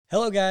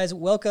Hello, guys.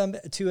 Welcome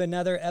to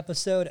another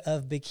episode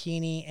of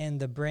Bikini and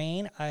the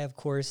Brain. I, of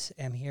course,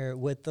 am here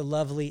with the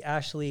lovely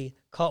Ashley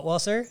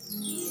Kaltwasser.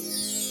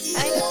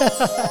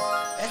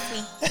 Hi. That's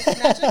me.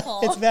 It's magical.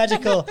 It's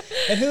magical.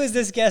 And who is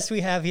this guest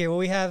we have here? Well,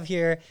 we have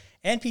here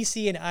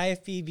NPC and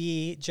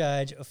IFBB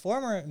judge,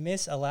 former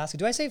Miss Alaska.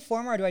 Do I say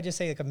former or do I just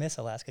say like a Miss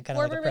Alaska, kind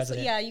of like a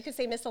president? Yeah, you could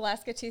say Miss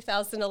Alaska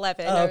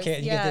 2011. Oh, okay.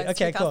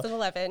 Okay,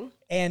 2011. Cool.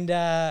 And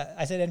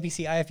I said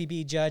NPC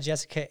IFBB judge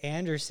Jessica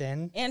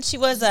Anderson. And she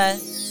was a...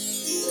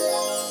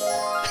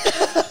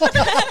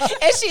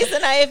 and she's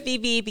an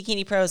IFBB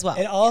Bikini Pro as well.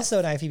 And also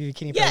an IFBB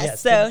Bikini Pro.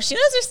 Yes, so she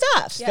knows her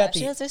stuff.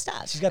 She knows her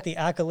stuff. She's got the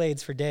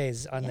accolades for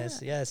days on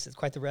this. Yes, it's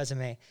quite the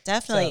resume.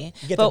 Definitely.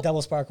 So you get the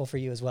double sparkle for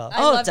you as well.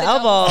 Oh,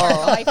 double.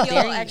 I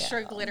feel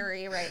extra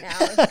glittery right now.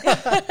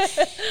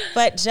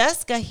 But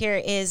Jessica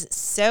here is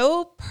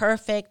so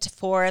perfect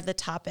for the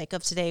topic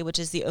of today, which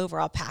is the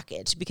overall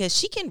package, because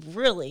she can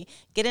really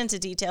get into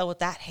detail with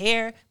that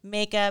hair,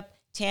 makeup,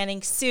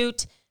 tanning,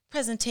 suit,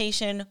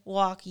 presentation,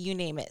 walk, you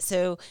name it.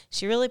 So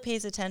she really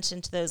pays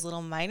attention to those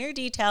little minor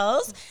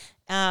details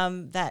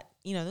that,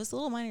 you know, those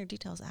little minor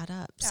details add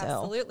up.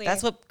 Absolutely. So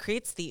that's what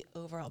creates the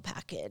overall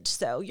package.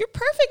 So you're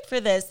perfect for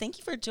this. Thank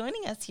you for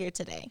joining us here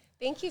today.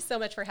 Thank you so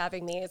much for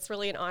having me. It's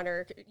really an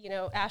honor. You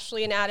know,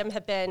 Ashley and Adam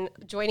have been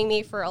joining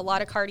me for a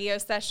lot of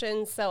cardio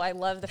sessions, so I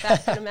love the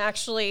fact that I'm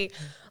actually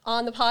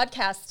on the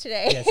podcast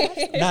today.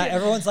 Yes. Not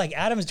everyone's like,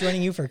 Adam's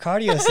joining you for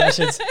cardio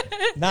sessions.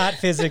 Not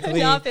physically.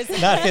 Not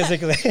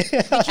physically.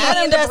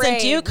 Adam doesn't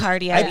do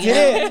cardio.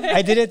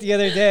 I did it the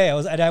other day.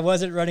 I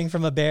wasn't running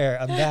from a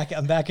bear.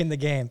 I'm back in the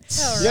game.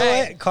 Oh, you know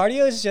what?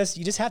 Cardio is just,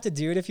 you just have to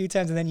do it a few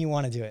times and then you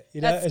want to do it.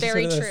 You know? That's it's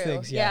very one of those true.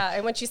 things, yeah.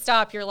 And once you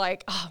stop, you're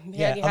like, oh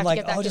man, you have to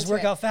get back I'll just into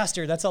work it. out faster.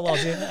 That's all I'll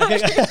do.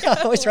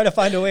 I always try to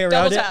find a way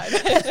around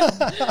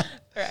it.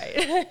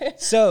 Right.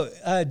 So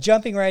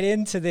jumping right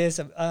into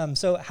this,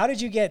 so how did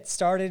you get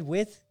started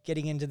with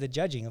getting into the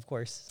judging, of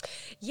course?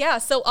 Yeah,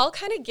 so I'll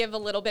kind of give a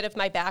little bit of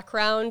my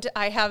background.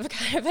 I have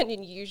kind of an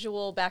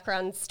unusual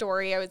background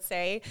story, I would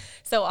say.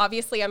 So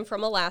obviously I'm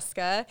from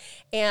Alaska,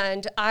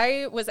 and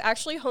I was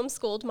actually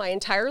homeschooled my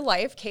entire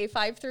life,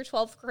 K-5 through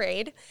 12th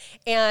grade,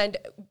 and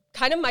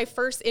kind of my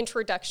first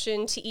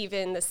introduction to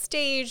even the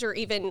stage or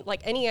even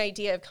like any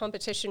idea of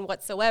competition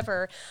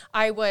whatsoever.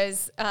 I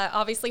was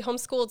obviously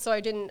homeschooled, so I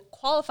didn't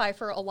qualify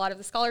for a lot of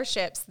the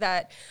scholarships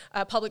that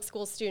a public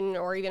school student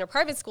or even a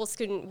private school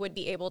student would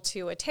be able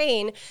to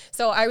attain.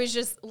 So I was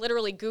just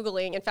literally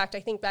Googling. In fact,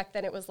 I think back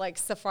then it was like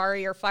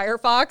Safari or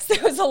Firefox.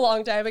 It was a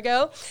long time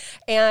ago.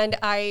 And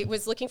I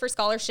was looking for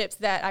scholarships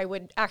that I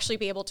would actually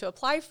be able to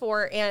apply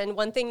for. And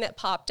one thing that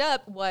popped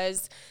up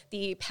was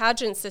the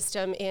pageant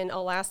system in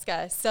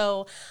Alaska. So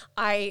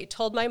I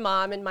told my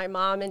mom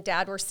and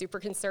dad were super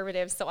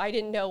conservative, so I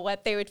didn't know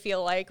what they would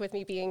feel like with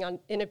me being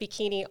in a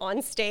bikini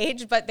on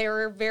stage, but they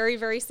were very,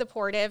 very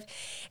supportive.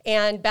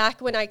 And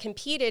back when I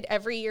competed,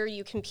 every year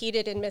you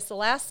competed in Miss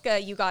Alaska,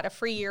 you got a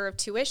free year of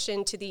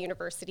tuition to the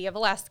University of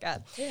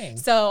Alaska. Dang.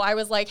 So I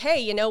was like, hey,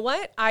 you know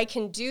what? I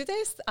can do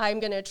this. I'm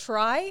going to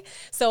try.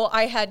 So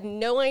I had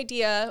no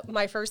idea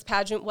my first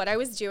pageant, what I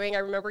was doing. I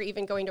remember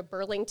even going to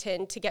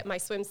Burlington to get my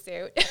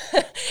swimsuit.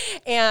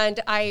 And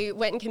I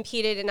went and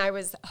competed, and I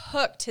was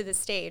hooked to the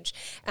stage.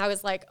 I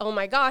was like, oh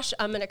my gosh,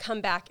 I'm going to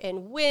come back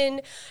and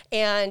win.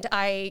 And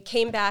I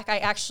came back. I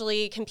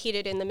actually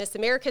competed in the Miss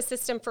America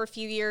system for a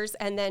few years.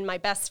 And then my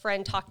best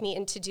friend talked me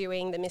into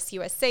doing the Miss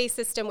USA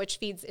system, which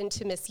feeds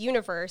into Miss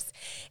Universe.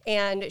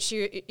 And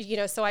she, you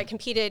know, so I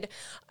competed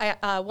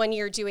 1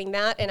 year doing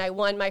that. And I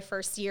won my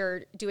first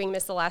year doing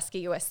Miss Alaska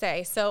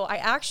USA. So I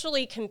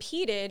actually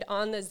competed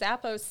on the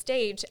Zappos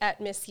stage at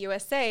Miss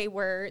USA,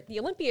 where the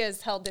Olympia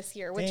is held this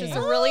year, which is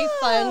a really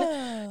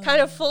fun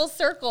kind of full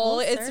circle.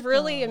 It's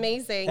really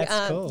amazing.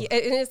 That's cool. And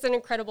it's an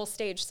incredible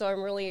stage, so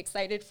I'm really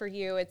excited for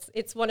you.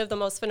 It's one of the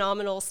most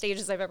phenomenal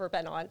stages I've ever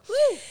been on.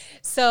 Woo.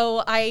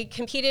 So I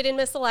competed in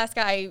Miss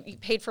Alaska. I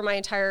paid for my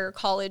entire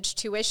college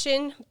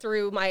tuition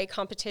through my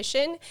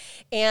competition.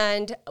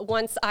 And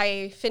once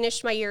I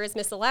finished my year as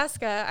Miss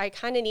Alaska, I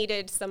kind of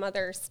needed some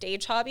other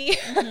stage hobby.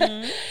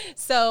 Mm-hmm.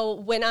 So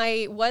when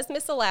I was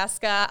Miss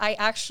Alaska, I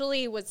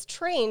actually was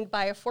trained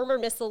by a former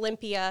Miss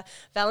Olympia,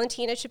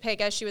 Valentina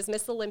Chapega. She was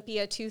Miss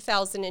Olympia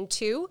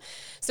 2002.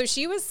 So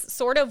she was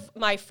sort of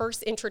my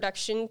first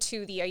introduction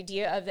to the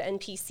idea of the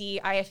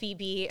NPC,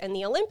 IFBB, and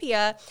the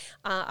Olympia.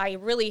 I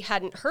really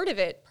hadn't heard of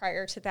it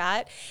prior to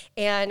that.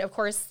 And of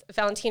course,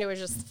 Valentina was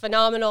just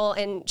phenomenal.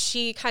 And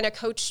she kind of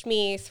coached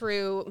me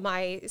through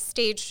my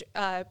stage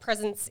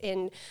presence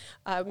in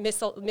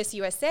Miss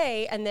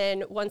USA. And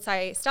then once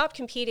I stopped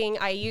competing,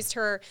 I used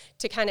her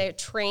to kind of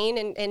train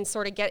and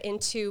sort of get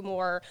into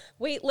more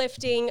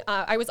weightlifting.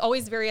 I was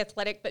always very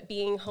athletic, but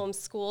being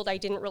homeschooled, I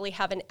didn't really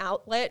have an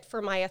outlet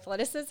for my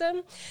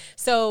athleticism.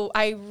 So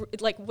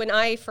when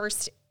I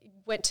first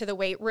went to the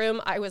weight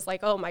room, I was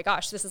like, oh my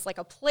gosh, this is like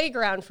a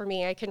playground for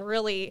me. I can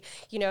really,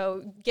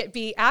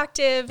 be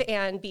active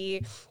and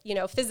be,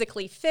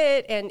 physically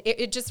fit. And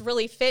it just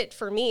really fit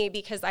for me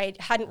because I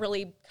hadn't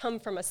really come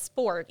from a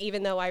sport,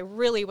 even though I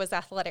really was an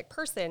athletic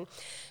person.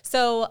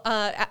 So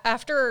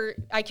after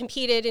I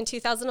competed in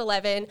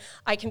 2011,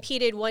 I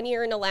competed 1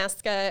 year in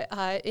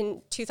Alaska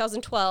in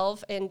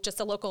 2012 in just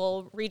a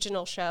local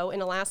regional show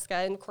in Alaska.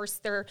 And of course,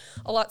 they're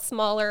a lot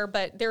smaller,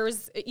 but there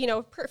was,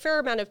 a fair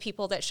amount of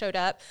people that showed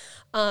up.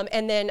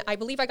 And then I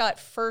believe I got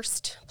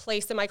first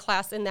place in my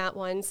class in that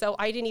one. So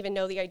I didn't even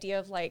know the idea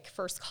of like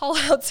first call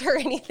outs or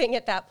anything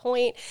at that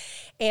point.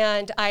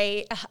 And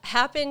I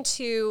happened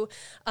to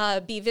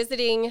be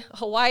visiting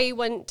Hawaii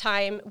one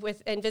time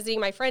and visiting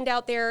my friend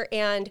out there.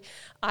 And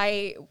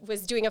I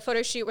was doing a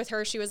photo shoot with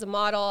her. She was a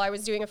model. I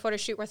was doing a photo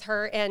shoot with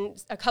her.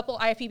 And a couple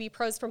IFBB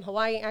pros from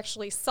Hawaii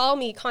actually saw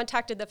me,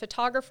 contacted the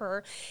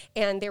photographer,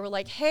 and they were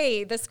like,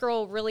 hey, this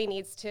girl really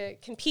needs to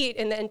compete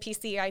in the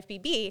NPC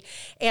IFBB.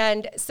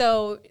 And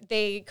so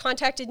they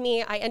contacted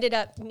me. I ended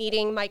up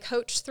meeting my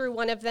coach through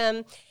one of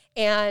them.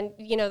 And,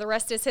 the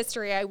rest is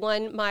history. I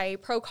won my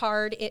pro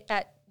card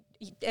at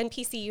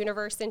NPC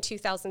Universe in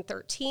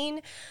 2013.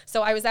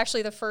 So I was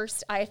actually the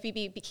first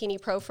IFBB bikini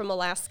pro from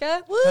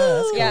Alaska.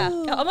 Oh, that's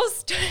cool. Yeah,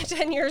 almost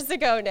 10 years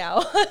ago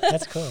now.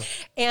 That's cool.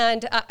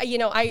 And,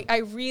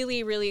 I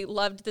really, really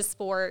loved the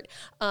sport.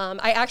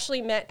 I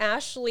actually met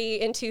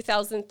Ashley in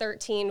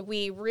 2013.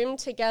 We roomed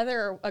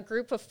together, a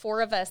group of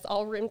 4 of us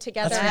all roomed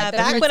together. Right.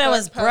 Back when I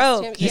was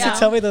broke. You should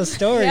tell me those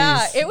stories.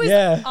 Yeah, it was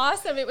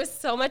awesome. It was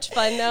so much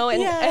fun though.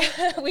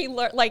 And we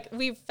learned,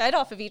 we fed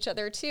off of each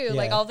other too. Yeah.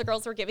 Like all the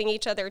girls were giving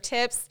each other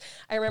tips.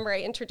 I remember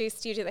I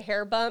introduced you to the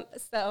hair bump.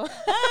 So,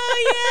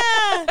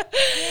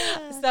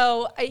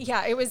 So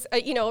it was,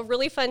 a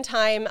really fun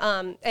time.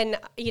 And,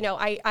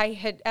 I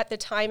had at the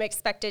time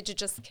expected to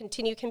just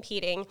continue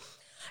competing.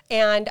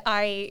 And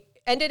I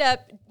ended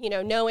up,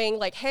 knowing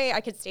like, hey, I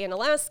could stay in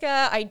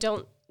Alaska. I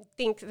don't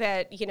think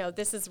that,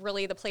 this is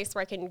really the place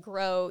where I can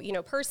grow,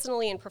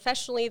 personally and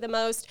professionally the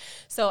most.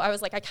 So I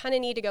was like, I kind of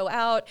need to go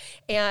out.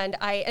 And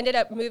I ended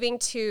up moving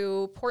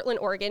to Portland,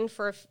 Oregon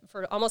for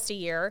almost a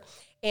year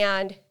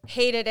and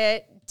hated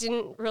it,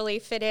 didn't really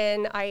fit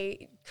in.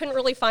 I couldn't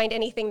really find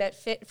anything that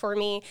fit for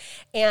me.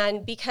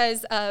 And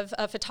because of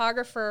a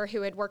photographer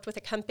who had worked with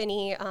a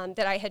company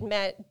that I had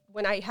met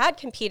when I had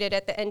competed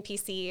at the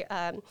NPC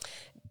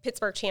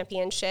Pittsburgh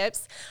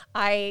Championships,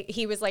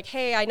 he was like,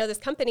 hey, I know this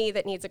company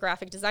that needs a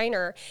graphic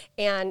designer.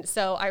 And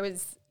so I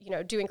was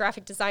doing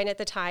graphic design at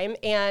the time,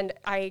 and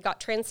I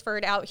got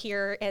transferred out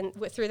here and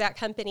through that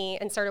company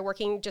and started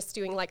working just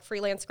doing like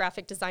freelance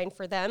graphic design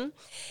for them.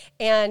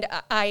 And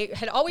I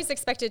had always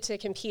expected to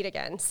compete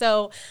again.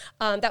 So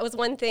that was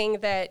one thing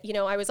that,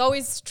 I was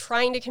always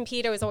trying to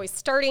compete. I was always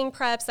starting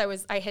preps.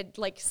 I had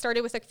like started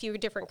with a few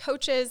different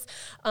coaches,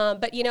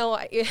 but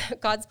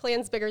God's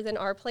plan's bigger than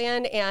our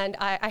plan. And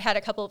I had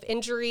a couple of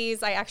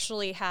injuries. I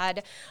actually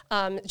had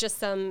just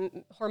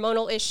some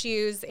hormonal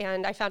issues,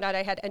 and I found out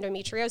I had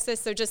endometriosis.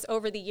 So just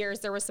over the years,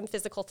 there were some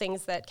physical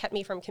things that kept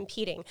me from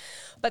competing.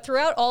 But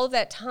throughout all of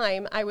that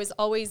time, I was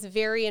always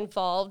very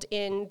involved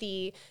in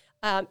the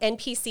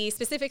NPC,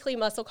 specifically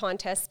muscle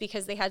contests,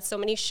 because they had so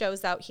many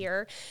shows out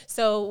here.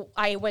 So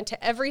I went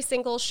to every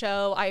single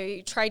show.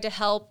 I tried to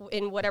help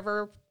in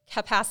whatever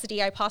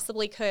capacity I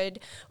possibly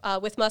could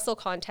with muscle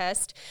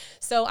contest.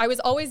 So I was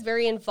always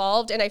very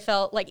involved, and I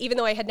felt like even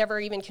though I had never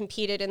even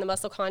competed in the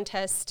muscle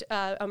contest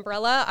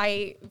umbrella,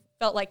 I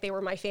felt like they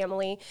were my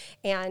family,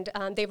 and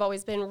they've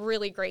always been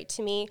really great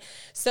to me.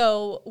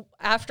 So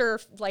after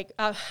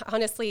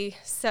honestly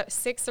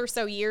 6 or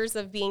so years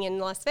of being in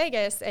Las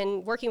Vegas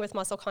and working with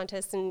muscle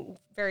contests in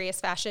various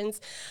fashions,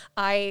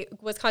 I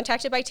was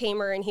contacted by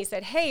Tamer, and he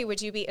said, hey,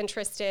 would you be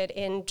interested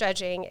in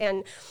judging?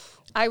 And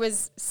I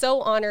was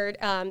so honored.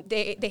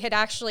 They had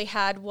actually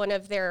had one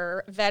of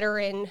their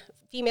veteran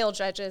female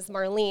judges,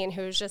 Marlene,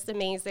 who's just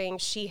amazing.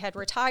 She had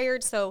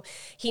retired, so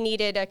he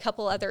needed a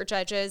couple other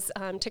judges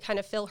to kind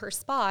of fill her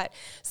spot.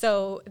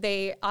 So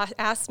they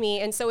asked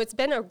me, and so it's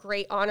been a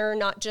great honor,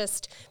 not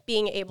just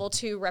being able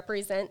to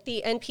represent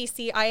the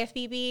NPC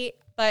IFBB,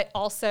 but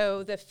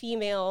also the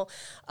female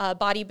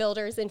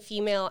bodybuilders and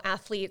female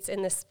athletes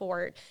in the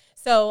sport.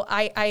 So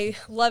I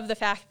love the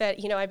fact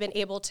that, I've been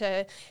able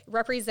to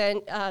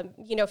represent,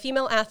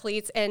 female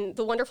athletes. And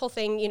the wonderful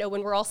thing,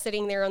 when we're all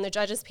sitting there on the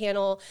judges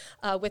panel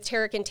with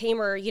Tarek and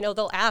Tamer,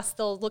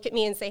 they'll look at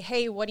me and say,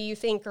 hey, what do you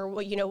think? Or,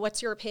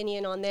 what's your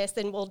opinion on this?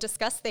 And we'll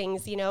discuss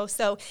things,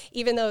 So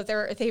even though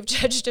they've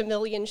judged a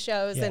million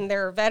shows and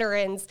they're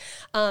veterans,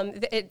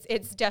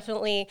 it's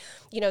definitely,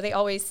 they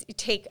always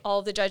take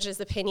all the judges'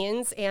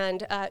 opinions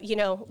and,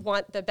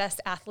 want the best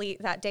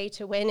athlete that day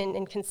to win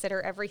and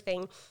consider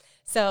everything.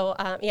 So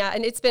yeah,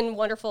 and it's been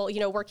wonderful,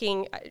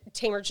 working.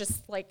 Tamer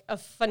just like a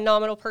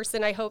phenomenal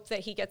person. I hope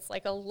that he gets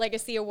like a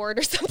legacy award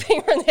or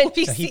something from the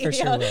NPC. So he for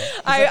sure will.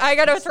 I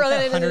got to throw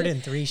that in.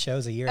 103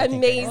 shows a year.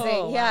 Amazing, I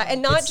think, right? yeah,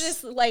 and not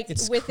just like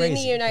within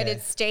crazy, the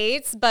United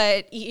States,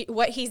 but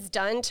what he's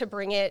done to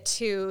bring it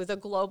to the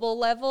global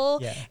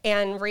level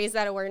and raise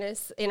that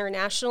awareness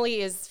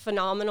internationally is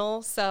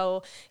phenomenal.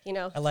 So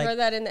throw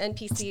that in the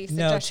NPC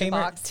suggestion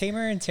box.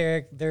 Tamer and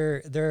Tarek,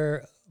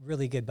 they're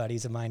really good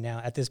buddies of mine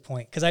now at this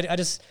point, because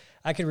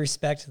I could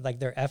respect like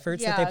their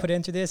efforts that they put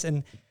into this.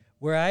 And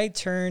where I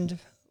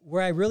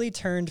really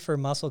turned for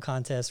muscle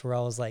contests, where I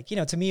was like,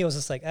 to me it was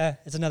just like,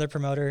 it's another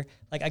promoter.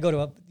 Like I go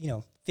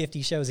to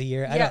 50 shows a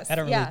year. I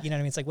don't really, you know what I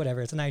mean? It's like,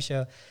 whatever, it's a nice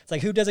show. It's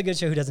like, who does a good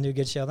show, who doesn't do a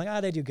good show? I'm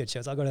like, they do good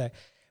shows, I'll go to there.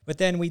 But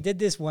then we did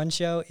this one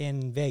show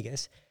in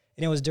Vegas,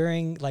 and it was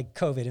during like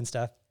COVID and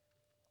stuff.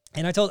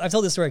 And I've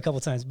told this story a couple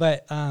of times,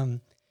 but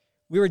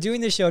we were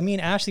doing this show, and me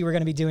and Ashley were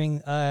going to be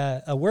doing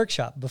a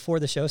workshop before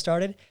the show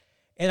started.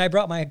 And I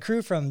brought my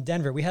crew from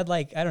Denver. We had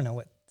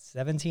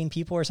 17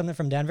 people or something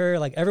from Denver.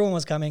 Like everyone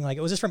was coming. Like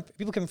it was just from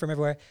people coming from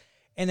everywhere.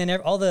 And then they're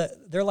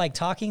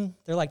talking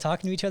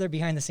to each other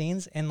behind the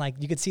scenes. And like,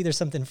 you could see there's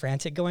something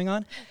frantic going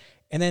on.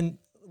 And then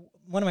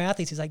one of my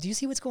athletes, he's like, do you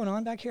see what's going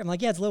on back here? I'm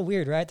like, yeah, it's a little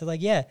weird, right? They're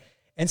like, yeah.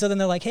 And so then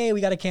they're like, hey, we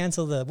got to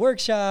cancel the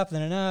workshop.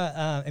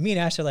 And me and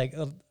Ash are like,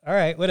 oh, all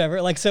right,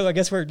 whatever. Like, so I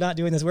guess we're not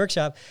doing this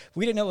workshop.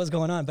 We didn't know what was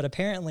going on, but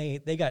apparently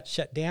they got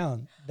shut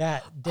down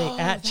that day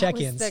at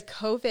check-ins. That was the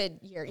COVID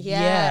year. Yes.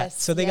 Yeah.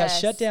 So they got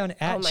shut down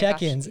at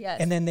check-ins. Gosh,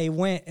 yes. And then they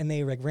went and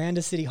they ran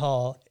to City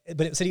Hall,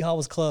 but City Hall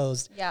was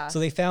closed. Yeah. So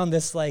they found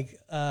this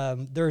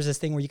there was this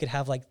thing where you could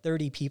have like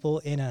 30 people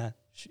in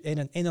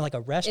like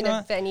a restaurant. In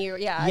a venue.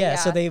 Yeah. Yeah.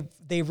 So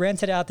they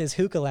rented out this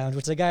hookah lounge,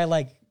 which the guy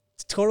like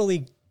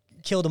totally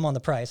killed him on the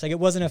price. Like it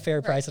wasn't a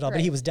fair price at all,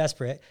 but he was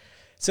desperate.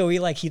 So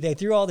they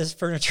threw all this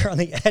furniture on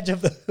the edge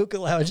of the hookah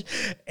lounge,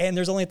 and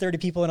there's only 30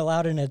 people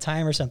allowed in at a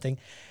time or something.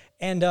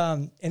 And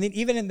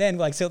then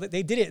like, so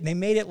they did it, and they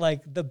made it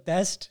like the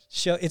best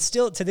show. It's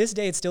still, to this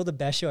day, it's still the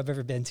best show I've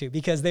ever been to,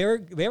 because they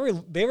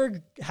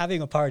were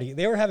having a party.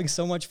 They were having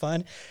so much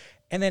fun.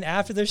 And then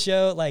after the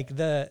show, like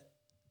the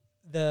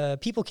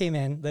people came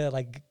in, the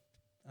like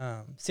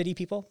city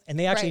people, and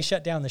they actually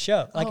shut down the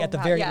show. Like at the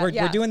very,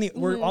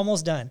 we're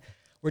almost done.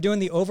 We're doing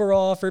the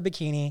overall for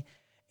bikini,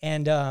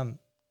 and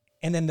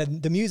then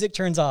the music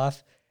turns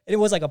off. It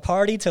was like a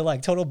party to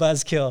like total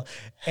buzzkill,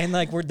 and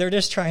like they're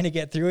just trying to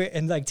get through it.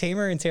 And like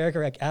Tamer and Tarek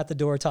are like at the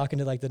door talking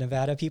to like the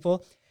Nevada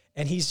people,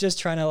 and he's just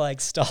trying to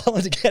like stall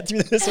to get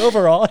through this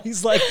overall.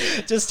 He's like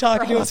just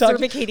talking to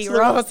him.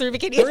 We're almost through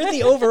bikini. We're in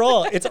the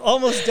overall. It's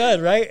almost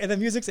done, right? And the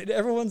music's,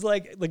 everyone's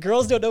like, the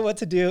girls don't know what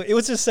to do. It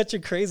was just such a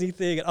crazy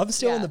thing. I'm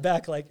still in the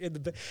back, like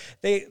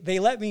they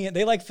let me in.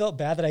 They like felt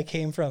bad that I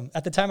came from,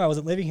 at the time I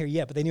wasn't living here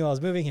yet, but they knew I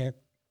was moving here.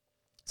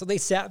 So they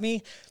sat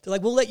me. They're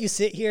like, we'll let you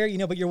sit here,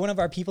 but you're one of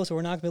our people, so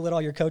we're not going to let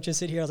all your coaches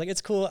sit here. I was like,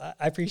 it's cool.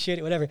 I appreciate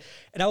it, whatever.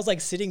 And I was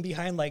like sitting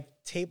behind like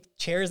tape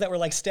chairs that were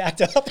like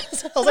stacked up.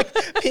 So I was like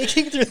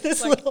peeking through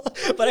this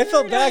but I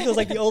felt bad. I was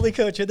like the only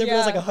coach, and there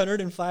was like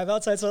 105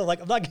 outside. So I'm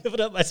like, I'm not giving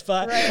up my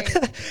spot.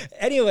 Right.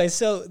 Anyway,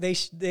 so they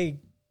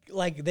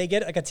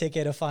get like a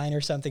ticket, a fine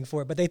or something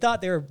for it, but they thought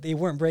they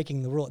weren't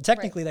breaking the rule.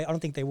 Technically, I don't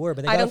think they were,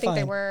 but they got a fine. I don't think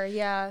they were.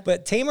 Yeah.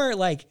 But Tamer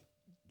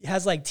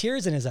has like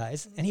tears in his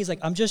eyes, and he's like,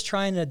 I'm just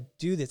trying to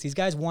do this. These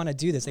guys want to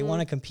do this. They want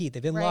to compete.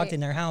 They've been locked in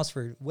their house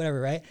for whatever,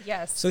 right?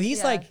 Yes. So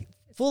he's like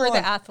full for on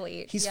the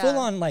athlete. He's full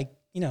on like,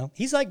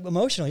 he's like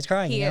emotional. He's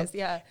crying. He is,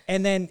 yeah.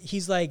 And then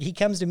he's like, he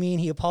comes to me and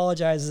he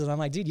apologizes, and I'm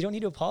like, dude, you don't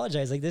need to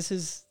apologize. Like this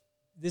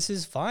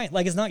is fine.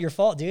 Like it's not your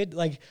fault, dude.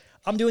 Like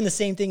I'm doing the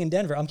same thing in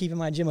Denver. I'm keeping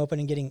my gym open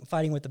and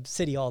fighting with the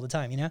city all the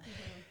time, Mm-hmm.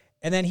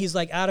 And then he's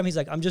like, Adam, he's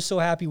like, I'm just so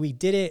happy we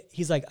did it.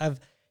 He's like,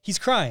 he's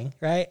crying,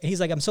 right? And he's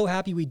like, I'm so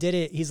happy we did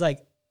it. He's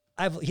like,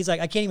 I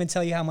can't even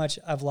tell you how much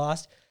I've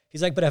lost.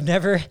 He's like, but I've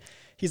never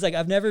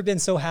been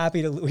so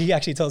happy to, he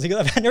actually told us, he goes,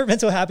 I've never been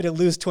so happy to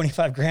lose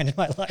 25 grand in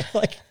my life.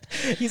 Like,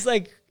 he's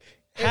like,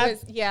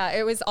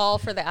 it was all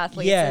for the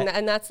athletes. Yeah.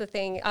 And that's the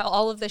thing.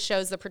 All of the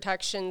shows, the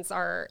protections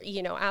are,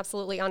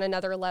 absolutely on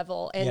another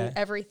level. And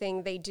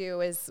everything they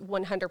do is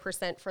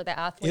 100% for the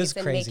athletes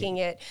and making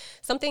it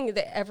something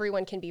that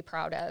everyone can be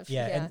proud of.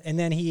 Yeah. And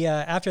then he,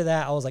 after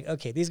that, I was like,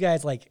 okay, these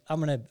guys, like, they're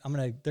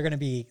going to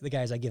be the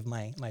guys I give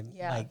my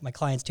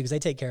clients to, because they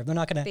take care of them.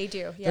 They do.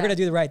 Yeah. They're going to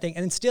do the right thing.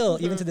 And still,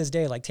 even to this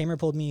day, like Tamer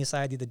pulled me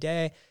aside the other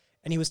day,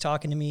 and he was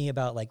talking to me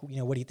about like,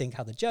 what do you think,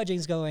 how the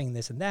judging's going, and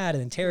this and that.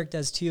 And then Tarek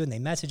does too. And they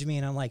message me,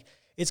 and I'm like,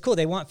 it's cool.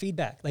 They want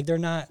feedback. Like they're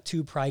not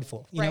too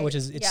prideful, which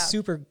is,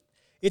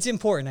 it's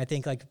important. I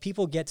think like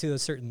people get to a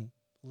certain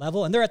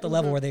level, and they're at the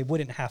level where they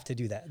wouldn't have to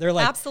do that. They're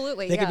like,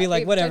 absolutely. They could be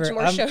like, whatever. Judge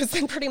more shows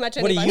than pretty much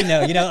anybody. What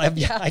do you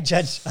know? I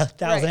judge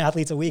 1,000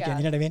 athletes a weekend.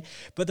 You know what I mean?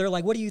 But they're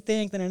like, what do you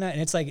think? And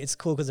it's like, it's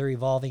cool because they're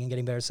evolving and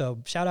getting better. So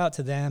shout out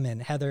to them and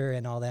Heather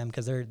and all them,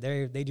 because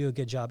they do a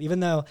good job.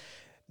 Even though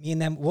me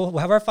and them, we'll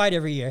have our fight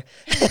every year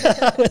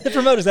with the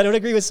promoters. I don't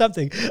agree with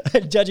something,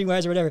 judging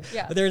wise or whatever.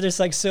 Yeah. But they're just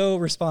like so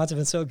responsive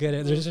and so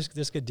good. They're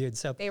just good dudes.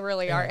 So they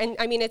really are. And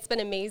I mean, it's been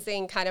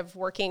amazing kind of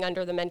working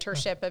under the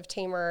mentorship of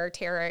Tamer,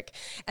 Tarek,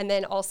 and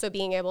then also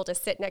being able to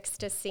sit next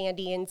to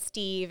Sandy and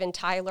Steve and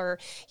Tyler.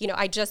 You know,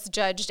 I just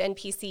judged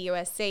NPC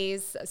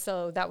USA's,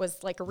 so that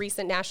was like a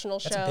recent national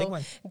show. That's a big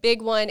one.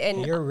 Big one.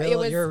 And you're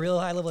a real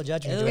high level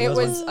judge. It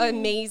was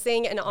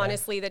amazing. And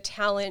honestly, the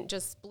talent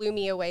just blew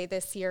me away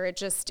this year. It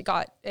just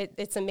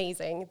it's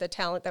amazing, the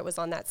talent that was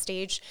on that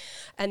stage.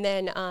 And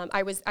then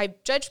I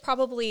judged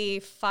probably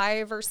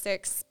 5 or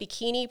 6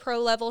 bikini pro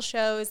level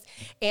shows,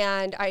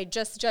 and I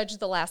just judged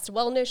the last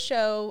wellness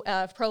show,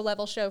 pro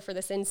level show for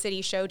this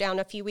in-city showdown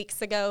a few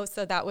weeks ago.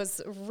 So that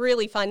was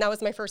really fun. That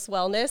was my first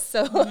wellness.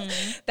 So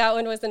that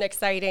one was an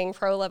exciting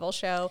pro level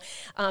show.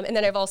 And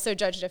then I've also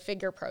judged a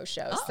figure pro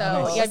show.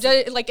 I've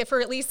judged, like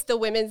for at least the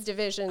women's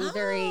division,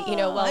 very,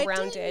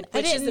 well-rounded.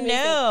 I didn't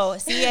know.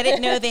 See, I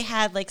didn't know they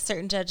had like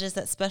certain judges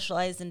that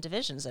specialize in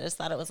divisions. I just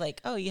thought it was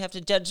like, oh, you have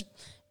to judge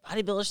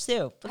bodybuilders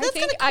too. But that's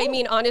cool. I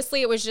mean,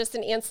 honestly, it was just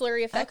an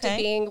ancillary effect of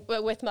being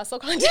with muscle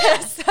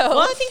contest. So, well,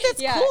 I think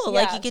that's cool.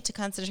 Like you get to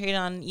concentrate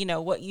on,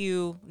 what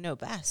you know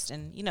best,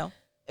 and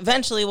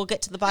eventually we'll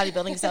get to the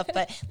bodybuilding stuff.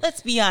 But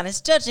let's be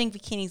honest, judging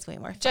bikini is way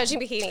more fun. Judging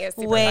bikini is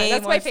super fun.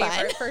 That's my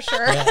favorite for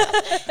sure.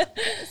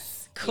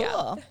 Cool.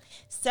 Yeah.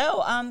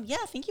 So,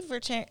 thank you for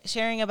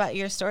sharing about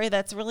your story.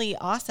 That's really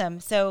awesome.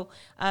 So,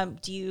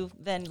 do you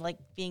then like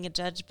being a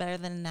judge better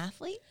than an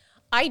athlete?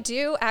 I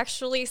do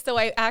actually. So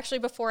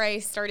before I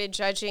started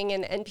judging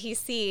in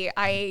NPC,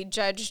 I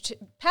judged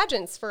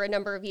pageants for a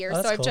number of years.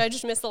 I've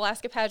judged Miss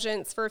Alaska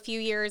pageants for a few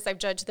years. I've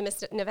judged the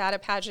Miss Nevada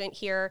pageant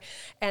here.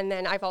 And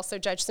then I've also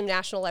judged some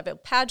national level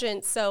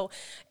pageants. So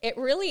it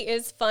really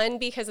is fun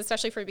because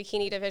especially for the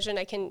bikini division,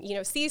 I can,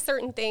 see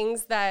certain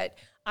things that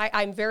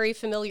I'm very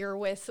familiar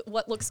with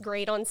what looks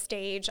great on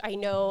stage. I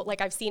know,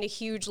 like I've seen a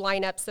huge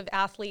lineups of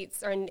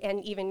athletes and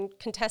even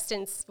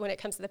contestants when it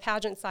comes to the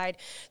pageant side.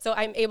 So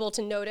I'm able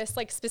to notice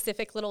like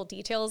specific little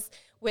details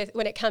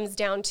when it comes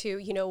down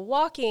to,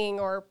 walking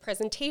or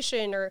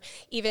presentation or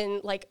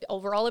even like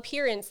overall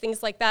appearance,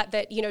 things like that,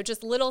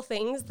 just little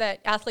things that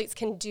athletes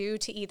can do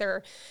to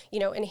either,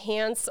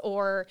 enhance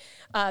or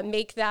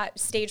make that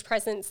stage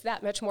presence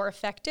that much more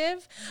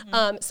effective.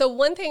 Mm-hmm. So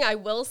one thing I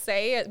will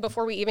say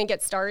before we even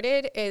get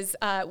started is,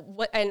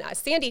 and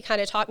Sandy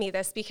kind of taught me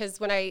this because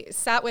when I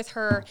sat with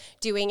her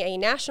doing a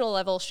national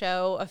level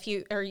show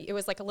it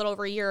was like a little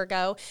over a year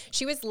ago,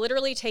 she was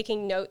literally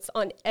taking notes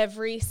on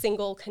every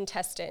single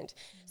contestant.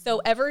 So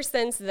ever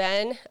since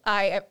then,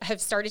 I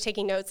have started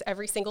taking notes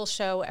every single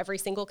show, every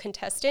single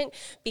contestant,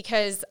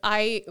 because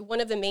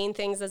one of the main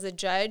things as a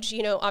judge,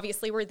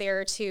 obviously we're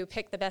there to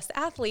pick the best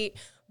athlete,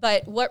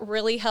 but what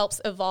really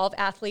helps evolve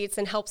athletes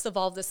and helps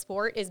evolve the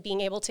sport is being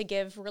able to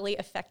give really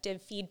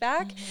effective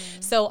feedback.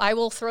 Mm-hmm. So I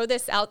will throw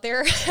this out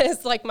there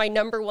as like my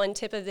number one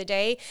tip of the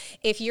day.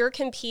 If you're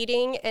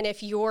competing and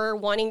if you're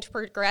wanting to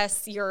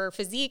progress your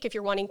physique, if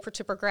you're wanting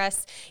to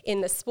progress in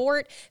the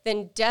sport,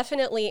 then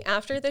definitely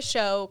after the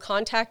show,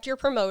 contact your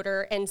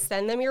promoter and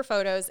send them your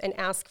photos and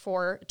ask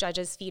for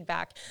judges'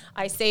 feedback.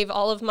 I save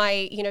all of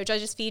my,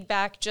 judges'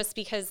 feedback just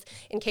because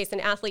in case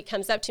an athlete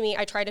comes up to me,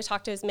 I try to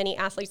talk to as many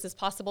athletes as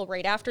possible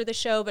right after the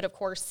show, but of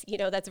course,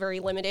 that's very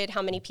limited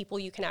how many people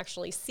you can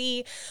actually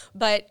see.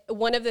 But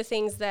one of the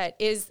things that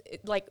is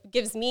like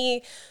gives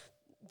me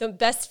the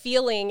best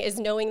feeling is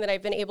knowing that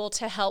I've been able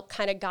to help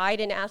kind of guide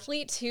an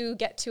athlete to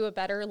get to a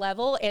better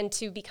level and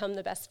to become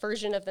the best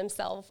version of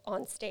themselves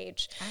on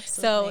stage.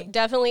 Absolutely. So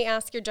definitely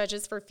ask your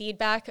judges for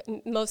feedback.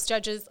 Most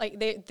judges,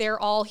 like they're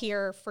all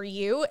here for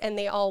you and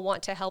they all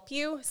want to help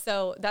you.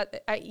 So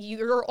that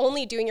you're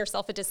only doing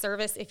yourself a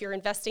disservice if you're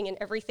investing in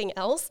everything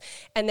else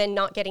and then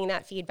not getting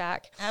that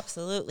feedback.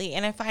 Absolutely.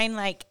 And I find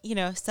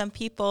some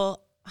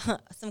people,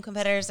 some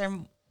competitors are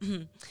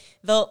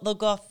they'll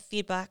go off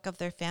feedback of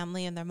their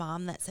family and their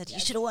mom that said, you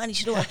should have won.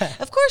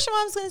 Of course your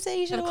mom's going to say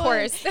you should have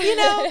won. Of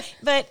course.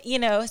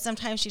 But,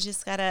 sometimes you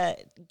just got to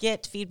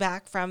get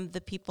feedback from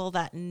the people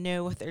that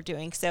know what they're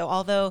doing. So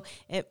although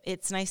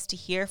it's nice to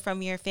hear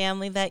from your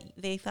family that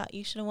they thought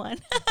you should have won,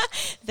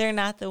 they're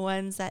not the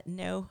ones that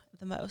know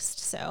the most.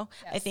 So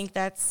yes. I think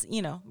that's,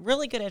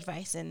 really good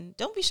advice, and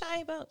don't be shy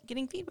about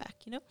getting feedback.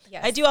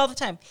 Yes. I do all the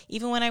time.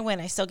 Even when I win,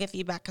 I still get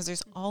feedback because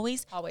there's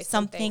always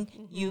something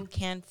you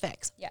can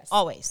fix. Yes.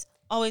 Always.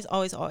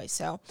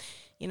 So,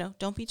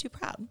 don't be too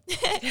proud.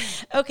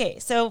 Okay.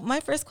 So my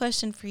first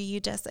question for you,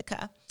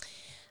 Jessica.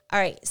 All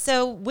right.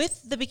 So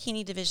with the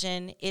bikini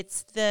division,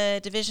 it's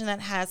the division that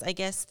has, I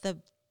guess, the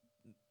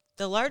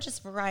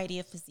largest variety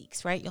of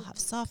physiques, right? You'll have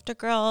softer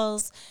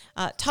girls,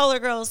 taller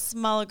girls,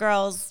 smaller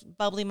girls,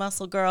 bubbly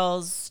muscle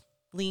girls,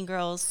 lean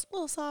girls, a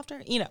little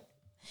softer,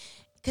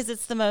 because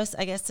it's the most,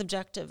 I guess,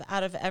 subjective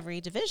out of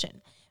every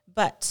division.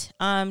 But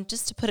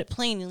just to put it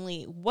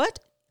plainly,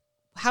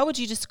 how would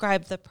you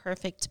describe the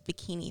perfect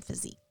bikini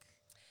physique?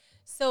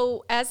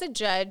 So as a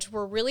judge,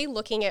 we're really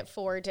looking at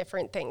 4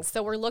 different things.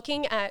 So we're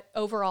looking at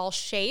overall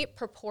shape,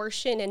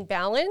 proportion, and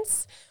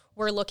balance.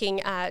 we're looking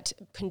at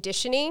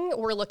conditioning,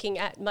 we're looking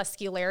at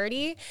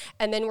muscularity,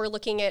 and then we're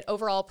looking at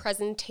overall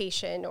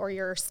presentation or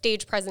your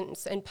stage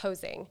presence and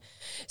posing.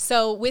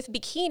 So with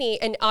bikini,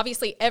 and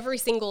obviously every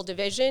single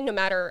division, no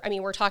matter, I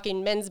mean, we're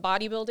talking men's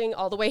bodybuilding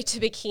all the way to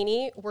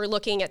bikini, we're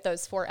looking at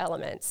those 4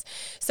 elements.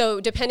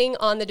 So depending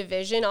on the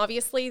division,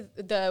 obviously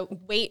the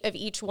weight of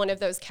each one of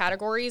those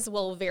categories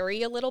will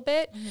vary a little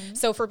bit.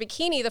 So for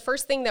bikini, the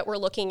first thing that we're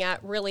looking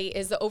at really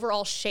is the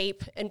overall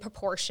shape and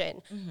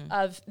proportion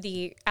of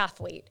the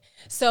athlete.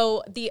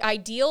 So the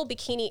ideal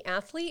bikini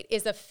athlete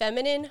is a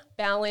feminine,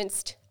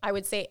 balanced, I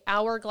would say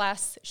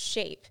hourglass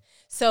shape.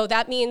 So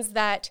that means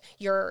that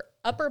your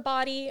upper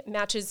body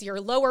matches your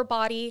lower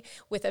body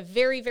with a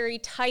very, very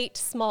tight,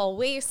 small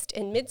waist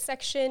and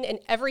midsection, and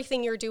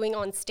everything you're doing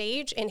on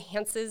stage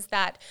enhances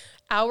that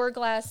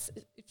hourglass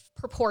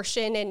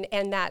proportion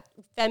and that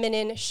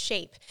feminine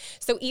shape.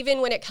 So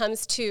even when it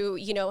comes to,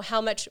 you know, how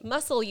much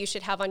muscle you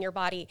should have on your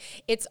body,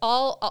 it's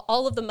all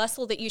of the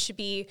muscle that you should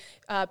be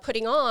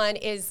putting on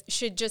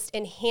should just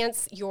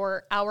enhance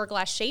your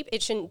hourglass shape.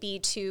 It shouldn't be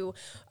to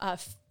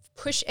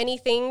push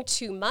anything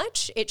too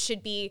much. It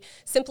should be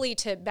simply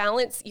to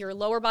balance your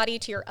lower body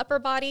to your upper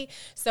body.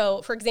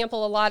 So for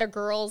example, a lot of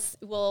girls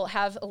will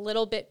have a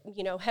little bit,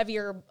 you know,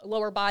 heavier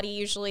lower body.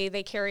 Usually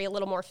they carry a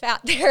little more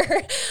fat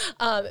there.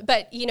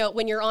 But you know,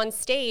 when you're on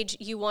stage,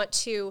 you want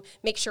to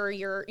make sure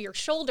your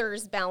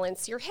shoulders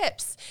balance your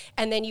hips.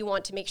 And then you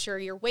want to make sure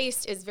your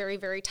waist is very,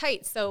 very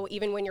tight. So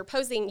even when you're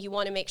posing, you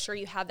want to make sure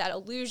you have that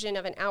illusion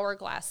of an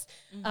hourglass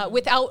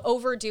without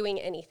overdoing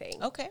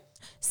anything. Okay.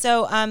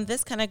 So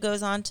this kind of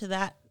goes on to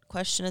that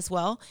question as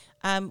well.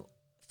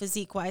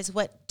 Physique-wise,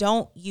 what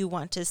don't you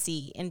want to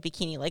see in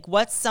bikini? Like,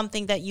 what's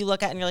something that you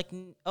look at and you're like,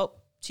 oh,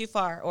 too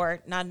far or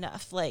not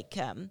enough? Like,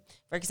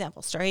 for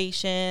example,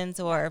 striations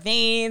or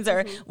veins,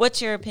 or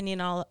what's your opinion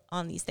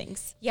on these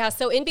things? Yeah,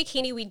 so in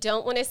bikini, we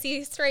don't want to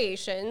see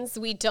striations.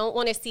 We don't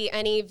want to see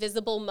any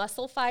visible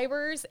muscle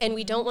fibers, and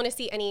we don't want to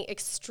see any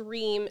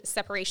extreme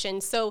separation.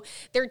 So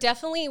there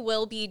definitely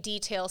will be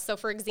details. So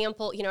for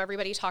example, you know,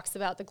 everybody talks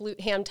about the glute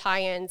ham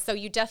tie-in. So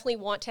you definitely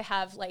want to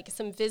have like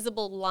some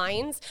visible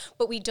lines,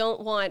 but we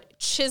don't want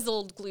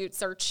chiseled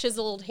glutes or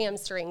chiseled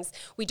hamstrings.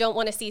 We don't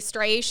want to see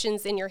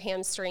striations in your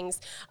hamstrings,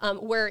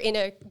 where in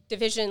a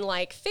division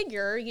like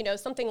figure, you know,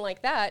 something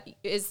like that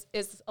is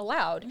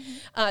allowed.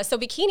 So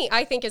bikini,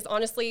 I think, is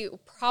honestly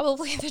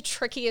probably the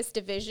trickiest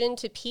division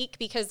to peak,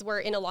 because where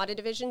in a lot of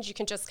divisions you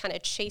can just kind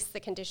of chase the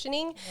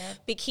conditioning.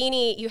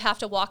 Bikini, you have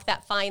to walk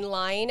that fine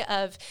line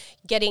of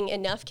getting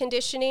enough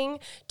conditioning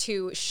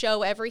to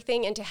show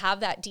everything and to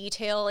have that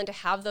detail and to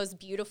have those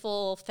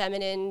beautiful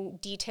feminine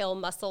detail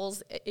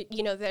muscles,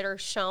 you know, that are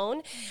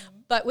shown,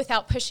 but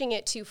without pushing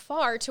it too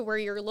far to where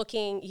you're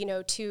looking, you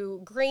know,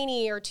 too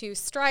grainy or too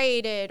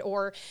striated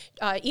or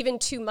even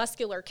too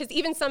muscular. Because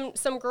even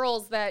some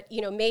girls that, you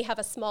know, may have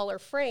a smaller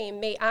frame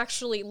may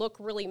actually look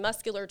really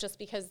muscular just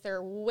because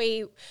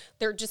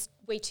they're just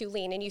way too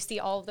lean, and you see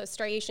all of those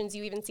striations.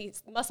 You even see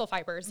muscle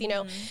fibers, you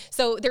know.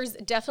 So there's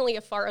definitely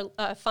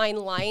a fine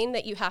line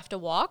that you have to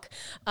walk.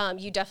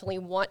 You definitely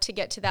want to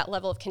get to that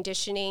level of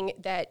conditioning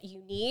that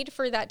you need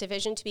for that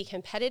division to be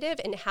competitive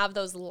and have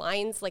those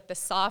lines, like the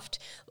soft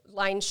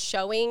lines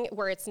showing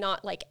where it's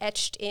not like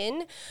etched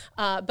in,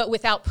 but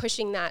without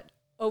pushing that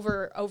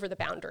over the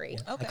boundary.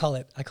 Okay.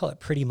 I call it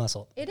pretty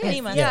muscle. It is.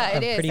 Yeah,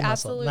 it is. Pretty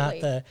Absolutely. muscle.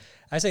 Not the,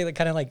 I say that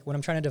kind of like when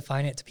I'm trying to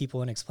define it to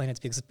people and explain it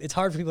to people, it's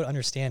hard for people to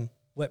understand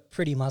what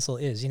pretty muscle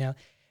is, you know?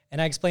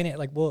 And I explain it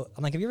like, well,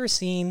 I'm like, have you ever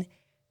seen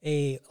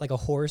a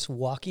horse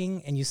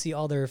walking and you see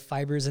all their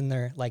fibers in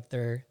their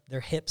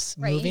hips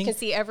moving? You can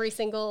see every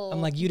single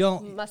I'm like, you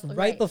don't, muscle,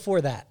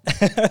 before that,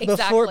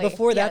 Exactly.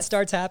 before that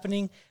starts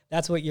happening,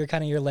 that's what your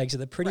legs. So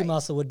the pretty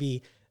muscle would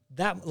be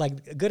that,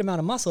 like, a good amount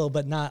of muscle,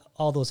 but not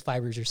all those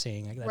fibers you're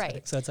seeing. Like,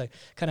 that's so that's like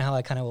kind of how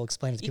I kind of will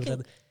explain it to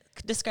people.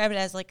 Describe it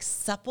as like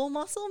supple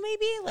muscle,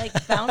 maybe like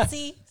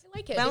bouncy. I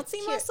like it.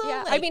 Bouncy muscle.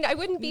 Yeah. Like, I mean, I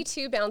wouldn't be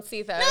too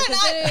bouncy though.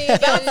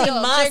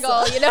 Bouncy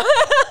muscle, jiggle, you know.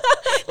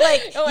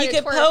 Like you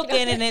could poke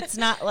in and it's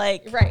not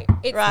like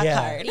It's rock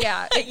hard.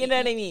 Yeah, you know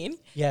what I mean.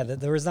 Yeah,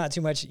 there was not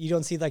too much. You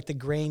don't see like the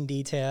grain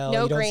detail.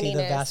 No you don't see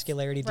the graininess.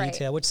 vascularity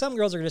detail, which some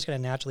girls are just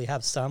going to naturally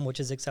have some, which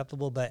is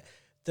acceptable. But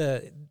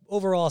the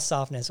overall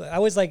softness, I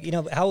was like, you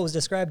know, how it was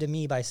described to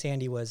me by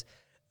Sandy was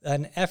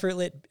an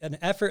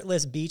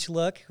effortless beach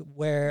look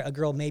where a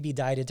girl may be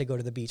dieted to go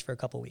to the beach for a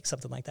couple weeks,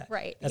 something like that.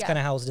 Right. That's kind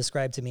of how it was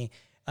described to me,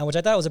 which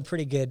I thought was a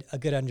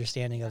good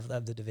understanding of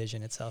the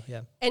division itself.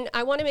 Yeah. And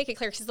I want to make it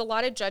clear, because a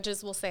lot of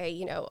judges will say,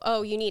 you know,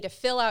 oh, you need to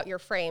fill out your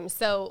frame.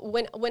 So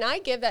when I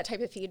give that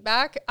type of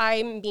feedback,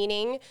 I'm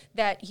meaning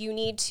that you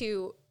need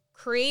to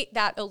create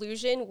that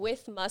illusion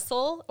with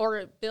muscle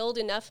or build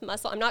enough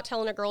muscle. I'm not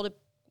telling a girl to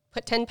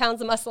put 10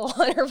 pounds of muscle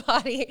on her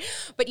body,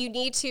 but you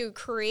need to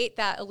create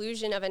that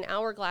illusion of an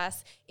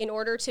hourglass in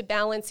order to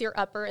balance your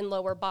upper and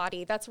lower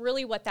body. That's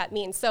really what that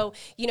means. So,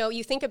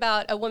 you think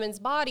about a woman's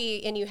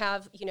body and you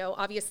have,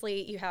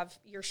 obviously you have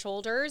your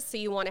shoulders. So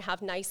you want to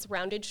have nice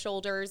rounded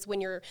shoulders.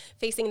 When you're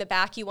facing the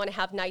back, you want to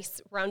have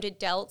nice rounded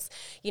delts,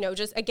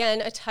 just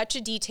again, a touch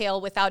of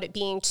detail without it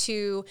being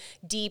too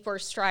deep or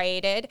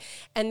striated.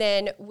 And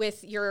then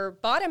with your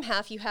bottom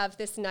half, you have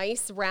this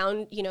nice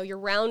round, your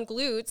round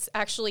glutes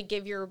actually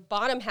give your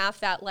bottom half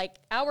that like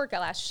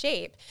hourglass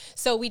shape.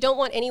 So we don't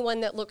want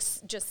anyone that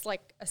looks just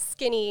like a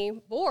skinny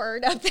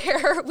board up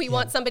there. We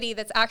want somebody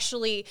that's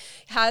actually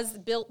has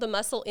built the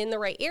muscle in the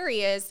right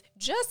areas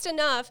just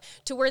enough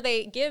to where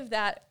they give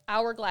that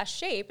hourglass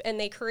shape and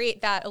they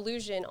create that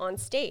illusion on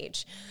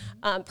stage.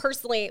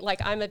 Personally, like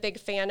I'm a big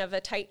fan of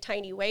a tight,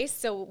 tiny waist.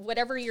 So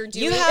whatever you're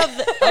doing. You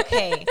have,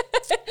 okay,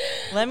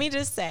 let me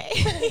just say,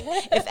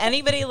 if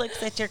anybody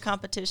looks at your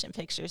competition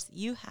pictures,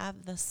 you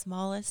have the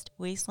smallest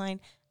waistline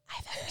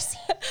I've ever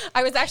seen.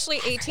 I was actually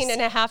 18 and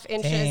a half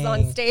inches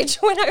on stage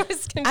when I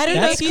was competing. I don't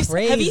know if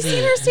have you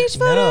seen her stage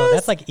photos? No,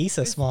 that's like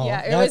Issa small.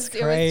 Yeah, that's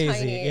crazy. It was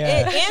tiny.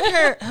 Yeah.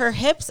 And her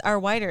hips are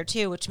wider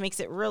too, which makes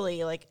it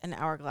really like an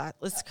hourglass.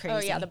 It's crazy. Oh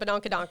yeah, the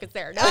badonkadonk is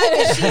there.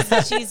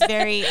 she's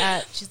very,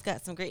 she's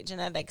got some great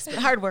genetics, but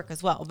hard work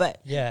as well.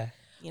 But yeah.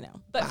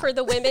 But for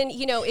the women,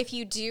 if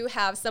you do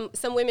have some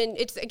women,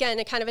 it's again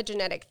a kind of a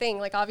genetic thing.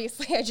 Like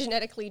obviously I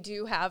genetically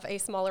do have a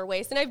smaller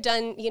waist and I've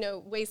done,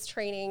 waist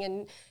training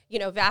and,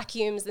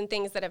 vacuums and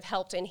things that have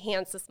helped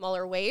enhance a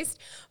smaller waist.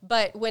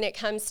 But when it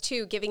comes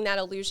to giving that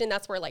illusion,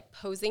 that's where like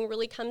posing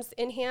really comes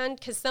in hand.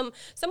 Cause some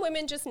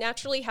women just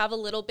naturally have a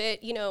little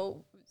bit,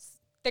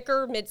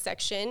 thicker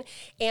midsection,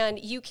 and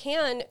you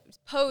can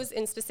pose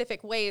in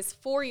specific ways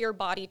for your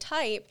body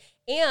type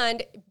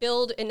and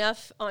build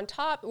enough on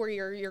top where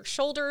your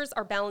shoulders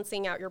are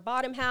balancing out your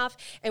bottom half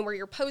and where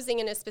you're posing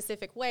in a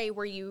specific way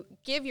where you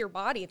give your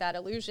body that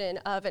illusion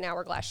of an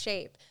hourglass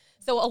shape.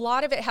 So a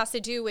lot of it has to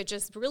do with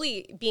just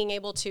really being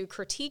able to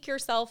critique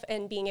yourself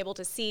and being able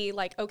to see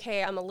like,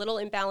 okay, I'm a little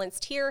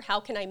imbalanced here. How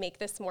can I make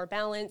this more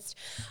balanced?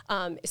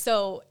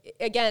 So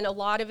again, a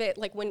lot of it,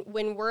 like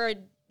when we're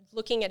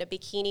looking at a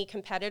bikini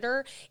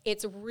competitor,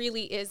 it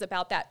really is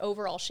about that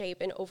overall shape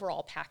and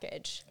overall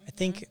package. I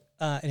think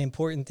an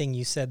important thing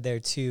you said there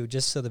too,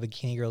 just so the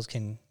bikini girls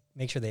can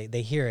make sure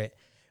they hear it.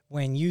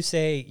 When you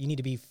say you need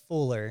to be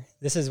fuller,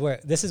 this is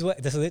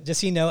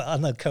just so you know,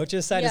 on the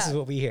coach's side, This is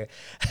what we hear.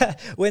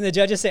 When the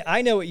judges say,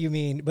 I know what you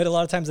mean, but a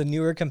lot of times the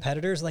newer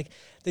competitors, like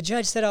the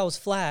judge said I was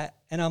flat,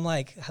 and I'm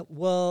like,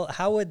 well,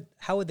 how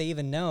would they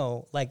even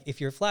know, like, if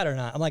you're flat or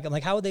not? I'm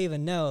like, how would they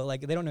even know?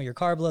 Like, they don't know your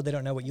carb load, they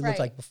don't know what you look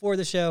like before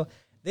the show.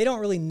 They don't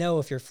really know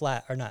if you're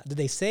flat or not. Did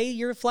they say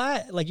you're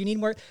flat? Like, you need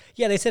more?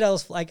 Yeah, they said I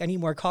was like, I need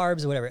more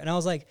carbs or whatever. And I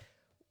was like,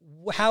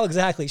 how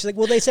exactly? She's like,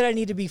 well, they said I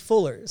need to be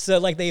fuller. So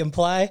like they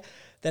imply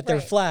that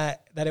they're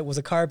flat, that it was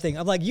a carb thing.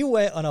 I'm like, you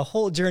went on a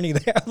whole journey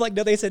there. I'm like,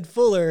 no, they said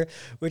fuller,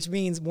 which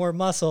means more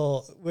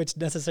muscle, which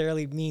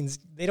necessarily means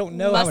they don't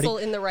know muscle how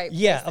many. In the right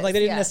Yeah, places. I'm like, they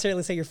didn't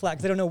necessarily say you're flat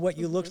because they don't know what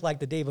you looked like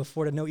the day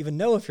before to even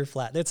know if you're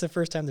flat. That's the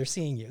first time they're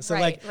seeing you. So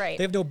they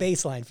have no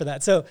baseline for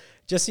that. So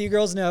just so you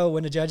girls know,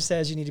 when a judge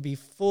says you need to be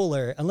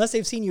fuller, unless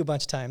they've seen you a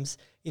bunch of times,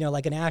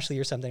 like an Ashley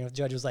or something, if the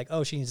judge was like,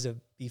 oh, she needs to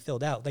be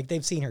filled out. Like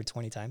they've seen her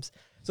 20 times.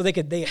 So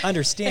they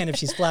understand if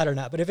she's flat or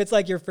not. But if it's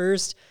like your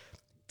first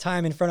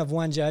time in front of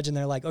one judge and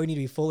they're like, oh, you need to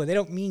be fuller, they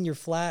don't mean you're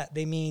flat.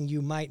 They mean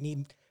you might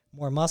need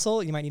more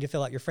muscle. You might need to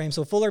fill out your frame.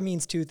 So fuller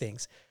means two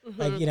things.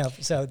 Like,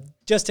 so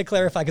just to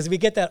clarify, because we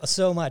get that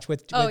so much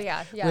with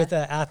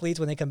athletes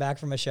when they come back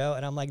from a show.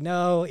 And I'm like,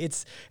 no,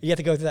 you have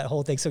to go through that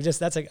whole thing. So just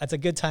that's a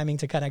good timing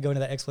to kind of go into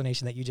that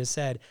explanation that you just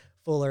said,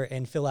 fuller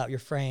and fill out your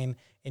frame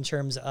in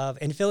terms of,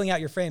 and filling out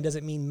your frame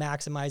doesn't mean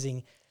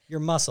maximizing your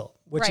muscle,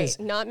 which is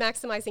not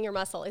maximizing your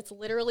muscle. It's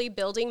literally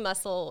building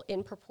muscle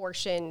in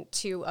proportion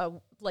to a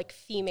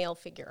female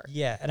figure.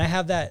 Yeah. And I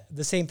have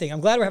the same thing.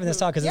 I'm glad we're having this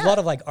talk because there's a lot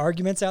of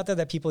arguments out there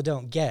that people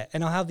don't get.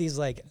 And I'll have these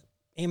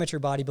amateur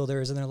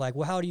bodybuilders and they're like,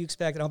 well, how do you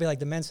expect? And I'll be like,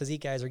 the men's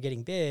physique guys are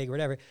getting big or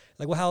whatever.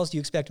 Like, well, how else do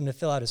you expect him to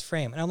fill out his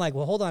frame? And I'm like,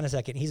 well, hold on a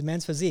second. He's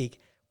men's physique.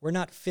 We're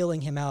not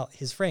filling him out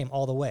his frame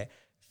all the way.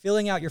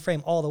 Filling out your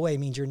frame all the way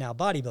means you're now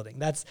bodybuilding.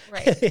 That's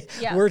right.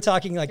 Yeah. We're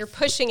talking you're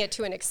pushing it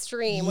to an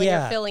extreme when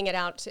you're filling it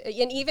out.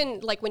 And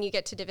even when you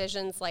get to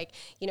divisions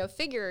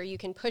figure, you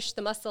can push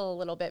the muscle a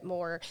little bit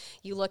more.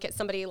 You look at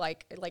somebody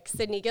like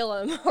Sydney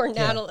Gillum or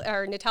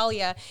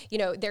Natalia,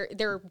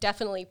 they're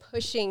definitely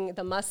pushing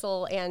the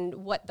muscle and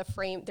what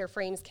their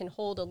frames can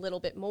hold a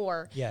little bit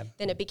more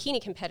than a bikini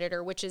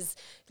competitor, which is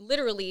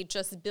literally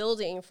just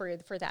building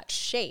for that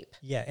shape.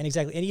 Yeah, and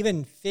exactly. And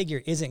even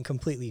figure isn't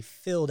completely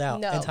filled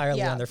out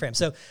entirely on their frame.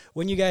 So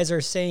when you guys are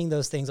saying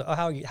those things,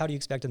 how do you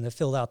expect them to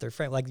fill out their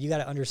frame? Like, you got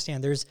to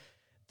understand there's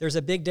there's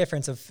a big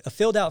difference of a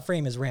filled out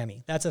frame is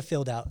rammy. That's a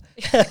filled out.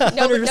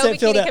 No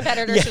bikini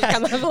competitor should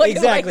come up looking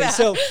exactly. like that.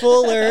 So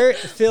fuller,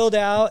 filled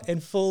out,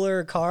 and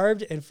fuller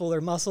carved, and fuller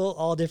muscle,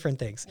 all different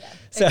things. Yeah,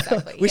 so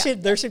exactly.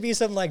 There should be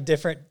some like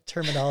different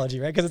terminology,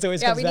 right? Because it's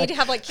always comes we back. need to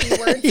have like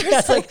keywords.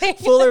 It's like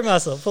fuller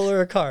muscle,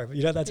 fuller carb.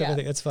 You know, that type of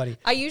thing. It's funny.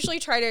 I usually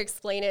try to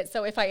explain it.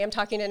 So if I am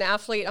talking to an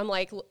athlete, I'm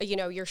like, you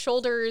know, your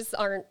shoulders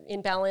aren't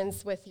in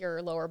balance with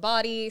your lower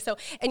body. So,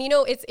 and you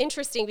know, it's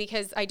interesting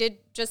because I did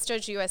just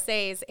judge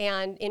USA's,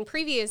 and in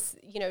previous,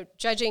 you know,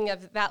 judging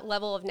of that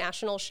level of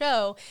national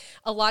show,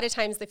 a lot of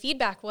times the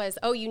feedback was,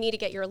 oh, you need to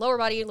get your lower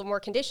body a little more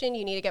conditioned.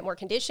 You need to get more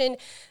conditioned.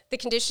 The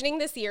conditioning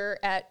this year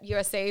at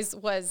USA's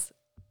was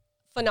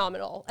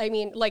phenomenal. I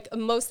mean, like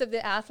most of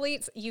the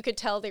athletes, you could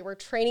tell they were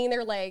training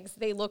their legs.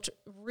 They looked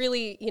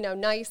really, you know,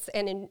 nice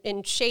and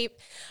in shape.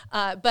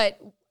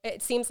 But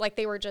it seems like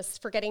they were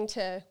just forgetting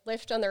to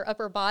lift on their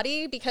upper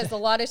body, because a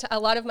lot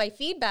of my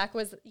feedback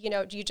was, you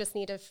know, you just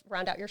need to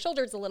round out your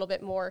shoulders a little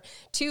bit more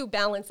to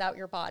balance out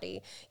your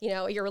body. You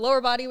know, your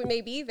lower body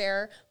may be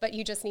there, but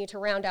you just need to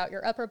round out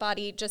your upper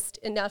body just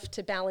enough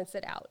to balance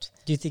it out.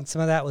 Do you think some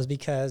of that was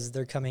because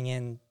they're coming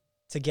in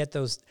to get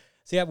those?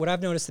 So yeah, what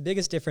I've noticed, the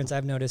biggest difference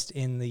I've noticed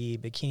in the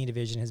bikini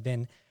division has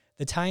been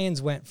the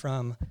tie-ins went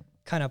from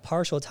kind of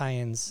partial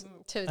tie-ins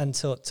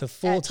to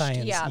full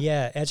tie-ins.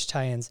 Yeah, etched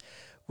tie-ins,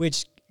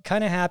 which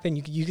kind of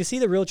happened. You can see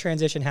the real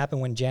transition happen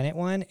when Janet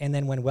won and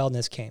then when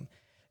wellness came.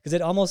 Because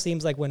it almost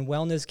seems like when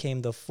wellness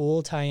came, the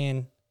full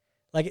tie-in,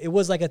 like it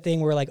was like a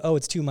thing where like, oh,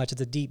 it's too much. It's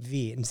a deep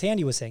V. And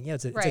Sandy was saying, yeah,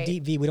 it's a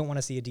deep V. We don't want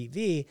to see a deep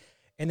V.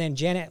 And then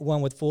Janet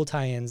won with full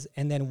tie-ins,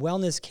 and then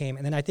wellness came.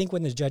 And then I think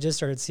when the judges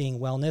started seeing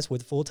wellness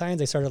with full tie-ins,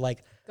 they started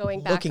like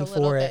going back looking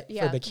for it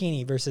for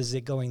bikini versus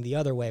it going the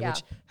other way,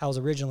 which how it was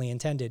originally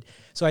intended.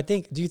 So I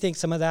think, do you think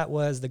some of that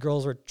was the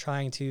girls were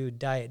trying to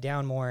diet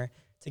down more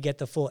to get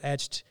the full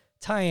etched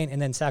tie-in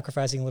and then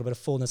sacrificing a little bit of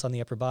fullness on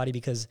the upper body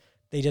because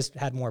they just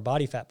had more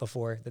body fat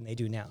before than they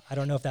do now? I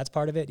don't know if that's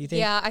part of it. Do you think?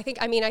 Yeah, I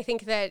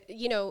think that,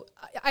 you know,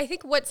 I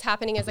think what's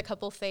happening is a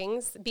couple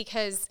things,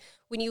 because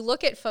when you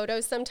look at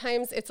photos,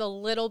 sometimes it's a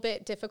little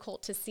bit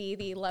difficult to see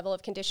the level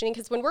of conditioning,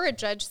 because when we're a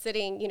judge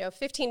sitting, you know,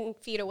 15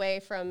 feet away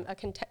from a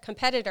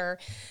competitor,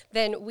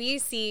 then we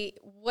see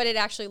what it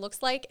actually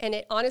looks like. And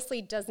it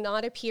honestly does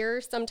not appear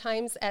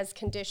sometimes as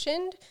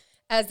conditioned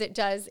as it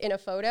does in a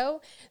photo.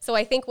 So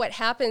I think what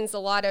happens, a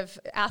lot of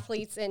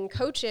athletes and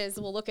coaches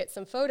will look at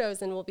some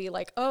photos and will be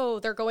like, oh,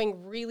 they're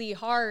going really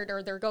hard,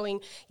 or they're going,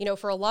 you know,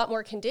 for a lot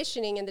more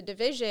conditioning in the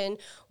division,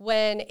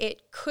 when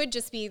it could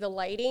just be the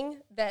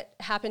lighting that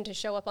happened to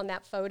show up on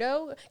that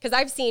photo. Because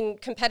I've seen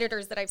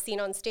competitors that I've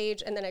seen on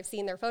stage, and then I've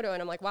seen their photo and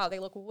I'm like, wow, they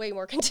look way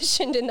more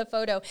conditioned in the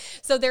photo.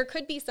 So there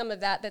could be some of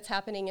that that's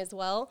happening as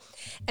well.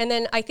 And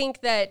then I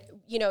think that,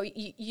 you know,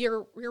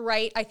 you're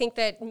right. I think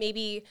that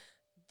maybe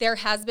there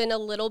has been a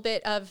little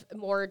bit of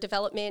more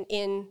development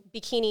in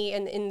bikini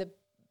and in the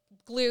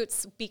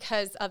glutes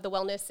because of the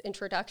wellness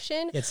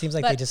introduction. It seems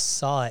like they just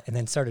saw it and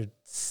then started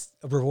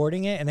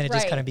rewarding it, and then it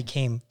just kind of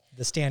became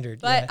the standard.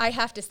 But I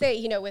have to say,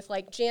 you know, with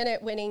like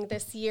Janet winning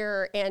this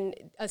year and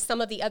some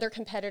of the other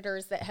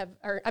competitors that have,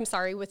 or I'm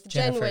sorry, with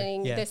Jennifer, Jen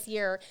winning this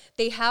year,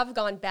 they have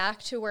gone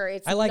back to where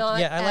it's not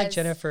I like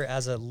Jennifer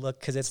as a look,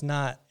 because it's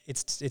not,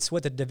 it's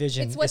what the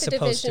division is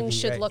supposed to be.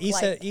 Should look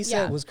like.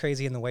 Isa was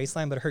crazy in the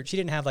waistline, but she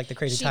didn't have like the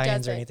crazy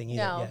tie-ins or anything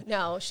either.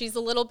 No, she's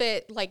a little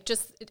bit like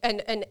just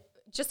an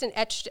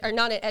etched, or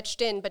not an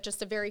etched in, but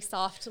just a very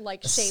soft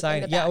like shape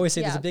in the back. Yeah, I always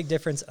say there's a big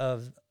difference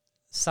of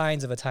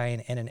signs of a tie-in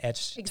and an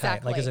etched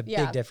tie-in. Like there's a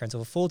big difference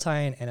of a full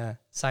tie-in and a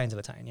signs of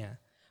a tie-in,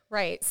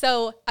 Right.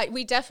 So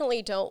we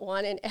definitely don't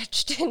want an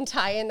etched in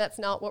tie-in. That's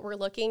not what we're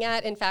looking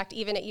at. In fact,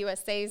 even at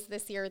USA's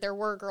this year, there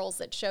were girls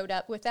that showed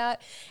up with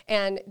that.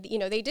 And, you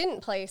know, they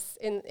didn't place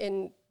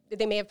in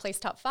they may have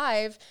placed top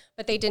 5,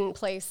 but they didn't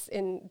place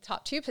in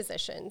top 2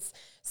 positions.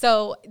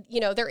 So,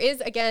 you know, there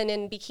is, again,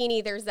 in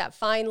bikini, there's that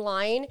fine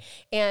line.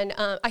 And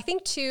I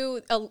think,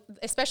 too,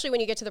 especially when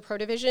you get to the pro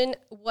division,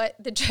 what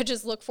the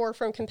judges look for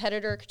from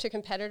competitor to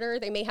competitor,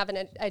 they may have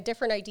a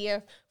different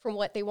idea from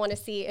what they want to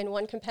see in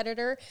one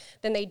competitor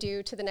than they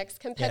do to the next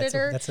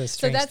competitor. Yeah, that's a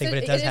strange thing, but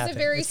it does happen. It is a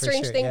very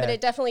strange thing, but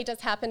it definitely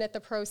does happen at the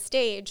pro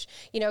stage,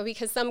 you know,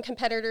 because some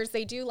competitors,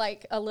 they do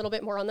like a little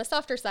bit more on the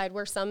softer side,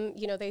 where some,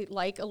 you know, they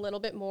like a little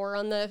bit more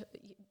on the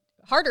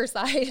harder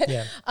side.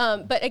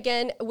 But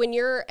again, when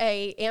you're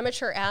a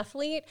amateur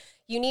athlete,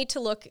 you need to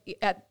look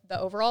at the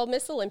overall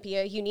Miss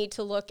Olympia. You need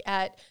to look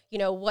at, you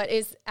know, what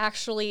is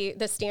actually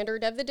the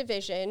standard of the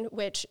division,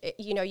 which,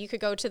 you know, you could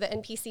go to the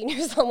NPC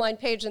News Online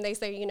page and they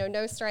say, you know,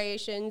 no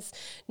striations,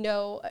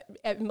 no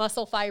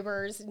muscle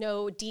fibers,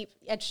 no deep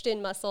etched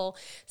in muscle.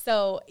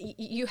 So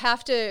you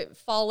have to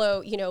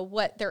follow, you know,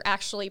 what they're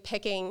actually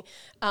picking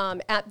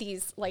at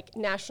these like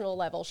national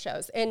level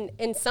shows. And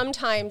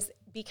sometimes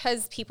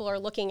because people are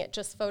looking at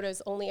just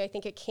photos only, I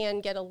think it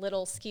can get a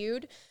little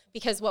skewed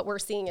because what we're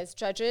seeing as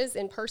judges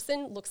in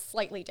person looks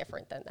slightly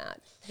different than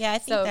that. Yeah, I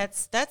think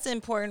that's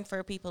important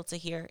for people to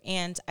hear.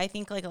 And I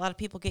think like a lot of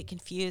people get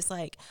confused,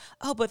 like,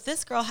 oh, but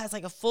this girl has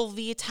like a full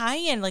V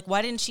tie-in. Like,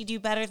 why didn't she do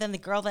better than the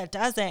girl that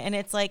doesn't? And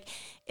it's like,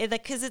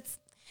 because it's,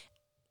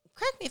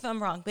 correct me if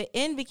I'm wrong, but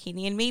in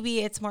bikini, and maybe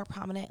it's more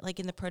prominent like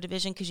in the pro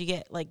division because you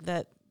get like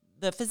the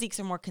physiques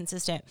are more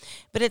consistent,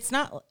 but it's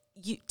not.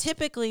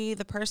 Typically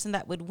the person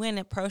that would win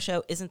a pro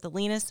show isn't the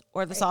leanest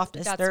or the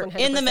softest. That's They're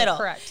in the middle.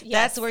 Correct. Yes.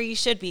 That's where you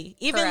should be.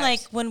 Even correct.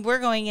 like when we're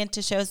going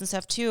into shows and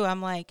stuff too,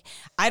 I'm like,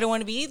 I don't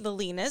want to be the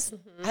leanest.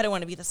 I don't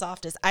want to be the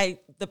softest.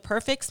 The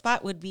perfect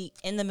spot would be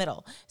in the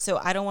middle. So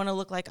I don't want to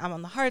look like I'm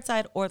on the hard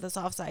side or the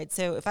soft side.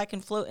 So if I can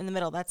float in the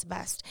middle, that's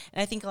best.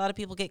 And I think a lot of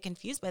people get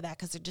confused by that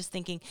because they're just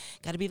thinking,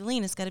 got to be the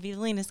leanest, got to be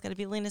the leanest, got to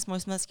be the leanest,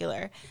 most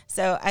muscular.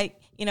 So I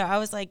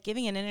was like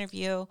giving an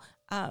interview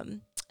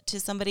to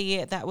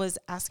somebody that was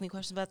asking me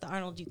questions about the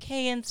Arnold UK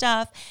and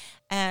stuff.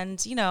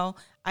 And,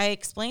 I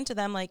explained to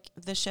them like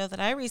the show that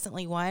I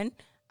recently won,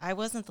 I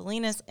wasn't the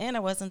leanest and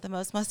I wasn't the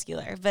most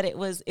muscular, but it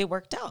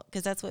worked out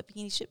because that's what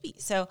bikini should be.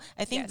 So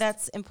I think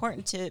that's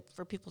important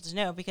for people to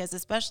know, because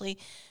especially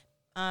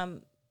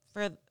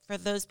for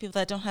those people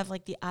that don't have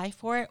like the eye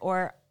for it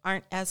or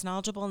aren't as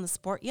knowledgeable in the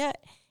sport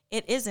yet,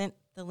 it isn't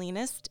the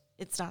leanest.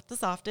 It's not the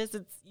softest.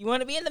 You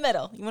want to be in the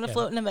middle. You want to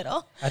float in the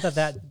middle. I thought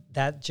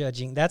that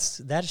judging,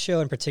 that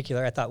show in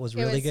particular, I thought was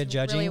really good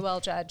judging. Really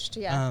well judged,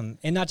 yeah.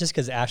 And not just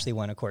because Ashley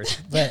won, of course,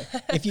 but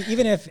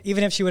even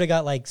if she would have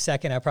got like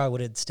second, I probably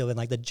would have still been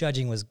like, the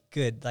judging was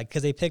good, like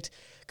because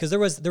there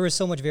was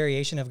so much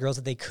variation of girls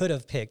that they could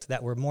have picked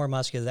that were more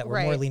muscular, that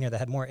were more leaner, that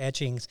had more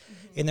etchings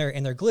in their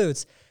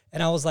glutes.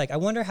 And I was like, I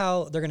wonder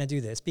how they're going to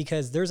do this,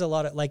 because there's a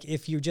lot of, like,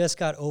 if you just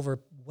got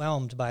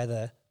overwhelmed by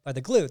the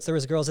glutes, there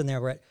was girls in there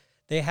where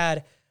they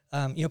had,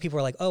 people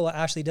were like, oh, well,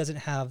 Ashley doesn't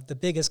have the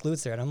biggest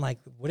glutes there. And I'm like,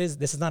 this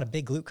is not a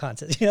big glute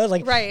contest.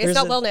 Right. It's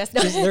not wellness.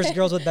 There's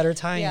girls with better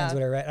tie-ins,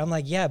 whatever, right? I'm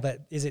like, yeah,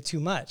 but is it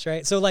too much,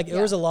 right? So like,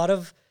 there was a lot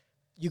of,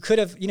 you could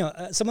have,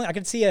 someone, I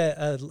could see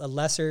a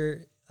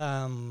lesser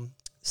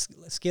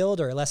skilled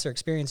or a lesser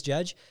experienced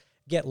judge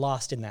get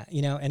lost in that,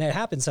 and it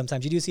happens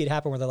sometimes. You do see it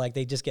happen where they're like,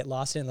 they just get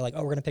lost in it and they're like, oh,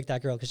 we're going to pick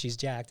that girl because she's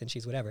jacked and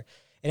she's whatever.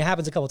 And it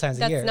happens a couple times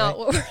a year. That's not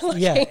what we're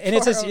looking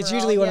and for it's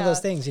usually one of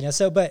those things,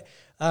 so, but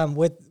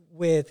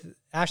with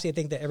Ashley, I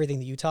think that everything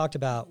that you talked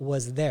about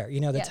was there,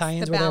 the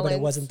tie-ins were there, but it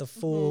wasn't the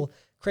full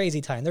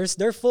crazy tie-in.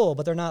 They're full,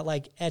 but they're not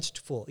like etched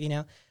full,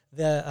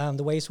 the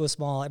waist was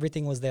small.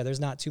 Everything was there. There's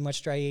not too much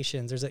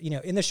striations. There's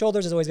in the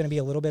shoulders is always going to be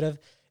a little bit of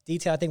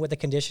detail. I think with the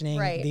conditioning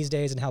these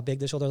days and how big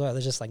the shoulders are,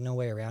 there's just like no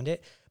way around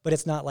it, but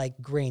it's not like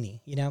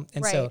grainy,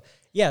 And so,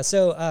 I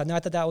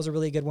thought that was a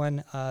really good one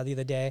the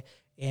other day.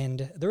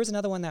 And there was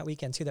another one that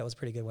weekend too that was a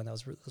pretty good one that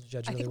was judged really well.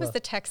 I think it was the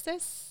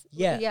Texas.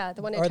 Yeah,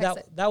 the one in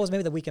Texas. That was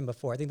maybe the weekend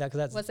before. I think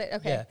that's was it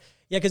okay.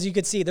 Yeah, because you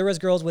could see there was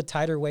girls with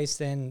tighter waists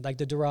than like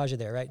the Duraja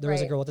there, right? There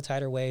was a girl with a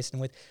tighter waist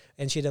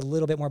and she had a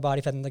little bit more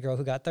body fat than the girl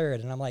who got third.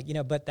 And I'm like,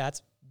 but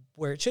that's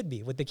where it should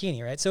be with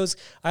bikini, right? So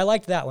I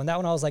liked that one. That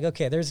one I was like,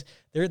 okay,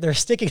 they're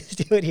sticking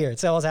to it here.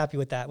 So I was happy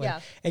with that one.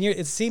 Yeah. And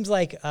it seems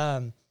like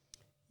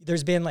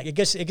there's been like, it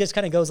just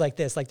kind of goes like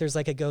this. Like there's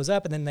like, it goes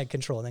up and then the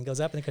control and then goes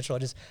up and the control.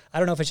 I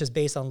don't know if it's just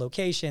based on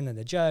location and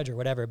the judge or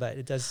whatever, but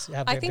it does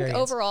have I think variance.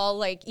 Overall,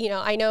 like,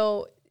 I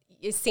know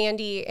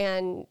Sandy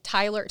and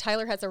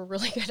Tyler has a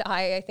really good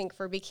eye, I think,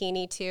 for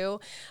bikini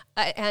too.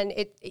 And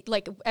it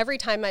like every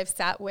time I've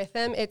sat with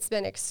them, it's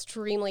been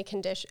extremely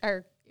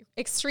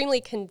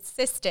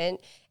consistent,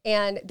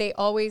 and they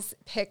always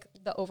pick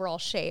the overall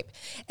shape.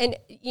 And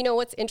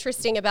what's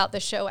interesting about the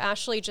show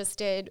Ashley just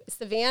did,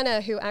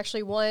 Savannah, who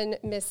actually won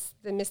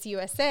the Miss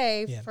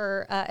USA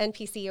for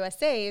NPC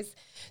USA's.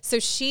 So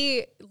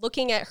she,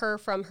 looking at her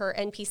from her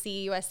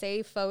NPC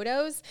USA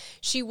photos,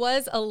 she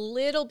was a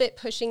little bit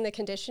pushing the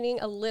conditioning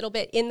a little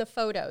bit in the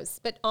photos,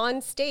 but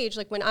on stage,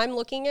 like when I'm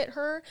looking at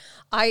her,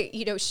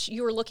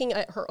 you were looking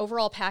at her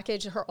overall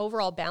package, her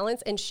overall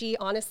balance, and she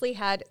honestly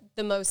had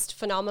the most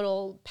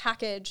phenomenal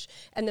package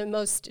and the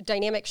most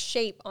dynamic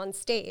shape on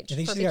stage. I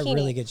think she's got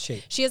really good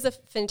shape. She has a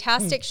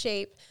fantastic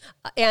shape.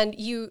 And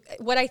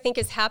what I think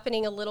is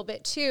happening a little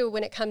bit too,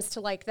 when it comes to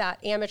like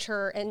that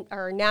amateur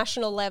or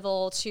national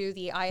level to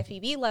the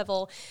IFBB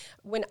level,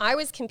 when I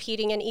was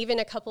competing, and even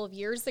a couple of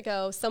years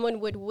ago, someone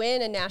would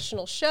win a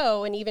national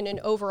show and even an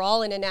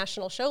overall in a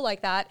national show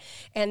like that,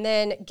 and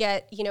then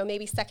get,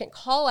 maybe second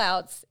call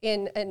outs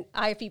in an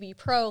IFBB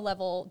pro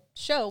level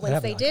show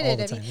once they did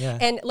it.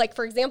 And like,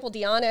 for example,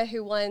 Deanna,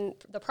 who won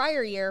the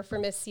prior year for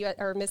Miss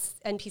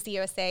NPC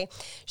USA,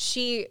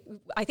 she,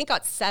 I think,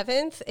 got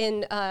 7th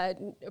in a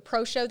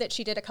pro show that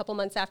she did a couple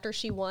months after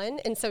she won.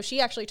 And so she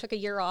actually took a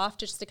year off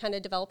just to kind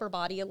of develop her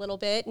body a little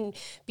bit and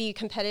be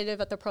competitive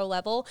at the pro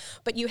level.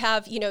 But you have,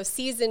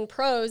 seasoned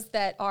pros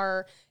that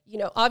are,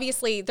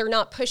 obviously they're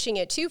not pushing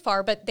it too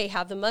far, but they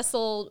have the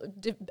muscle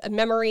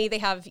memory. They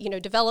have,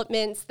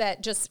 developments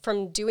that just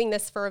from doing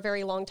this for a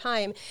very long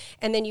time.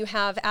 And then you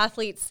have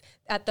athletes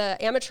at the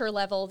amateur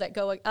level that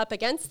go up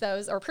against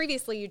those, or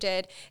previously you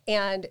did,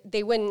 and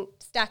they wouldn't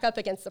stack up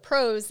against the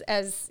pros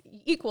as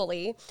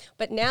equally.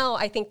 But now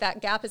I think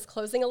that gap is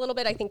closing a little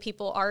bit. I think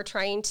people are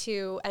trying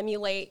to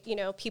emulate,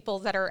 people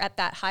that are at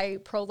that high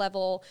pro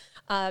level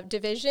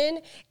division.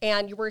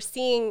 And we're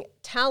seeing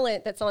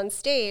talent that's on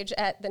stage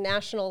at the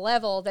national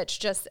level that's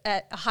just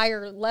at a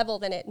higher level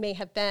than it may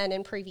have been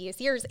in previous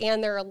years.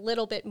 And they're a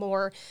little bit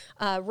more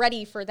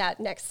ready for that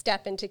next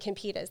step and to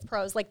compete as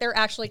pros. Like they're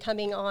actually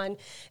coming on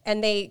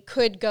and they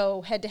could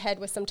go head to head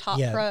with some top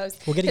pros.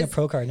 Well, getting a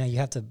pro card now, you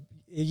have to,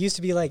 it used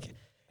to be like,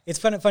 it's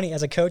funny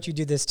as a coach, you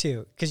do this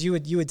too. Cause you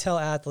would tell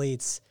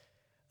athletes,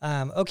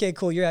 okay,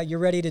 cool. You're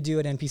ready to do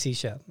an NPC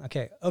show.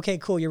 Okay,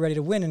 cool. You're ready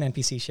to win an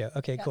NPC show.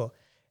 Okay, cool.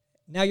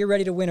 Now you're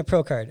ready to win a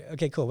pro card.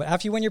 Okay, cool. But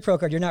after you win your pro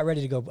card, you're not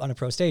ready to go on a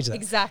pro stage though.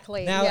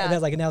 Exactly. Now,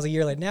 now's a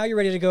year later. Now you're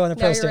ready to go on the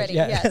pro stage. Ready.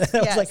 Yeah.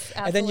 Yes,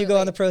 and then you go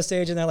on the pro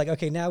stage and they're like,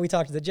 okay, now we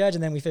talk to the judge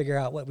and then we figure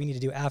out what we need to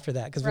do after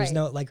that. Cause there's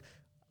no,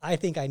 I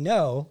think I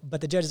know,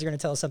 but the judges are going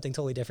to tell us something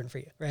totally different for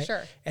you. Right.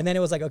 Sure. And then it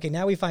was like, okay,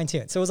 now we fine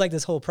tune. So it was like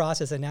this whole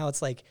process. And now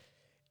it's like,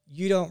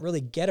 you don't really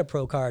get a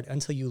pro card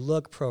until you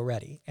look pro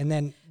ready. And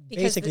then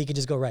basically you can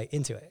just go right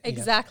into it.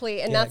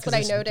 Exactly. And that's what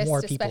I noticed,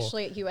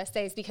 especially at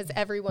USA's, because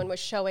everyone was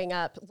showing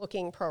up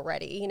looking pro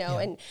ready,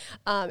 and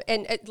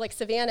like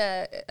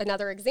Savannah,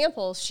 another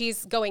example,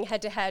 she's going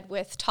head to head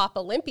with top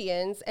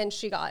Olympians and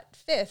she got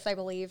 5th, I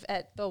believe,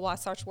 at the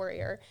Wasatch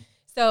Warrior.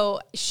 So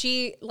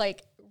she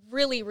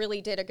really,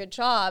 really did a good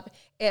job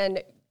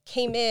and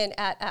came in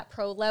at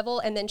pro level,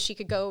 and then she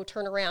could go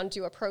turn around,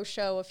 do a pro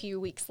show a few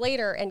weeks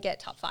later and get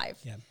top 5.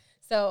 Yeah.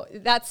 So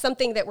that's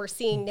something that we're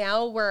seeing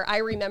now, where I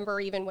remember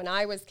even when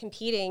I was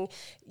competing,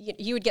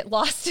 you would get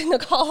lost in the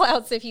call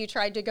outs if you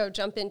tried to go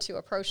jump into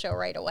a pro show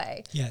right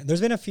away. Yeah,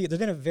 there's been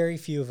a very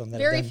few of them that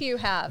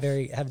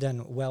have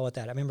done well with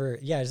that. I remember,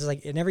 it's just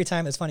like, and every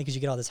time it's funny because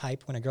you get all this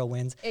hype when a girl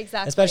wins.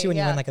 Exactly. Especially when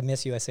you win like a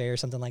Miss USA or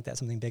something like that,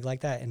 something big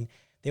like that. And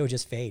they would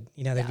just fade.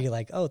 They'd be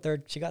like, oh,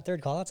 she got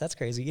 3rd call-outs? That's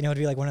crazy. It'd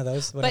be like one of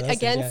those. But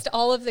against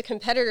all of the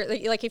competitors,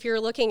 like if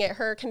you're looking at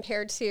her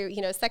compared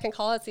to, second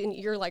call-outs, and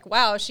you're like,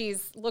 wow,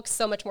 looks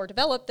so much more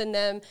developed than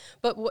them.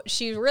 But what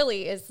she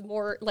really is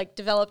more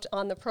developed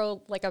on the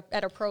pro,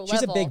 at a pro level.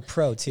 She's a big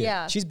pro too.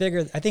 Yeah. She's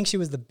bigger. I think she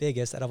was the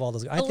biggest out of all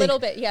those. I think little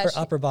bit, yeah. Her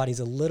upper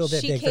body's a little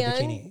bit big for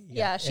bikini.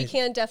 Yeah, she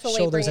can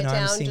definitely bring it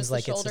down. Seems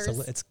like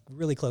it's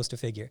really close to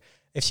figure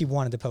if she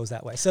wanted to pose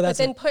that way. So that's.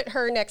 But then put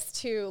her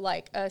next to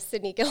a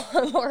Sydney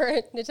Gillum or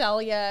a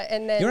Natalia,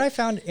 and then. You know what I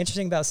found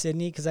interesting about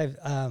Sydney, because I've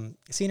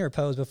seen her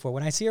pose before.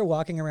 When I see her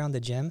walking around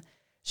the gym,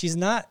 it's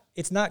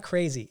not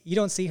crazy. You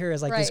don't see her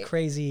as this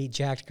crazy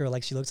jacked girl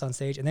like she looks on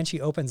stage, and then she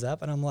opens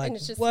up and I'm like,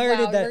 where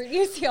did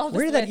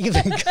that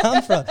even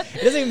come from?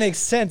 It doesn't even make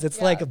sense.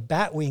 It's like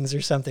bat wings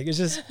or something. It's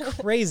just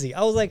crazy.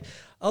 I was like,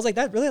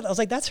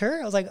 that's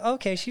her? I was like,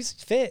 okay, she's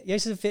fit. Yeah,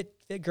 she's a fit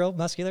girl,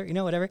 muscular,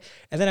 whatever.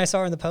 And then I saw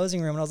her in the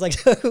posing room and I was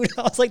like,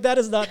 dude, that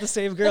is not the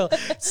same girl.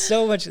 It's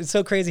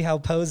so crazy how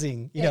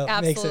posing,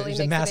 makes it.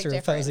 She's a master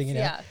of posing,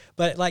 Yeah.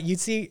 But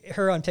you'd see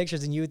her on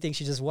pictures and you would think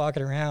she's just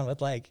walking around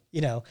with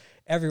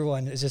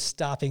everyone is just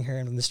stopping her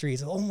in the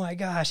streets. Oh my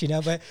gosh,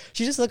 but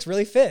she just looks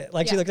really fit.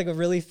 She looks like a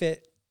really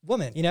fit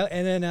woman,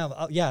 And then,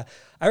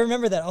 I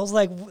remember that. I was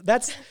like,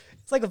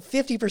 it's like a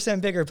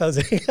 50% bigger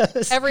posing.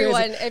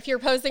 Everyone, crazy. If you're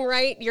posing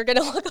right, you're going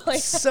to look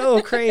like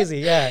so crazy.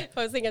 Yeah.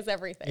 Posing is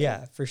everything.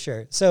 Yeah, for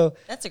sure. So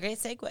that's a great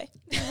segue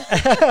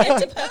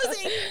into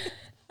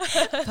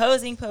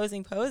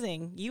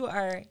posing. You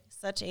are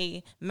such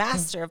a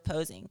master of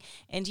posing,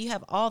 and you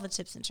have all the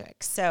tips and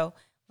tricks. So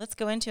let's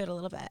go into it a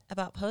little bit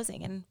about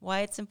posing and why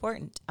it's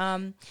important.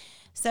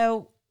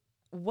 So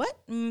what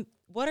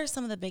are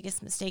some of the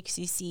biggest mistakes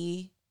you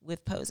see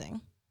with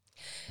posing?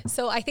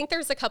 So I think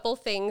there's a couple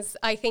things.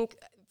 I think,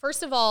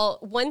 first of all,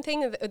 one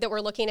thing that we're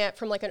looking at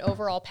from an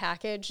overall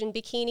package in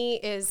bikini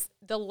is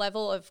the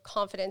level of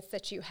confidence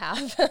that you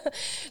have.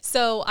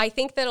 So I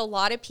think that a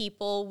lot of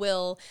people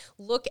will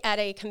look at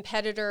a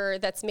competitor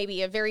that's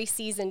maybe a very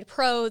seasoned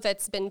pro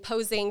that's been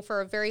posing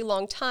for a very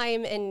long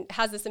time and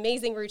has this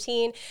amazing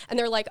routine, and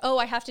they're like, oh,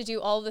 I have to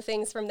do all the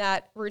things from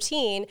that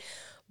routine.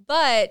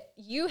 But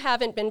you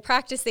haven't been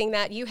practicing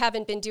that. You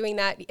haven't been doing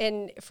that.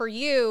 And for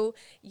you,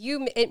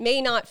 it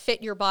may not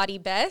fit your body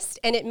best,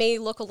 and it may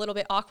look a little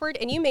bit awkward,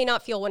 and you may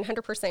not feel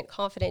 100%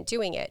 confident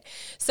doing it.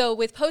 So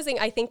with posing,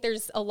 I think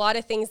there's a lot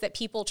of things that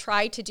people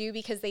try to do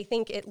because they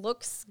think it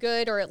looks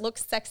good or it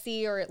looks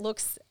sexy or it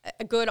looks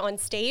good on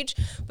stage.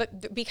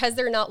 But because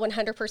they're not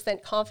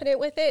 100% confident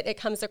with it, it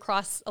comes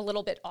across a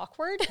little bit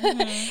awkward,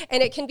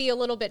 and it can be a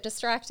little bit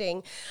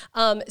distracting.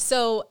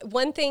 So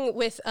one thing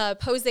with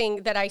posing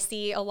that I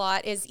see a a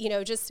lot is,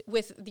 just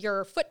with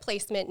your foot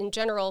placement in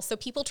general. So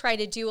people try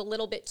to do a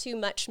little bit too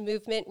much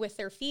movement with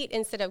their feet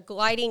instead of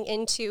gliding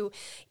into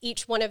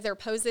each one of their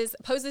poses.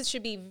 Poses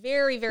should be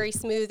very, very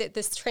smooth.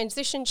 This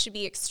transition should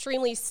be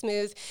extremely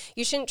smooth.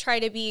 You shouldn't try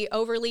to be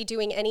overly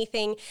doing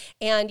anything.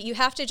 And you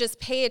have to just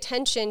pay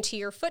attention to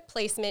your foot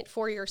placement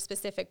for your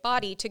specific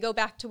body. To go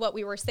back to what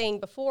we were saying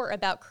before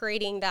about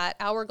creating that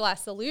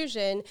hourglass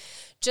illusion,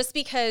 just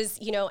because,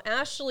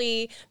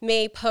 Ashley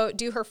may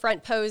do her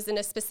front pose in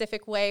a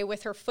specific way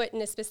with her foot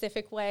in a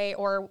specific way,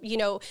 or,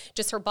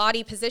 just her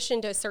body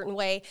positioned a certain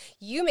way,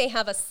 you may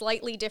have a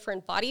slightly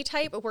different body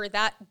type where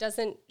that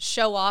doesn't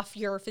show off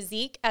your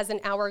physique as an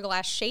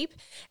hourglass shape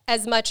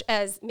as much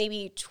as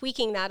maybe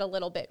tweaking that a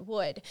little bit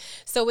would.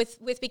 So with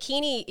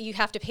bikini, you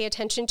have to pay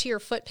attention to your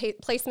foot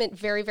placement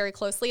very, very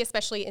closely,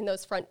 especially in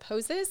those front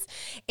poses.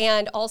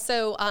 And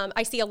also,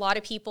 I see a lot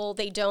of people,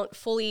 they don't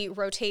fully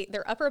rotate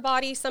their upper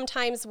body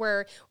sometimes,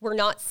 where we're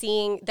not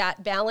seeing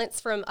that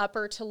balance from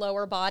upper to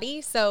lower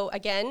body. So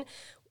again,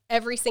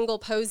 every single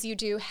pose you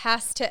do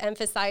has to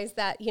emphasize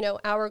that,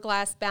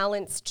 hourglass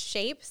balanced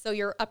shape. So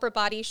your upper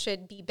body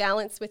should be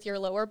balanced with your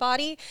lower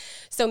body.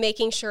 So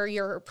making sure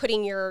you're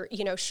putting your,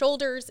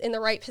 shoulders in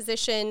the right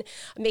position,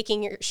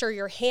 making sure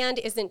your hand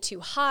isn't too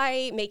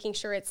high, making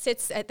sure it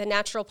sits at the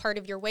natural part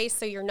of your waist.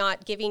 So you're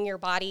not giving your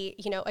body,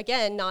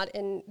 again, not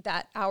in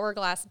that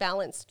hourglass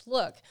balanced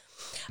look.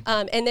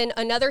 And then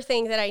another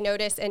thing that I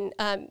notice, and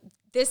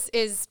this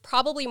is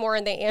probably more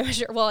in the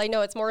amateur, well, I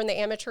know it's more in the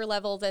amateur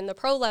level than the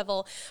pro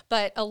level,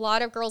 but a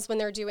lot of girls, when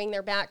they're doing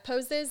their back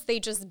poses, they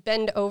just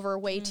bend over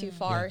way too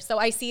far. Yeah. So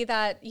I see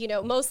that,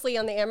 mostly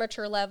on the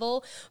amateur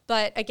level,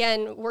 but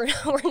again, we're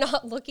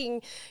not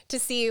looking to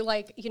see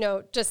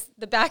just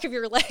the back of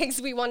your legs.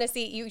 We want to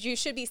see, you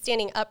should be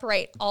standing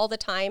upright all the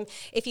time.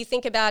 If you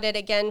think about it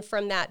again,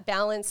 from that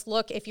balanced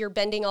look, if you're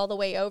bending all the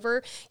way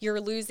over, you're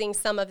losing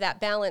some of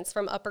that balance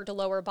from upper to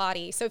lower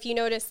body. So if you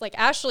notice, like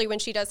Ashley, when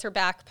she does her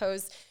back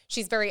pose,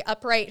 she's very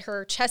upright.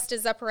 Her chest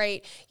is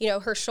upright.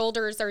 Her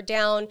shoulders are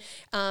down,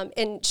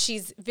 and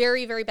she's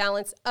very, very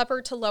balanced,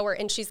 upper to lower.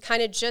 And she's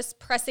kind of just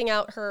pressing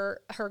out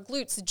her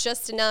glutes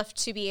just enough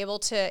to be able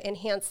to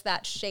enhance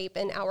that shape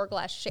and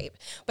hourglass shape.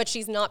 But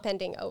she's not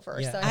bending over.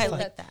 Yeah. So I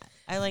like that.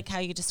 I like how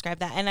you describe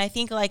that. And I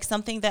think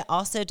something that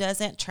also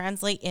doesn't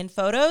translate in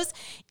photos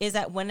is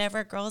that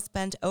whenever girls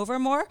bend over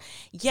more,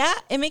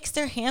 it makes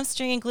their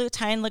hamstring and glute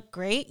tie-in look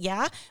great.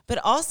 Yeah. But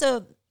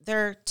also,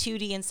 they're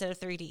 2D instead of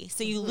 3D.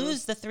 So you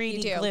lose the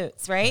 3D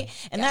glutes, right?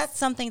 And that's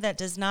something that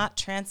does not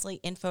translate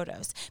in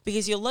photos,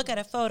 because you look at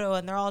a photo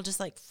and they're all just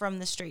from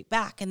the straight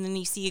back. And then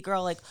you see a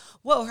girl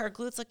whoa, her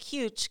glutes look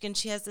huge and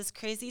she has this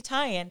crazy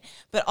tie-in.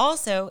 But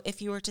also,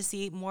 if you were to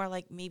see more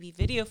maybe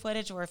video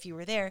footage, or if you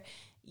were there,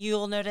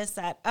 you'll notice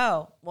that,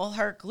 her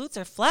glutes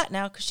are flat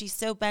now because she's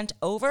so bent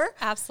over.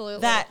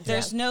 Absolutely. That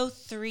there's no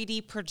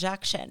 3D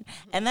projection.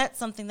 And that's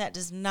something that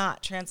does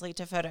not translate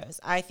to photos,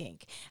 I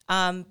think.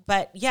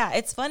 But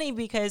it's funny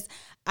because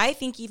I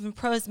think even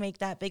pros make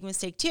that big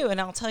mistake too. And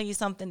I'll tell you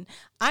something,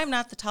 I'm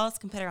not the tallest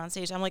competitor on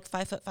stage. I'm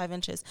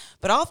 5'5".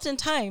 But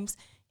oftentimes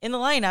in the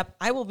lineup,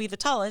 I will be the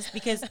tallest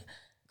because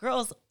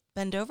girls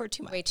bend over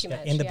too much. Way too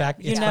much. In the back,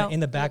 in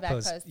the back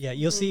pose. Yeah,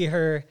 you'll see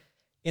her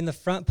in the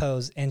front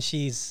pose, and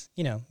she's,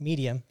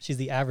 medium. She's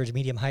the average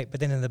medium height. But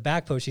then in the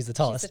back pose, she's the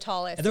tallest. She's the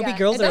tallest. And there'll be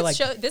girls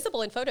that are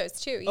visible in photos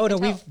too.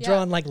 We've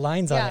drawn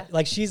lines on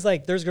it. She's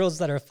there's girls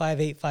that are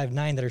 5'8",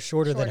 5'9" that are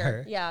shorter than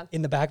her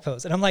in the back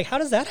pose. And I'm how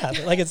does that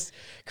happen? It's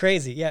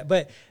crazy. Yeah.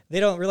 But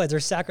they don't realize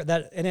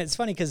they're and it's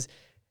funny because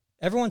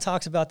everyone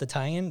talks about the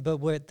tie-in, but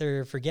what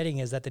they're forgetting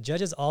is that the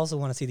judges also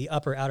want to see the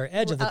upper outer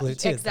edge of the glute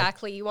too.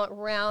 Exactly. You want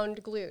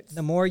round glutes.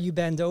 The more you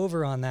bend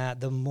over on that,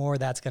 the more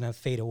that's going to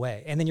fade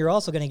away. And then you're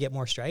also going to get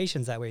more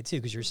striations that way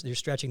too, because you're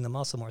stretching the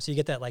muscle more. So you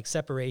get that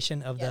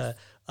separation of the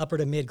upper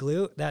to mid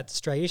glute. That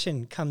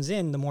striation comes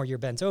in the more you're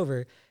bent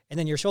over, and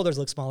then your shoulders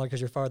look smaller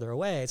because you're farther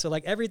away. So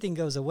everything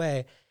goes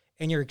away,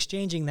 and you're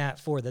exchanging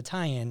that for the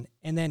tie-in.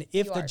 And then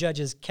if the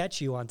judges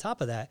catch you on top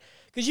of that,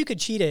 because you could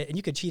cheat it, and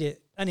you could cheat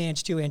it an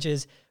inch, 2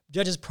 inches,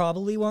 judges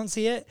probably won't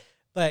see it,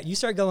 but you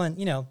start going,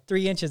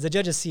 3 inches, the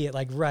judges see it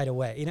right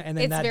away, and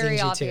then that very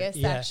dings obvious,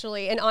 you too.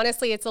 Actually. And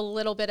honestly, it's a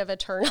little bit of a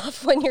turn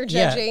off when you're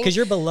judging. Yeah, because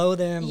you're below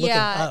them, looking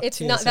up it's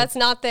too, not, that's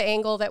not the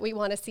angle that we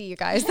want to see, you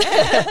guys.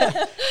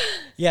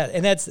 Yeah,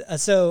 and that's,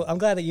 so I'm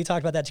glad that you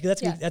talked about that,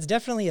 because that's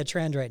definitely a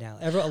trend right now.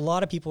 A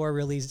lot of people are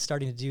really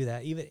starting to do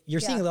that. Even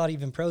you're seeing a lot of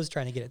even pros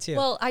trying to get it too.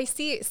 Well, I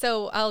see,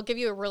 so I'll give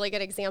you a really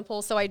good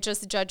example. So I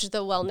just judged the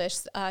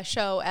wellness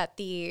show at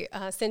the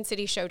Sin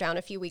City Showdown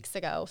a few weeks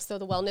ago. So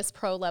the wellness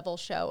pro level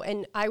show.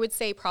 And I would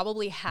say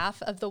probably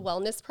half of the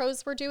wellness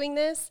pros were doing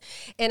this.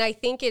 And I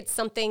think it's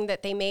something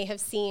that they may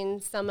have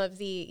seen some of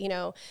the,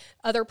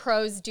 other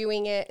pros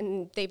doing it,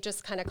 and they've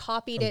just kind of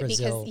copied From it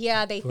Brazil,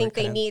 because they think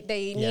they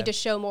need to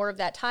show more of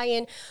that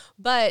tie-in.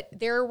 But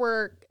there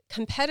were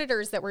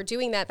competitors that were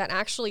doing that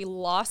actually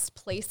lost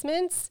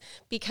placements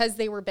because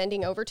they were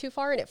bending over too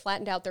far and it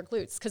flattened out their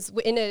glutes. Because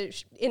in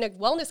a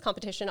wellness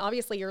competition,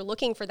 obviously you're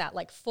looking for that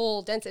like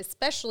full density,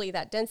 especially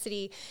that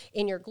density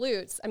in your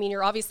glutes. I mean,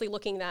 you're obviously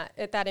looking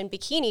at that in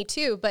bikini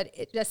too, but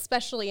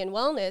especially in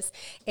wellness.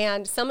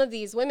 And some of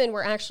these women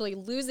were actually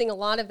losing a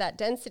lot of that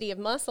density of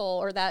muscle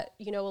or that,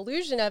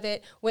 illusion of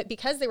it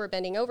because they were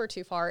bending over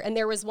too far. And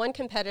there was one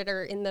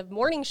competitor in the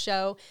morning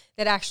show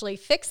that actually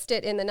fixed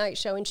it in the night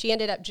show, and she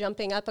ended up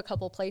jumping up a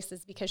couple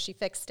places because she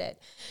fixed it.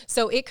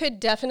 So it could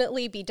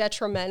definitely be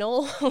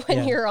detrimental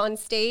when you're on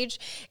stage,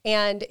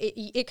 and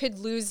it could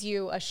lose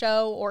you a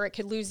show or it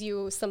could lose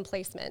you some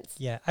placements.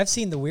 Yeah, I've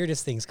seen the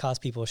weirdest things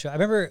cost people a show. I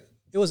remember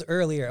it was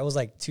earlier. It was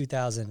like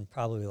 2000,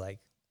 probably like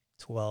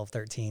 12,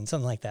 13,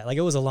 something like that. Like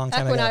it was a long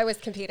time ago. When I was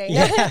competing.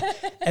 Yeah.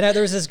 And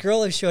there was this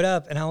girl who showed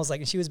up and I was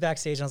like, and she was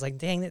backstage and I was like,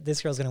 dang,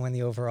 this girl's going to win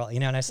the overall,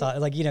 and I saw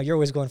like, you're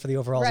always going for the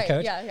overall as a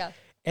coach. Yeah.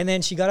 And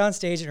then she got on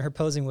stage and her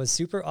posing was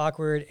super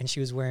awkward and she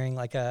was wearing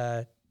like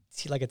a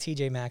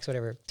TJ Maxx,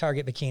 whatever,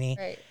 Target bikini.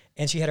 Right.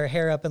 And she had her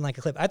hair up in like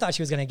a clip. I thought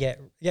she was going to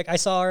I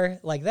saw her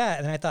like that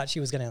and I thought she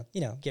was going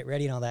to, get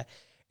ready and all that.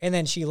 And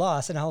then she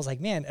lost and I was like,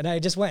 man, and I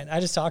just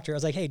talked to her. I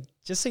was like, hey,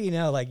 just so you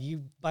know, like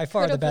you by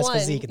far the best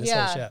physique in this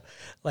whole show.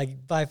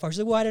 Like by far. She's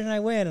like, why didn't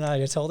I win? And I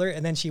just told her.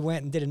 And then she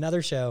went and did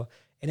another show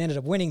and ended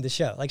up winning the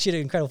show. Like she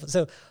did incredible.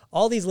 So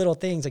all these little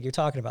things like you're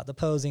talking about, the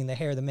posing, the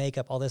hair, the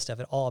makeup, all this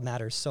stuff, it all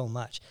matters so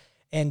much.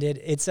 And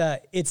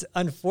it's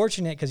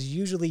unfortunate because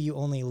usually you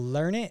only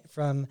learn it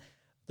from,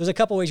 there's a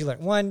couple ways you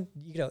learn. One,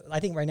 I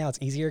think right now it's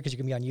easier because you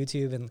can be on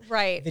YouTube and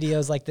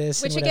videos like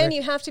this. Which again,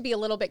 you have to be a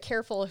little bit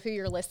careful of who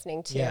you're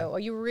listening to. Yeah.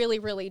 You really,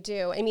 really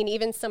do. I mean,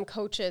 even some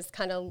coaches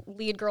kind of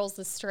lead girls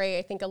astray,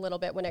 I think, a little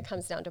bit when it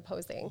comes down to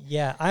posing.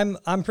 Yeah,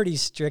 I'm pretty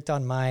strict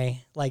on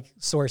my like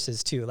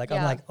sources too. Like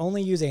I'm like,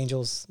 only use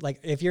Angels.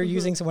 Like if you're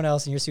using someone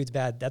else and your suit's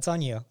bad, that's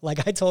on you.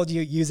 Like I told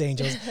you, use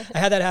Angels. I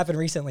had that happen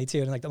recently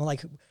too. And like I'm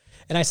like,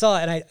 and I saw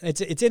it, and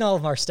it's in all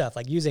of our stuff,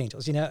 like use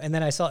Angels, And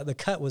then I saw the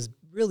cut was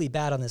really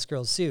bad on this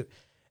girl's suit,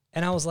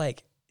 and I was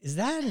like, "Is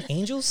that an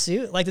Angel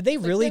suit? Like, did they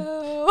really,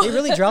 they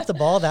really drop the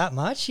ball that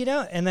much,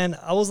 And then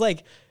I was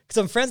like, because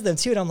I'm friends with them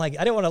too, and I'm like,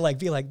 I didn't want to like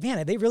be like,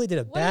 man, they really did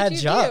a bad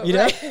job,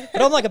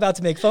 But I'm like about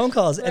to make phone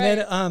calls, and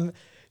then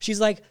she's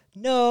like,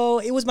 no,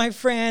 it was my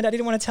friend. I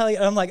didn't want to tell you.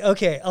 And I'm like,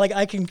 okay, like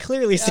I can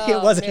clearly see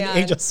it wasn't an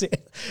Angel suit.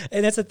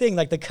 And that's the thing,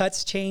 like the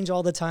cuts change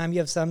all the time. You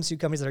have some suit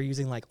companies that are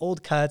using like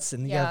old cuts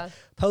and you have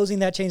posing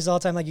that changes all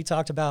the time. Like you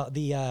talked about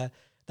the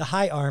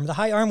high arm. The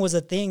high arm was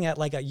a thing at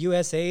like a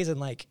USA's and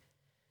like,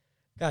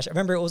 gosh, I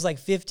remember it was like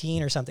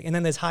 15 or something. And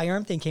then this high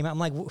arm thing came out. I'm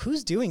like,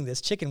 who's doing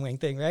this chicken wing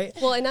thing, right?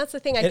 Well, and that's the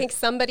thing. I think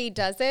somebody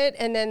does it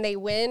and then they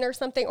win or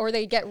something, or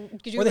they do or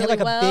they really have like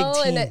well. a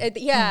big team.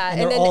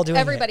 And then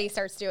everybody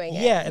starts doing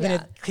it. Yeah, and then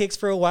it kicks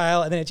for a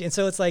while. And then and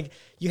so it's like,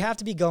 you have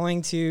to be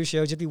going to shows, you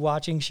have to be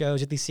watching shows,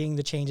 you have to be seeing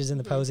the changes in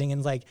the posing.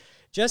 And like,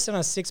 just on a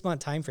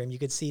 6-month time frame, you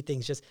could see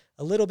things just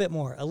a little bit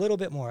more, a little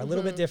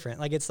bit different.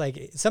 Like it's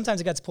like,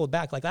 sometimes it gets pulled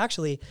back. Like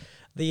actually,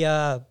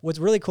 what's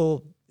really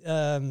cool,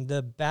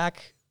 the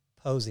back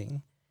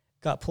posing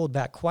got pulled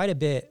back quite a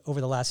bit over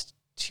the last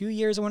 2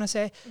 years, I want to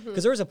say,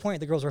 because there was a point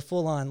the girls were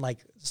full on like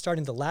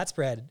starting the lat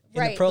spread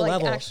in the pro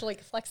level, actually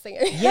flexing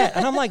it. Yeah,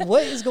 and I'm like,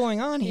 what is going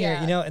on here?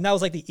 And that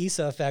was like the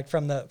Issa effect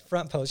from the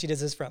front pose. She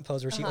does this front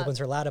pose where she opens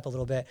her lat up a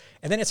little bit,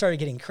 and then it started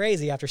getting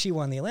crazy after she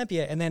won the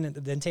Olympia, and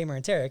then Tamer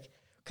and Tarek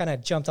kind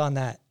of jumped on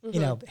that.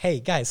 Hey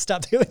guys,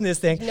 stop doing this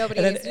thing. Nobody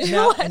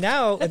and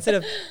now instead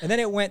of, and then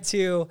it went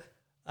to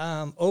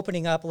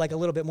opening up like a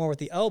little bit more with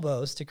the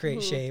elbows to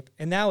create shape.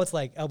 And now it's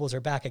like elbows are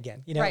back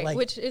again, right, like,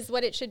 which is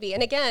what it should be.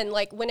 And again,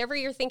 like whenever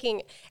you're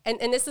thinking, and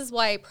this is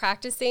why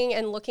practicing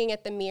and looking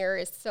at the mirror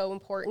is so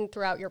important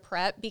throughout your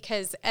prep,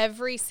 because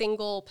every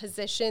single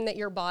position that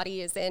your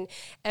body is in,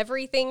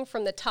 everything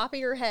from the top of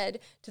your head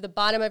to the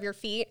bottom of your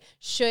feet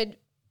should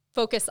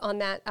focus on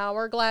that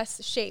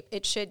hourglass shape.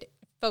 It should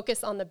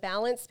focus on the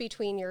balance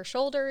between your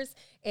shoulders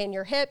and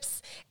your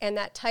hips and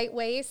that tight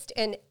waist,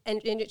 and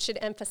it should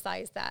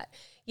emphasize that.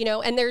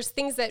 And there's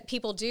things that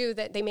people do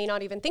that they may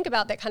not even think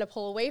about that kind of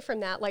pull away from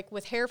that. Like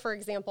with hair, for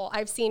example,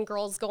 I've seen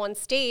girls go on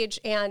stage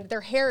and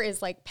their hair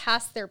is like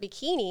past their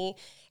bikini,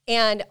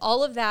 and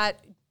all of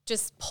that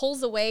just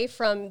pulls away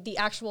from the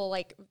actual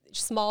like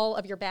small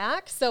of your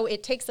back. So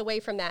it takes away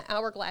from that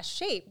hourglass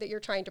shape that you're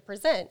trying to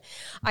present.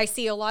 I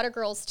see a lot of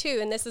girls too,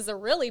 and this is a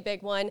really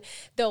big one.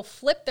 They'll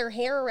flip their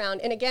hair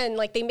around. And again,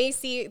 like they may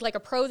see like a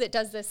pro that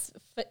does this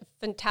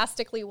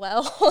fantastically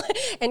well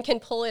and can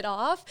pull it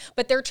off,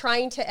 but they're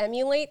trying to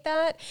emulate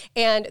that,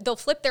 and they'll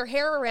flip their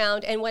hair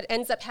around, and what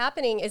ends up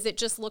happening is it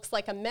just looks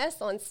like a mess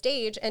on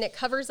stage, and it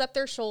covers up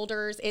their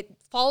shoulders. It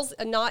falls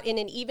not in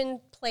an even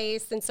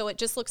place, and so it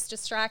just looks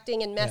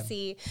distracting and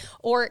messy,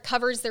 or it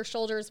covers their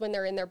shoulders when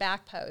they're in their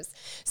back pose.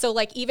 So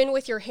like even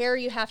with your hair,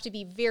 you have to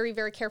be very,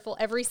 very careful.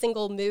 Every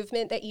single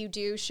movement that you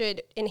do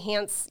should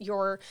enhance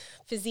your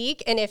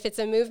physique. And if it's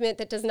a movement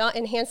that does not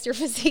enhance your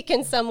physique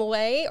in some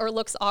way or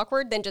looks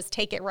awkward, then just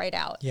take it right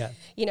out. Yeah.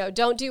 You know,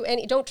 don't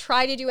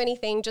try to do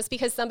anything just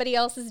because somebody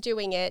else is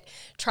doing it.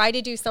 Try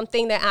to do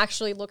something that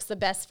actually looks the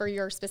best for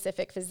your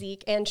specific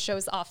physique and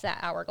shows off that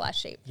hourglass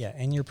shape. Yeah,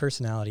 and your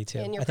personality too.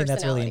 And your I think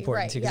that's really personality,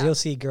 important right, too, because yeah. you'll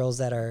see girls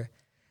that are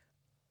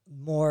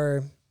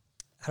more,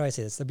 how do I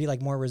say this? They'll be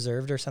like more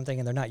reserved or something,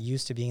 and they're not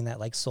used to being that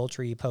like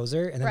sultry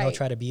poser, and then they'll Right.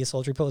 try to be a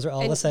sultry poser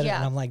all of a sudden, yeah.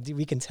 and I'm like, dude,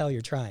 we can tell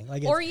you're trying.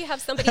 Like, Or you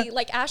have somebody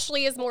like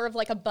Ashley is more of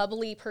like a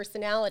bubbly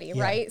personality,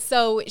 Yeah. right?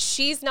 So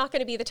she's not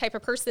going to be the type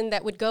of person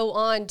that would go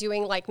on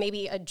doing like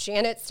maybe a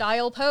Janet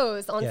style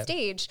pose on Yeah.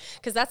 stage,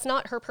 because that's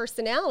not her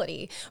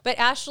personality. But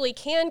Ashley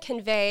can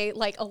convey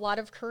like a lot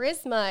of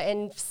charisma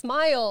and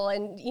smile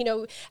and, you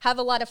know, have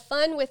a lot of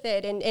fun with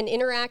it and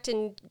interact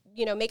and,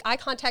 you know, make eye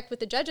contact with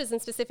the judges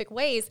in specific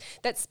ways.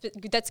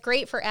 That's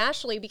great for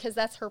Ashley because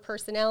that's her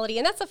personality.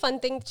 And that's a fun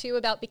thing too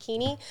about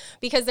bikini,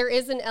 because there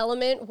is an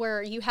element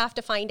where you have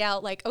to find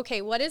out like,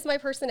 okay, what is my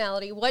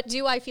personality? What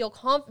do I feel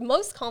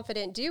most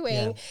confident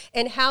doing? Yeah.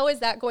 And how is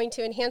that going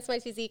to enhance my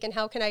physique? And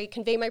how can I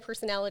convey my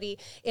personality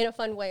in a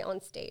fun way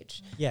on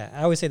stage? Yeah,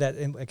 I always say that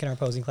in our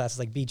posing classes,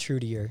 like be true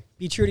to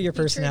your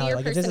personality.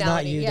 Like if this is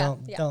not you,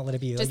 don't let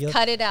it be you. Just Like,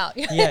 cut it out.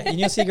 yeah, and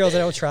you'll see girls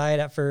that will try it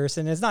at first,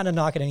 and it's not a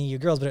knock at any of you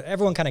girls, but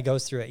everyone kind of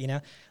goes through it, you know?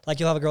 Like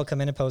you'll have a girl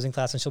come in a posing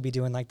class and she'll be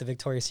doing like the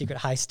Victoria's Secret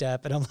high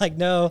step, and I'm like,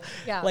 no,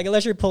 Yeah. like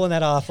unless you're pulling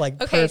that off,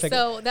 like Okay, perfect.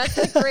 so that's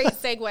a great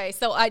segue.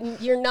 So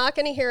you're not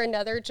going to hear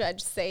another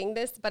judge saying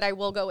this, but I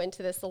will go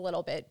into this a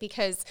little bit,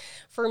 because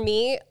for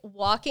me,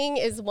 walking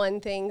is one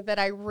thing that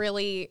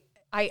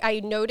I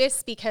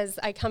notice because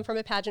I come from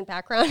a pageant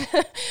background.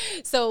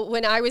 So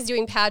when I was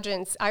doing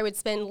pageants, I would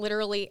spend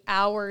literally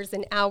hours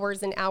and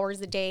hours and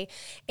hours a day,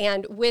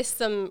 and with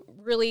some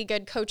really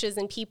good coaches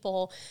and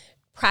people,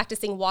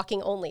 practicing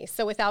walking only.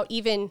 So without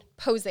even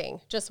posing,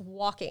 just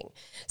walking.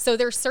 So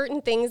there's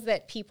certain things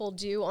that people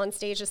do on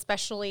stage,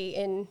 especially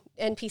in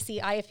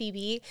NPC,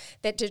 IFBB,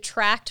 that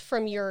detract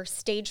from your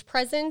stage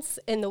presence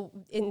in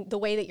the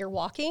way that you're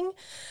walking.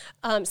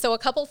 So a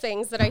couple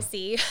things that I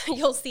see,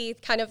 you'll see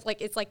kind of like,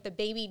 it's like the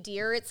baby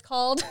deer, it's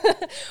called,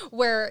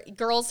 where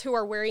girls who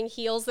are wearing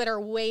heels that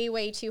are way,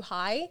 way too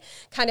high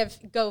kind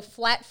of go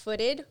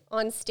flat-footed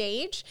on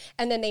stage,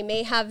 and then they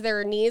may have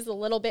their knees a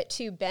little bit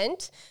too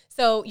bent.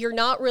 So you're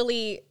not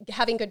really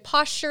having good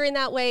posture in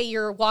that way.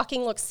 Your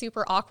walking looks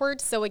super awkward.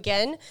 So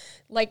again,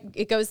 like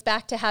it goes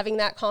back to having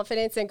that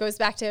confidence, and goes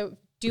back to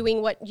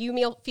doing what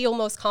you feel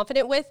most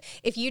confident with.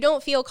 If you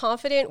don't feel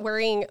confident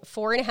wearing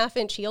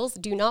 4.5-inch heels,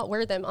 do not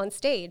wear them on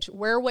stage.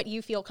 Wear what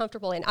you feel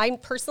comfortable in. I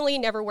personally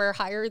never wear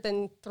higher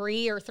than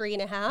 3 or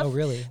 3.5. Oh,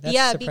 really? That's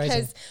yeah,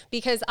 surprising.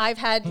 because I've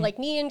had like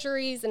knee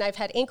injuries and I've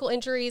had ankle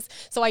injuries.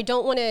 So I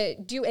don't want to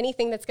do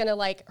anything that's going to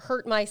like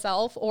hurt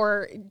myself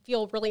or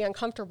feel really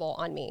uncomfortable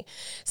on me.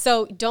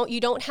 So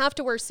you don't have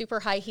to wear super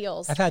high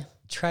heels. I've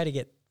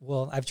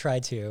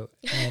tried to,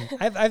 and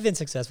I've been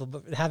successful,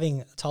 but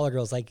having taller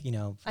girls, like, you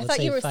know, I let's thought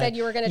say you five- said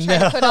you were going to try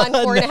to put on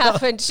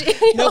 4.5-inch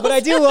heels. No, but I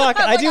do walk.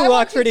 I do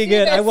walk pretty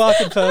good. I walk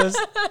and pose.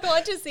 I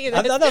want to see this.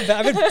 I'm not bad.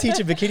 I've been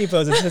teaching bikini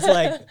poses since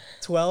like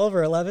 12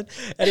 or 11.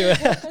 Anyway,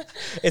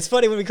 it's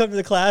funny when we come to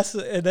the class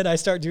and then I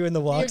start doing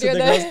the walks, and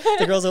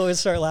the girls always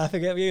start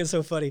laughing at me. It's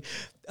so funny.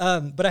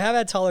 But I have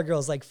had taller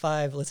girls like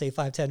 5, let's say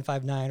 5'10",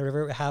 5'9", or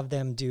whatever, have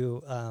them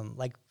do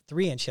like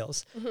 3-inch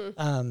heels.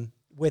 Mm-hmm.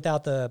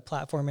 Without the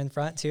platform in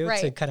front too,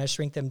 right, to kind of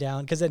shrink them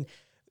down, because then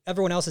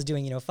everyone else is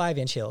doing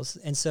 5-inch heels,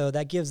 and so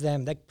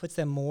that puts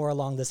them more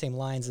along the same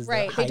lines as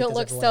right. the They height don't as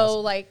look everyone so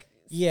else. like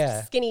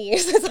Yeah. skinny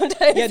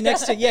sometimes. Yeah,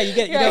 next to you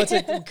get Right.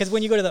 it's because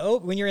when you go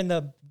to when you're in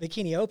the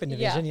bikini open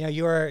division, Yeah.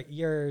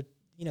 you're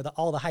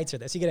all the heights are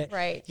this. You get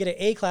an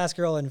A-class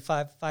girl in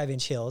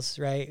 5-inch heels,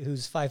 right?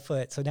 Who's 5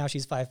 foot, so now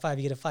she's 5'5".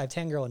 You get a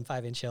 5'10" girl in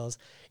 5-inch heels.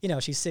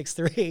 She's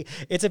 6'3".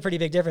 It's a pretty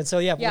big difference. So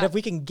yeah, but if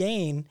we can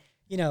gain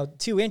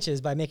 2 inches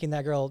by making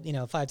that girl,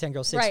 5'10"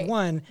 girl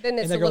 6'1", then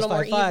it's and the girl's a little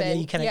more 5'5", yeah,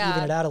 even. you kind of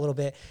even it out a little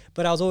bit.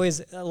 But I was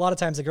always, a lot of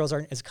times the girls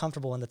aren't as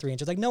comfortable in the 3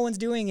 inches. Like, no one's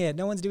doing it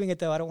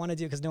though. I don't want to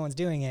do it because no one's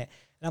doing it.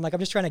 And I'm like,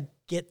 I'm just trying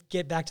to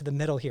get back to the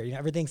middle here.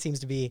 Everything seems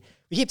to be,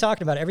 we keep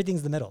talking about it,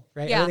 everything's the middle,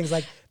 right? Yeah. Everything's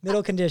like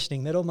middle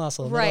conditioning, middle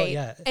muscle, Right.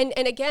 yeah. And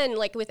again,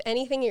 like with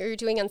anything you're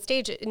doing on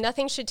stage,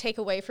 nothing should take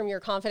away from your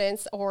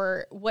confidence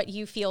or what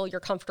you feel you're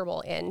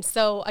comfortable in.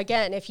 So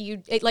again, if you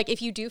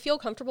do feel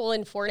comfortable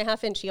in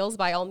 4.5-inch heels,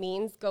 by all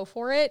means, go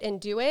for it and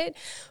do it.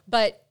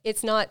 But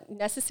it's not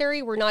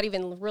necessary. We're not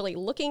even really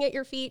looking at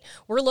your feet.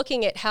 We're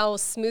looking at how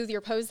smooth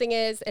your posing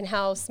is and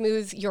how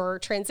smooth your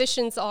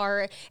transitions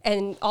are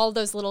and all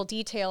those little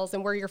details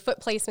and where your foot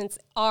placements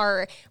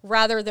are,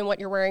 rather than what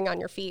you're wearing on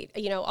your feet.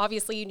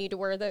 Obviously you need to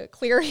wear the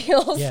clear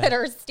heels that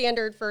are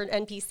standard for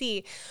an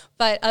NPC.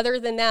 But other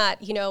than that,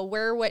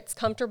 wear what's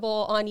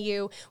comfortable on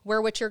you,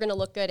 wear what you're going to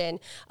look good in.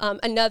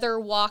 Another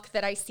walk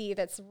that I see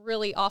that's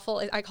really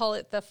awful, I call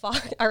it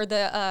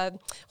the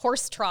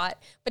horse trot,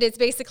 but it's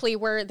basically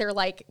where they're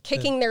like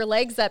kicking their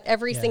legs up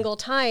every single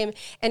time.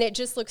 And it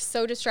just looks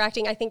so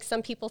distracting. I think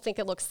some people think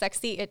it looks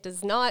sexy. It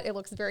does not. It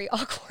looks very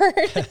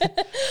awkward.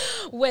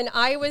 When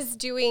I was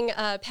doing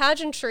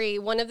pageantry,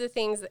 one of the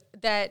things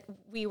that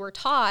we were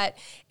taught,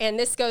 and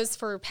this goes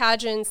for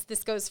pageants,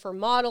 this goes for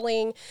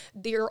modeling,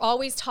 you're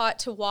always taught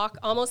to walk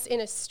almost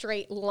in a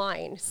straight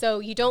line. So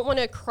you don't want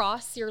to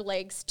cross your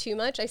legs too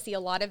much. I see a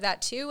lot of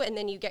that too. And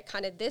then you get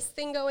kind of this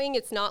thing going.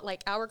 It's not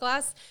like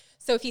hourglass.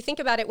 So if you think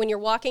about it, when you're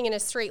walking in a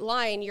straight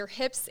line, your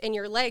hips and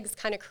your legs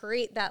kind of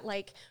create that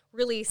like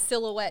really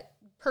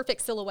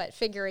perfect silhouette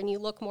figure, and you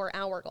look more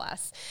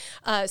hourglass.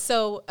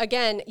 So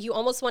again, you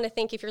almost want to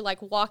think if you're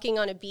like walking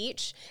on a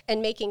beach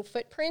and making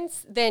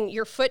footprints, then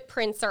your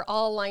footprints are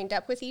all lined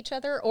up with each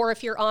other. Or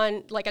if you're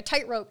on like a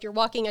tightrope, you're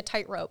walking a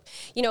tightrope.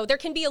 You know, there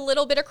can be a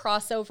little bit of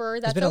crossover.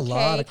 That's There's been a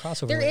lot of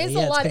crossover. There is a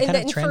lot. And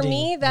then for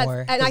me,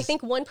 I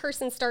think one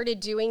person started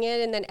doing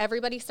it, and then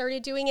everybody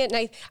started doing it.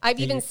 And I've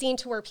even seen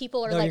to where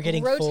people are like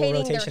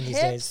rotating their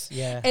hips.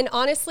 Yeah. And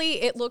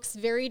honestly, it looks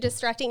very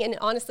distracting, and it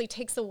honestly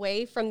takes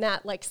away from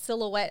that like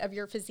silhouette of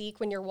your physique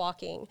when you're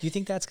walking. Do you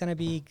think that's going to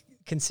be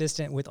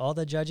consistent with all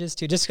the judges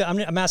too? Just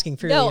I'm asking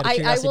purely out of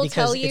curiosity, I will because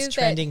tell you it's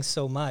trending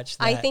so much.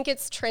 I think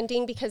it's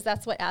trending because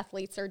that's what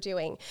athletes are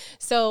doing.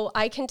 So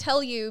I can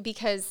tell you,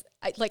 because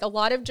like a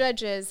lot of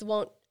judges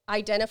won't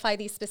identify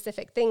these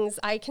specific things.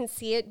 I can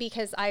see it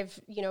because I've,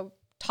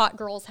 taught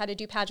girls how to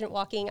do pageant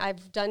walking.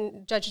 I've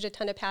judged a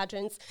ton of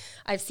pageants.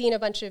 I've seen a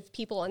bunch of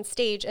people on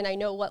stage, and I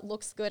know what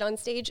looks good on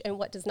stage and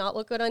what does not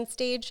look good on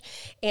stage.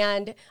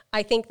 And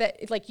I think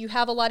that like you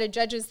have a lot of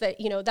judges that,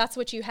 that's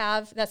what you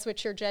have, that's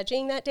what you're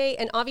judging that day.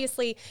 And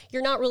obviously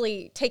you're not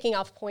really taking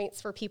off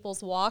points for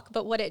people's walk,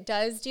 but what it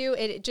does do,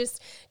 it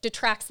just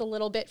detracts a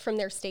little bit from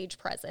their stage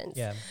presence.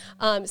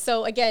 Yeah.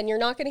 So again, you're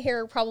not going to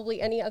hear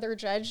probably any other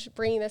judge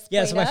bringing this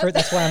point up.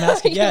 That's why I'm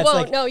asking. Yeah,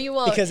 you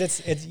won't. Because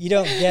it's you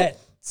don't get...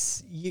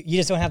 You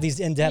just don't have these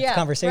in-depth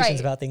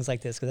conversations about things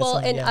like this.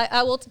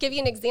 I will give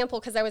you an example,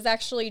 because I was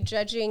actually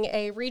judging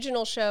a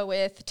regional show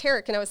with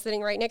Tarek, and I was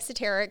sitting right next to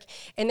Tarek,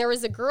 and there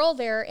was a girl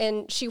there,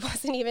 and she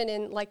wasn't even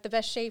in like the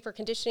best shape or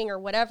conditioning or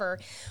whatever,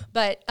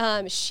 but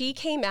she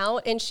came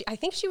out, and I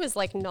think she was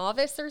like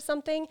novice or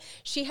something.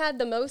 She had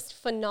the most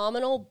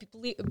phenomenal,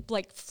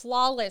 like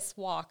flawless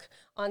walk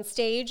on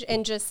stage,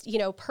 and just,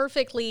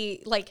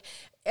 perfectly like...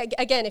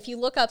 Again, if you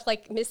look up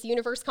like Miss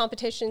Universe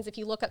competitions, if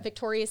you look up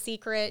Victoria's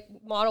Secret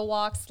model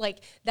walks, like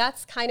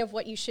that's kind of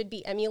what you should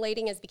be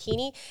emulating as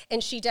bikini.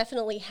 And she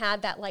definitely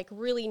had that like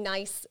really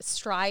nice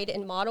stride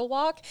and model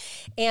walk.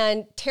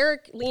 And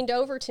Tarek leaned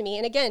over to me.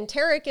 And again,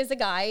 Tarek is a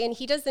guy, and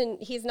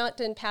he's not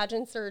done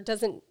pageants or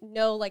doesn't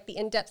know like the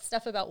in-depth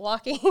stuff about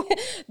walking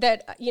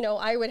that,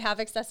 I would have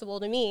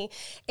accessible to me.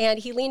 And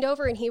he leaned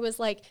over and he was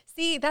like,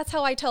 see, that's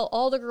how I tell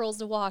all the girls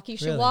to walk. You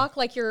should walk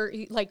like you're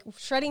like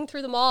shredding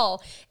through the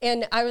mall.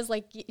 And I was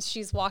like,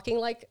 she's walking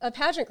like a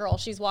pageant girl.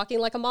 She's walking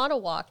like a model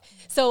walk.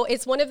 So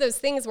it's one of those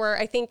things where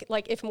I think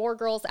like if more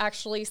girls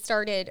actually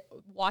started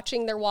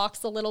watching their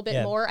walks a little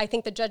bit more, I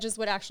think the judges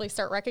would actually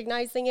start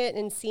recognizing it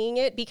and seeing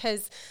it,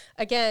 because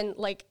again,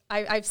 like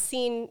I've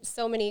seen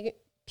so many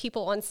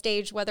people on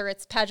stage, whether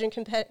it's pageant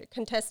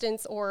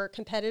contestants or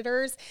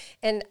competitors,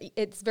 and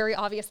it's very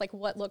obvious like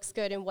what looks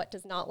good and what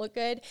does not look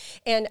good.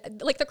 And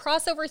like the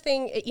crossover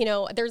thing,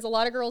 there's a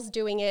lot of girls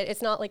doing it.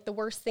 It's not like the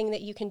worst thing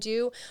that you can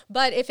do,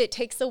 but if it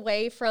takes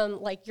away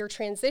from like your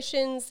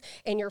transitions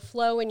and your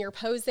flow and your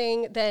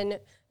posing, then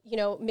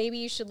maybe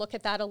you should look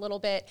at that a little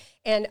bit.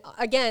 And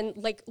again,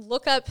 like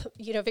look up,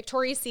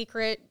 Victoria's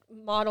Secret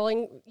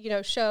modeling,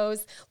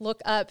 shows,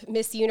 look up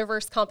Miss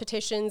Universe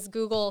competitions,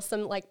 Google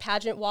some like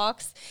pageant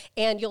walks,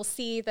 and you'll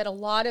see that a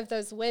lot of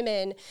those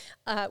women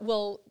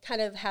will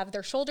kind of have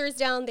their shoulders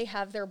down. They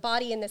have their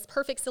body in this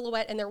perfect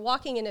silhouette, and they're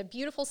walking in a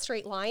beautiful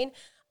straight line.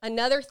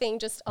 Another thing,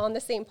 just on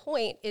the same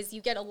point, is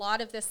you get a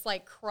lot of this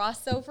like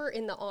crossover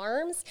in the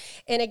arms.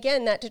 And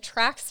again, that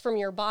detracts from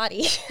your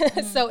body.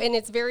 And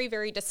it's very,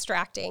 very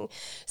distracting.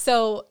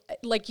 So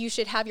like you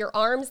should have your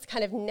arms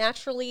kind of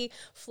naturally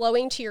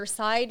flowing to your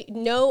side,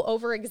 no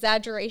over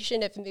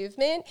exaggeration of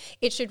movement.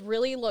 It should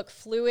really look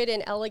fluid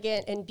and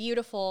elegant and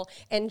beautiful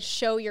and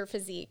show your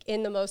physique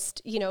in the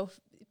most,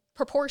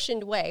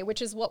 proportioned way,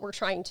 which is what we're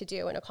trying to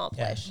do and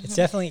accomplish.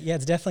 Yeah,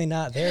 it's definitely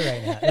not there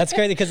right now. That's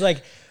crazy, because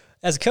like,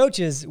 as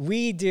coaches,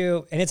 we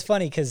do, and it's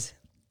funny because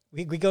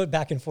we go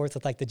back and forth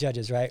with like the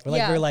judges, right?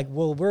 We're like,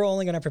 well, we're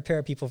only going to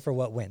prepare people for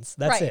what wins.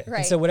 That's it. Right.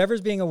 And so whatever's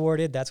being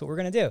awarded, that's what we're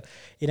going to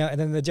do. And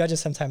then the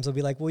judges sometimes will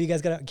be like, well, you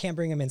guys can't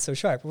bring them in so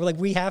sharp. We're like,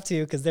 we have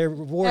to, because they're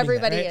rewarding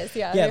Everybody that, right? is,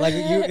 yeah. Yeah, like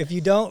if you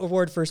don't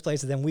award first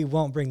place, then we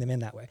won't bring them in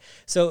that way.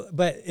 So,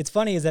 but it's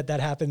funny is that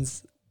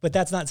happens, but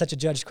that's not such a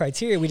judged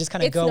criteria. We just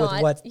kind of go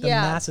with what the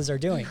masses are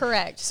doing.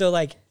 Correct. So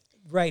like,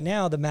 right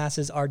now, the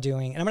masses are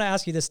doing, and I'm going to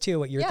ask you this too,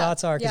 what your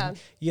thoughts are, because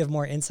you have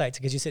more insights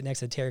because you sit next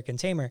to Tarek and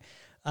Tamer.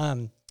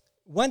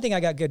 One thing I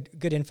got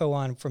good info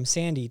on from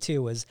Sandy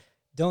too was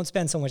don't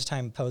spend so much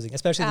time posing,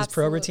 especially these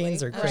pro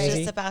routines are I was crazy.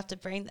 just about to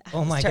bring that.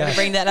 Oh my God. God. To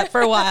bring that up for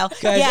a while.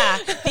 Yeah.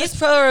 These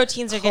pro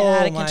routines are getting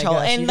out of control.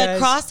 Gosh, and the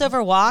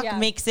crossover walk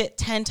makes it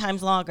 10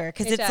 times longer.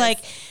 Because it's does. like,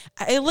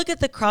 I look at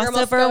the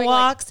crossover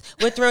walks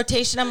with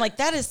rotation. I'm like,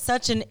 that is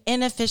such an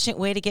inefficient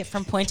way to get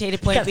from point A to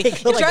point B.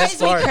 It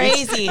drives me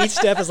crazy. Each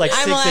step is like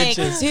 6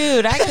 inches.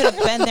 Dude, I could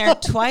have been there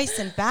twice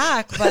and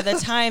back by the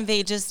time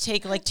they just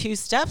take like 2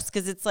 steps.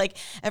 Because it's like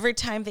every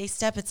time they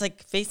step, it's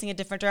like facing a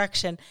different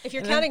direction. If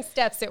you're counting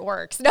steps, it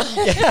works. No.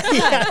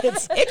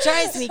 It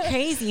drives me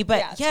crazy.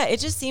 But yeah, it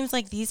just seems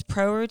like these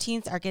pro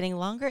routines are getting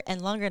longer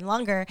and longer and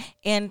longer.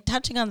 And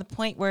touching on the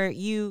point where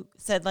you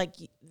said like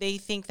they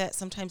think that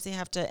sometimes they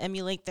have to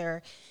emulate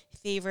their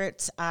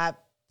favorite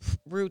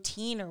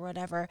routine or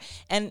whatever.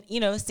 And, you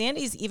know,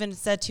 Sandy's even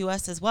said to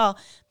us as well,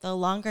 the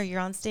longer you're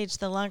on stage,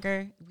 the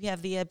longer we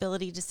have the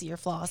ability to see your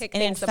flaws. Pick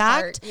and in things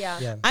apart.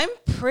 fact, I'm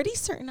pretty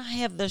certain I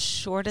have the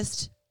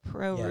shortest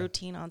pro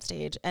routine on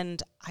stage,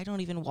 and I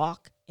don't even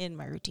walk in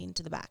my routine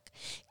to the back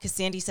because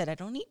Sandy said I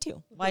don't need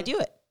to. Why do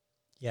it?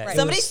 Yeah, right.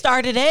 Somebody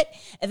started it,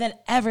 and then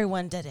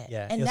everyone did it.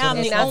 Yeah, and now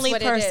I'm the only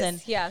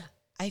person. Yeah.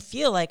 I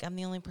feel like I'm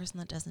the only person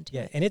that doesn't do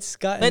it. And it's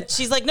gotten... But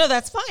she's like, no,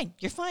 that's fine.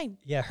 You're fine.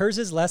 Yeah, hers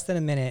is less than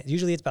a minute.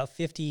 Usually it's about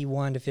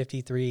 51 to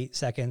 53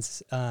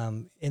 seconds.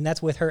 And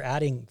that's with her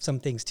adding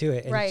some things to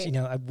it. And, right. you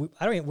know,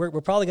 I don't even,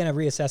 we're probably going to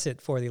reassess it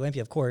for the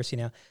Olympia, of course, you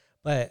know.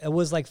 But it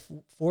was like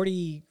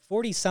 40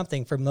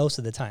 something for most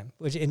of the time,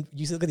 which, and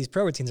you look at these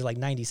pro routines are like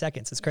 90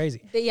 seconds. It's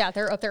crazy. Yeah,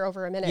 they're up there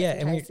over a minute.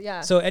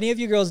 Yeah. So any of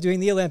you girls doing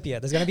the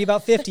Olympia, there's going to be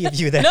about 50 of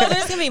you there. No,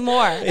 there's going to be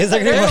more. Is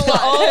there going to be more?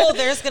 Oh,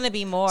 there's going to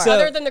be more. So,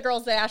 other than the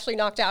girls that Ashley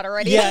knocked out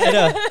already. Yeah, I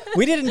know.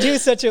 We didn't do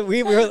such a,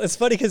 it's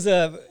funny because,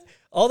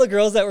 all the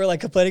girls that were like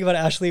complaining about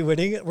Ashley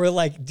winning were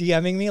like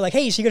DMing me like,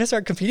 "Hey, is she gonna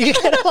start competing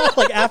again?"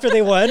 Like after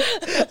they won,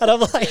 and I'm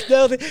like,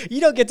 "No, you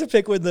don't get to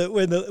pick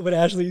when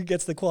Ashley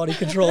gets the quality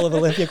control of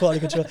Olympia quality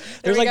control."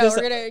 There we go.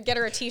 We're gonna get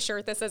her a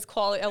T-shirt that says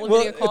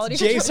Olympia quality.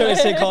 James started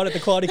saying calling it the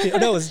quality.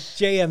 No, it was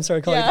JM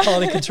started calling it the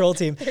quality control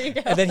team. There you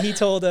go. And then he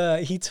told.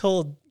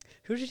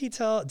 Who did he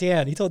tell?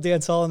 Dan. He told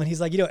Dan Solomon.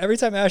 He's like, you know, every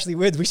time Ashley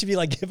wins, we should be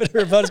like giving her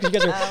a bonus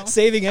because you guys are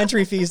saving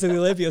entry fees to the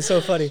Olympia. It's so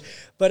funny.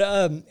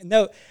 But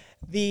no.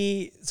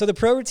 The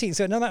pro routine.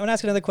 So I'm going to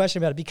ask another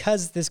question about it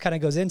because this kind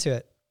of goes into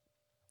it.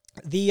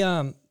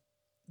 The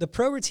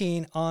pro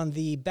routine on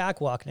the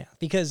back walk now,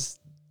 because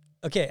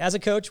okay, as a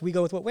coach, we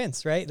go with what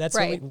wins, right? That's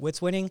right.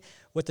 What's winning,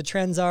 what the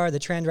trends are. The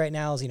trend right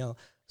now is, you know,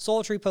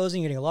 sultry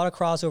posing. You're getting a lot of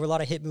crossover, a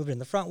lot of hip movement in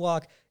the front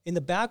walk. In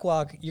the back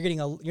walk, you're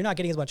not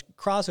getting as much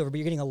crossover, but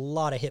you're getting a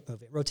lot of hip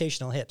movement,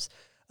 rotational hips.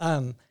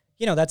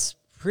 You know, that's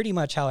pretty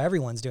much how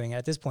everyone's doing it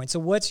at this point. So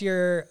what's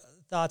your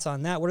thoughts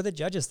on that? What are the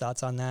judges'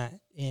 thoughts on that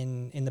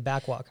in the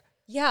back walk?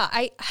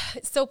 Yeah,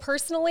 so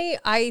personally,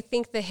 I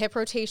think the hip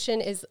rotation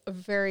is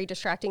very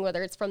distracting,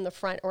 whether it's from the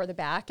front or the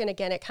back. And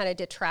again, it kind of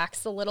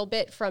detracts a little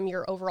bit from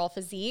your overall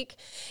physique.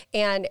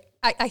 And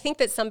I think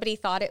that somebody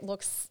thought it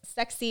looks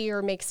sexy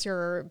or makes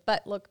your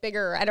butt look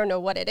bigger. I don't know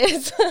what it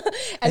is.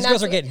 And these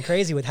girls are getting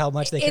crazy with how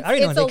much they can. I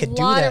don't even know if they could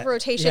do that. It's a lot of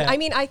rotation. Yeah. I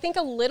mean, I think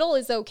a little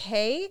is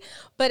okay.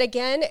 But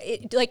again,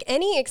 like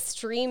any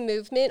extreme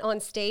movement on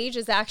stage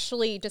is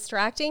actually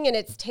distracting and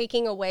it's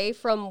taking away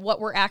from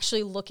what we're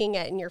actually looking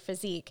at in your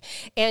physique.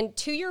 And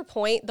to your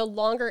point, the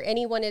longer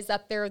anyone is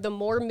up there, the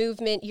more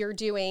movement you're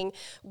doing,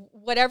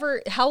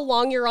 how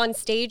long you're on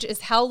stage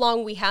is how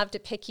long we have to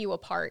pick you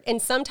apart.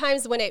 And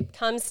sometimes when it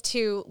comes to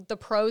the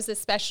pros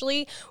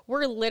especially,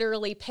 we're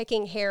literally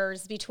picking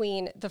hairs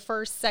between the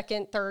first,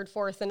 second, third,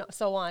 fourth, and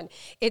so on.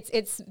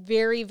 It's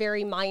very,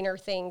 very minor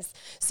things.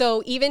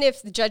 So even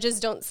if the judges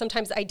don't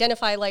sometimes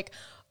identify like,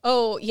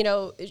 oh, you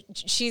know,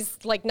 she's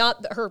like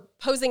not, her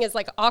posing is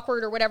like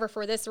awkward or whatever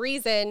for this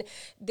reason,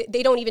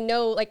 they don't even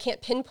know, like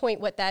can't pinpoint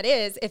what that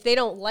is. If they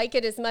don't like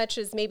it as much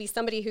as maybe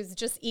somebody who's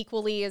just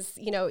equally as,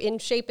 you know, in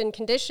shape and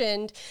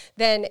conditioned,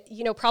 then,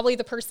 you know, probably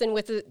the person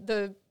with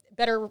the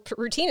better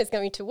routine is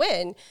going to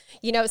win,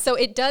 you know? So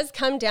it does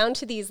come down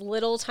to these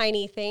little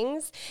tiny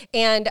things.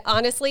 And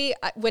honestly,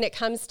 when it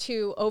comes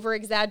to over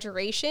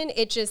exaggeration,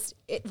 it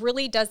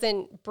really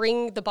doesn't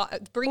bring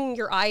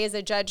your eye as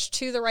a judge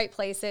to the right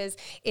places.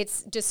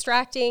 It's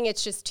distracting.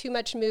 It's just too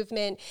much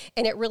movement.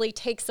 And it really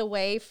takes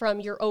away from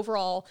your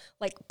overall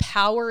like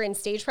power and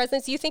stage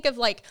presence. You think of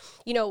like,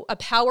 you know, a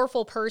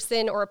powerful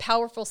person or a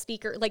powerful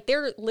speaker, like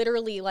they're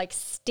literally like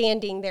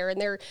standing there and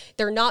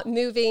they're not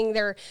moving.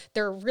 They're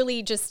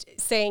really just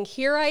saying,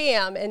 here I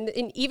am. And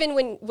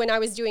even when I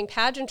was doing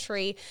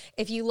pageantry,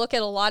 if you look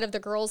at a lot of the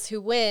girls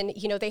who win,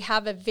 you know, they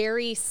have a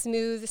very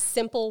smooth,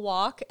 simple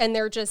walk and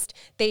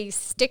they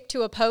stick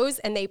to a pose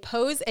and they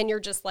pose and you're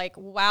just like,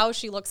 wow,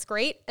 she looks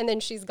great. And then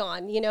she's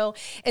gone, you know?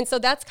 And so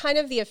that's kind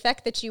of the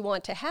effect that you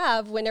want to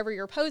have whenever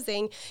you're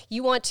posing.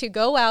 You want to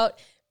go out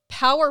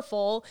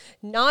powerful,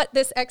 not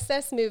this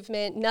excess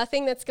movement,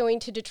 nothing that's going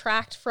to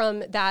detract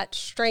from that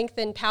strength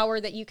and power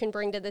that you can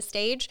bring to the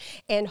stage,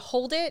 and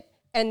hold it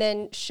and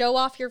then show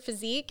off your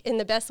physique in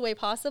the best way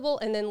possible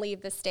and then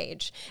leave the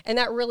stage. And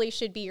that really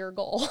should be your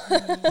goal.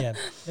 Yeah,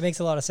 it makes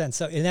a lot of sense.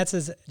 So, and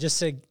that's just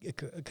to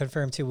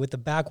confirm too, with the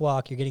back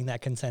walk, you're getting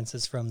that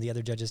consensus from the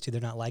other judges too.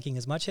 They're not liking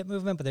as much hip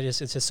movement, but it's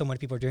just so many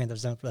people are doing it.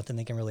 There's nothing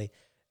they can really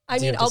I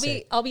mean,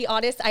 I'll be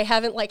honest. I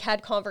haven't like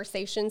had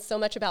conversations so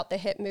much about the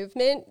hip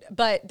movement,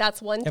 but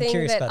that's one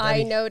thing that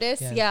I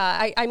notice.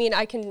 Yeah. I mean,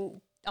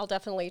 I'll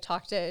definitely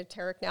talk to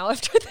Tarek now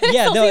after this.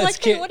 Yeah, I'll no, be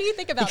like, hey, what do you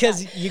think about that?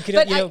 Because you could,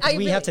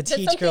 we have to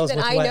teach girls that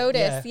with I what,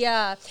 notice.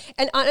 Yeah.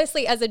 And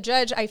honestly, as a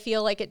judge, I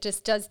feel like it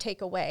just does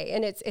take away.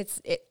 And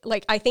it's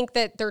like, I think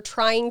that they're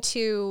trying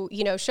to,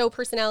 show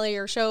personality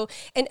or show,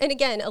 and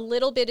again, a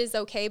little bit is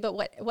okay. But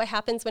what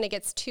happens when it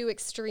gets too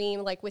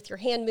extreme, like with your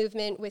hand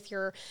movement, with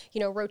your,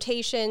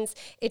 rotations,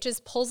 it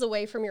just pulls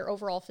away from your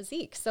overall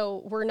physique.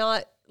 So we're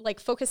not like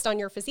focused on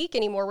your physique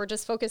anymore. We're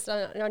just focused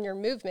on your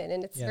movement,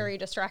 and it's very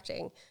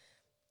distracting.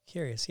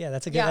 Curious. Yeah,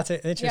 that's an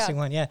interesting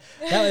one. Yeah.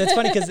 That's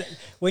funny because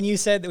when you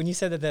said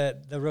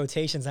that the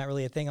rotation's not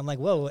really a thing, I'm like,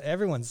 whoa,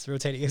 everyone's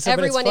rotating. So,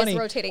 everyone is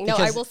rotating. No,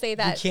 I will say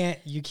that.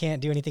 You can't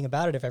do anything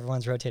about it if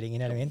everyone's rotating, you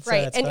know what I mean?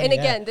 Right. So and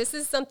again, this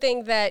is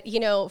something that,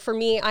 for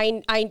me,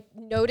 I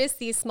notice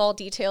these small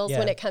details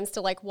when it comes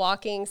to like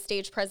walking,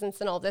 stage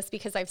presence and all this,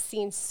 because I've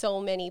seen so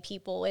many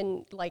people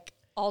in like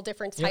all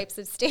different types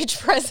of stage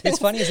presence. It's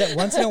funny is that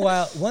once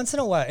in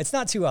a while, it's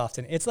not too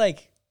often. It's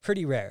like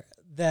pretty rare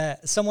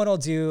that someone will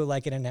do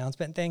like an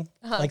announcement thing.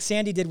 Like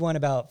Sandy did one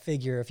about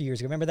figure a few years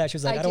ago. Remember that? She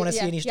was like, I don't want to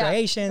see any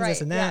striations,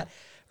 this and that.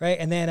 Right.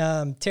 And then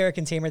Tarek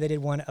and Tamer, they did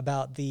one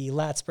about the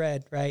lat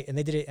spread, right? And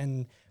they did it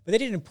but they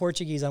did it in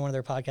Portuguese on one of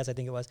their podcasts, I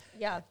think it was.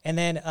 Yeah. And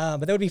then, but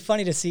that would be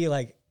funny to see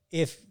like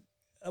if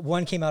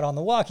one came out on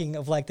the walking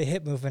of like the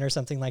hip movement or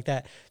something like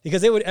that,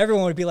 because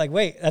everyone would be like,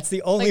 wait, that's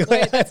the only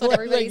way. That's what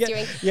everybody's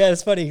doing. Yeah,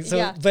 it's funny.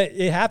 So, but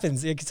it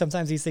happens.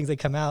 Sometimes these things, they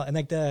come out, and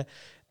like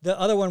the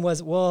other one was,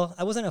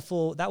 that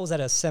was at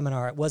a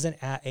seminar. It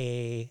wasn't at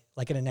an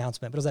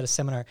announcement, but it was at a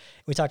seminar.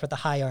 We talked about the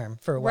high arm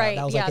for a while. Right,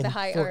 that was like in the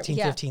high 14,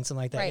 arm. 15,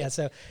 something like that. Right. Yeah.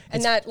 So,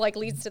 and that like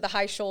leads to the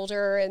high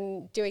shoulder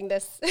and doing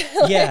this.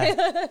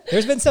 Yeah.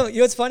 There's been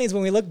what's funny is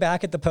when we look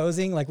back at the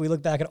posing, like we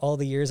look back at all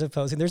the years of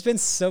posing, there's been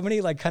so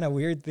many like kind of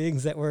weird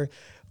things that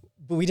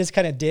we just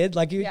kind of did.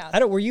 Like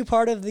were you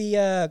part of the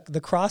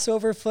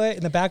crossover foot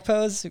in the back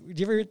pose? Did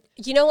you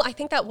ever? I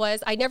think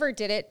I never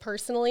did it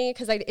personally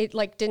because it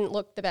like didn't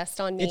look the best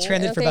on me. It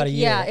trended for about a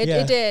year. Yeah,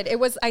 it did.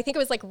 I think it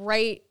was like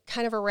right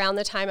kind of around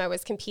the time I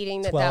was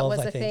competing that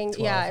was a thing.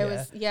 12, it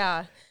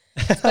was.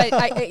 But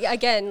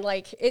again,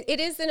 like it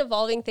is an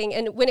evolving thing.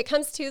 And when it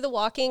comes to the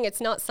walking, it's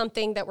not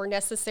something that we're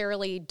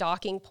necessarily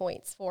docking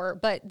points for,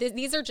 but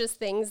these are just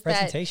things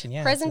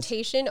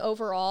presentation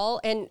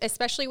overall. And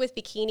especially with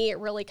bikini, it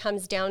really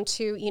comes down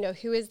to,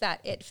 who is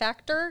that it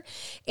factor,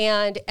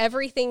 and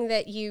everything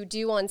that you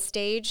do on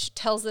stage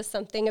tells us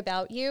something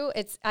about you.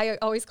 I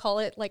always call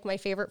it like my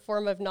favorite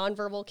form of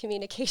nonverbal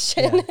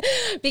communication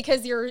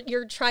because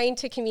you're trying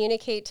to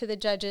communicate to the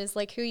judges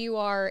like who you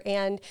are,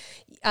 and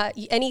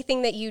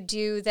anything that you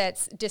do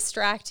that's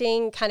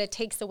distracting kind of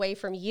takes away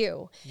from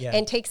you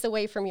and takes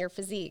away from your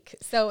physique.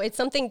 So it's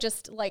something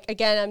just like,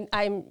 again,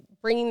 I'm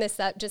bringing this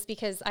up just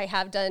because I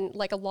have done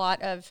like a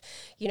lot of,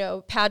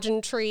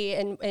 pageantry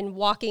and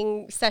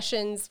walking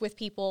sessions with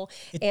people,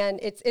 and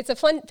it's a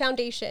fun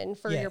foundation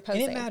for your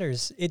posing. And it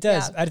matters. It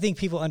does. I think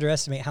people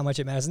underestimate how much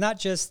it matters. Not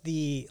just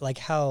the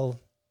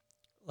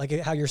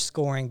how you're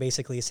scoring,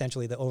 basically,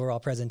 essentially the overall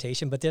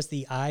presentation, but just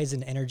the eyes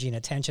and energy and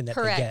attention that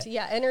they get.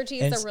 Yeah, energy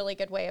is a really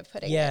good way of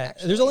putting it.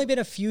 Actually. There's only been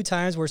a few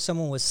times where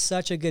someone was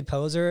such a good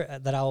poser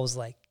that I was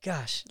like,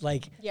 gosh,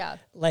 like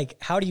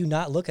how do you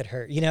not look at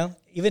her?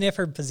 Even if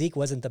her physique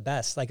wasn't the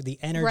best, like the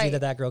energy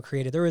that girl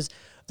created. There's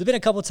been a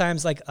couple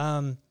times like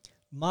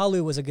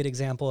Malu was a good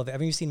example of it.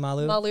 Have you seen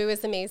Malu? Malu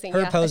is amazing.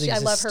 Her posing is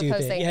I love stupid. her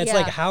posing. Yeah, it's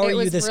like, how are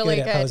you this really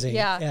good at posing?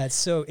 Yeah.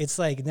 It's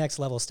like next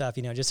level stuff,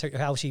 just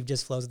how she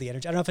just flows with the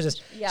energy. I don't know if it's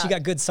just she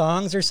got good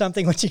songs or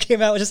something when she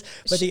came out,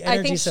 but the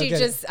energy is so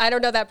good. I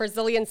don't know, that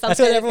Brazilian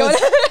something.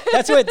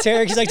 That's what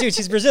Tarek, he's like, dude,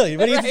 she's Brazilian.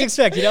 What do you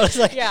expect? It's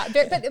like,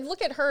 but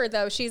look at her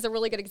though. She's a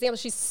really good example.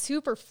 She's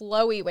super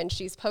flowy when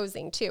she's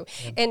posing too.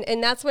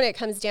 And that's when it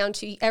comes down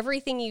to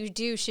everything you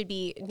do should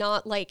be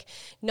not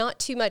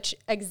too much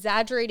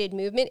exaggerated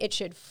movement. It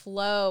should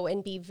flow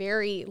and be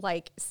very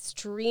like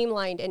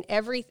streamlined, and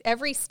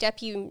every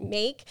step you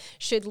make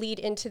should lead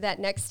into that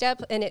next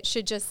step, and it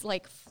should just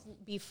like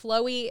be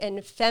flowy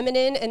and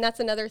feminine. And that's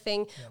another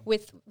thing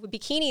with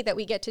bikini that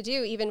we get to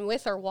do, even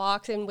with our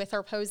walks and with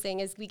our posing,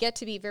 is we get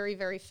to be very,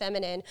 very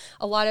feminine.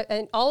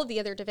 And all of the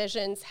other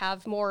divisions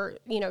have more,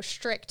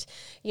 strict,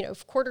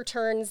 quarter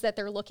turns that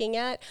they're looking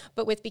at.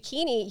 But with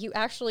bikini, you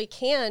actually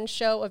can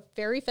show a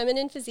very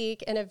feminine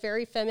physique and a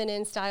very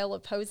feminine style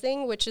of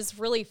posing, which is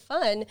really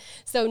fun.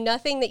 So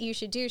nothing that you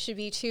should do should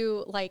be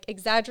too like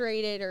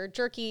exaggerated or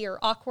jerky or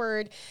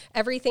awkward.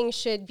 Everything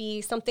should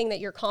be something that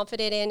you're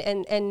confident in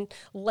and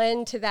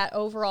lend to that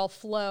overall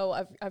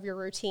flow of your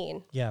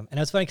routine. Yeah. And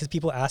it's funny because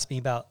people ask me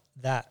about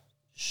that.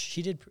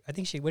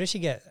 What did she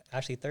get?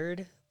 Actually,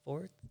 third,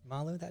 4th,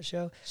 Malu, that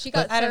show. She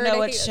got I don't third, know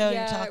what think. show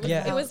you're talking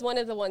about. It was one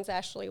of the ones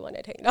Ashley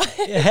wanted to hang on.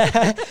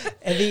 Yeah.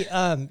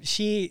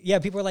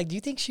 And people were like, do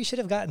you think she should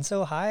have gotten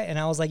so high? And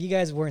I was like, you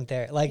guys weren't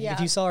there. Like, if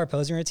you saw her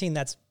posing routine,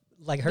 that's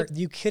like her,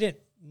 you couldn't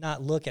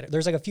not look at it.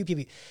 There's like a few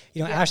people,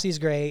 Ashley's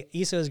great,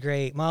 Issa is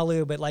great,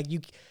 Malu, but like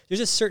there's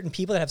just certain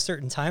people that have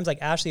certain times.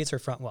 Like Ashley, it's her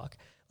front walk.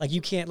 Like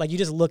you can't, like you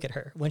just look at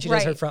her when she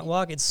does her front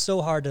walk. It's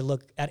so hard to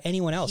look at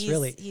anyone else,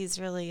 really. He's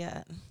really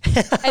and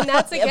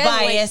that's again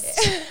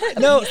biased.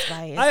 No, He's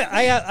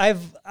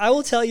biased. I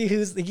will tell you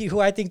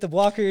who I think the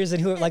walkers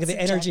and who like the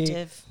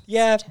energy.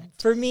 Yeah,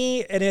 for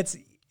me, and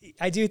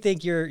I do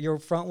think your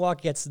front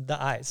walk gets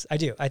the eyes. I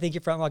do. I think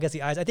your front walk gets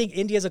the eyes. I think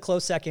India's a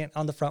close second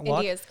on the front walk.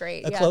 India's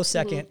great. A close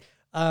second.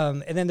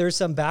 And then there's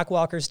some back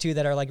walkers too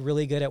that are like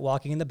really good at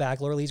walking in the back.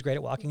 Laura Lee's great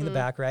at walking in the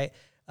back, right?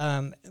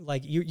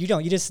 Like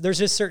there's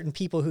just certain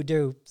people who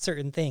do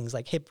certain things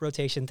like hip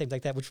rotation, things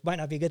like that, which might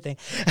not be a good thing.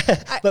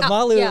 But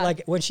Malu,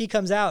 like when she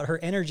comes out, her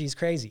energy is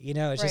crazy.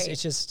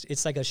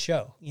 It's like a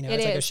show,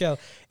 it's like a show.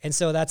 And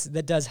so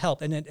that does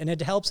help. And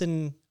it helps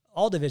in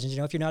all divisions.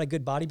 If you're not a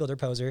good bodybuilder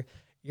poser,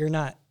 you're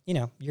not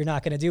going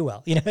to do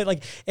well,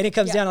 and it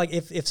comes down to like,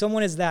 if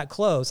someone is that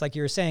close, like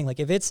you were saying, like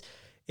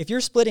if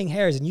you're splitting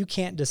hairs and you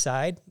can't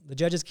decide, the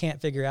judges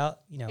can't figure out,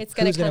 it's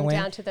going to come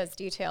down to those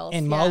details.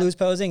 And Malu's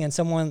posing and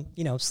someone,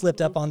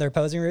 slipped up on their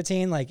posing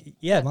routine,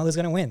 Malu's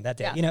going to win that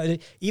day. Yeah.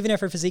 Even if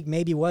her physique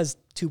maybe was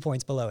 2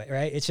 points below it,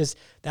 right? It's just,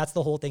 that's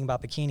the whole thing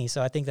about bikini.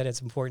 So I think that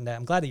it's important that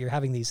I'm glad that you're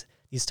having these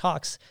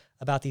talks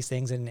about these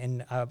things.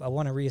 And I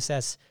want to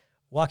reassess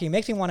walking. It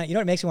makes me want to,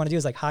 what it makes me want to do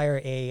is like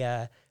hire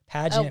a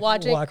pageant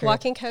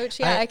walking coach.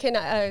 Yeah, I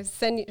can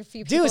send you a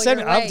few people.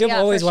 I'm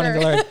always wanting to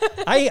learn.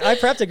 I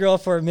prepped a girl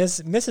for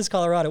Mrs.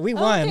 Colorado. We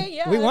won.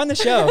 We won the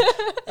show.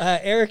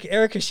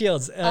 Erica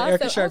Shields, awesome.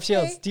 Erica Sharp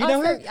Shields. Do you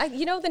know her?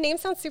 The name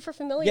sounds super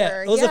familiar.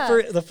 Yeah, it was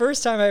the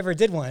first time I ever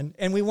did one,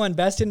 and we won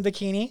Best in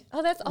Bikini.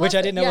 Oh, that's awesome. Which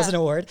I didn't know was an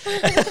award.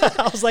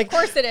 I was like, of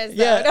course it is.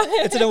 Yeah,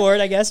 it's an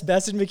award, I guess.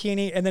 Best in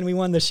Bikini, and then we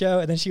won the show,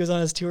 and then she was on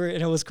this tour,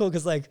 and it was cool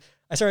because like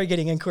I started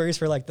getting inquiries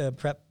for like the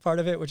prep part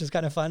of it, which is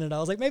kind of fun. And I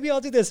was like, maybe I'll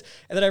do this.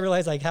 And then I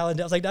realized like I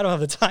was like, I don't have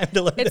the time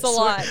to learn. It's a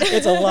lot.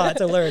 It's a lot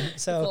to learn.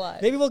 So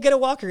maybe we'll get a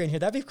walker in here.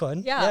 That'd be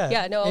fun.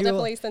 Yeah. No, I'll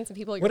definitely send some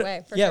people your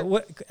way. For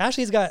sure.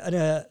 Ashley's got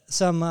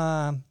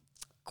some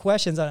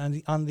questions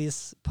on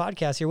this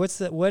podcast here.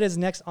 What is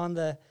next on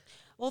the?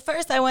 Well,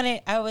 first I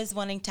was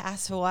wanting to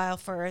ask for a while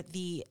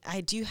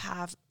I do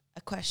have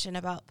a question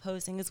about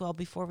posing as well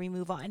before we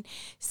move on.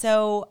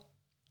 So,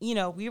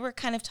 we were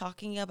kind of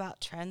talking about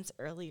trends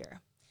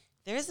earlier.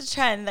 There's a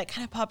trend that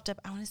kind of popped up,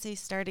 I want to say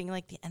starting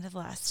like the end of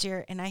last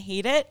year, and I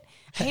hate it.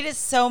 I hate it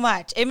so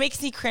much. It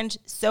makes me cringe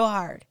so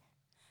hard.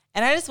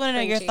 And I just want to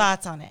know your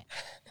thoughts on it.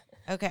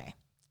 Okay.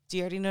 Do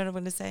you already know what I'm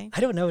going to say?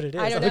 I don't know what it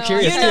is. I'm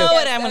curious. You know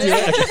what I'm going to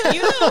say.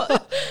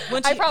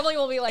 I probably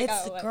will be like,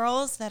 it's the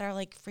girls that are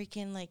like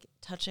freaking like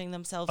touching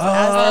themselves as they're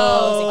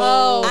posing.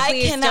 Oh,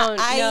 I cannot.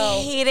 I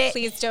hate it.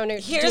 Please don't.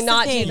 Do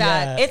not do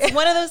that. Yeah. It's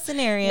one of those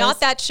scenarios. Not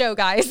that show,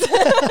 guys.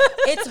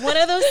 It's one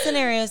of those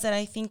scenarios that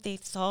I think they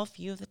saw a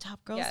few of the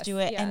top girls do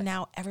it, and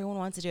now everyone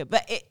wants to do it.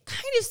 But it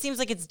kind of seems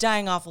like it's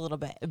dying off a little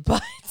bit.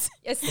 But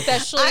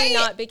especially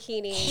not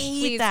bikini.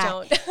 Please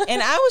don't.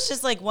 And I was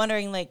just like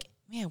wondering, like,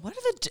 man, what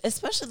are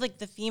especially like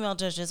the female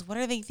judges, what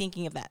are they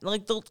thinking of that?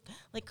 Like they'll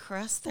like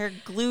caress their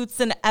glutes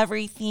and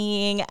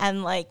everything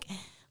and like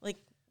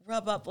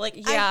rub up. Like,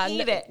 I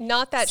hate it.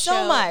 Not that so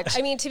show. much.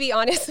 I mean, to be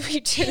honest, we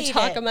do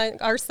talk among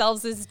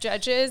ourselves as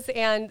judges,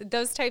 and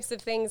those types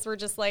of things we're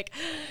just like,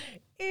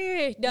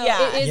 it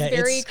is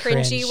very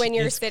cringy when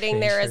you're sitting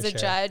there as a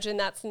judge, and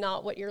that's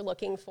not what you're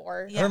looking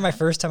for. I remember my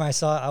first time I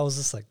saw it, I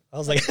was like,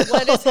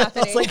 what is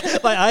happening?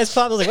 My eyes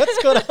popped. I was like,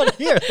 what's going on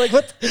here? Like,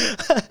 what?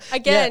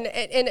 Again,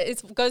 and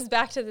it goes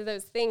back to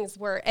those things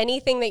where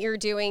anything that you're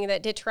doing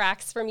that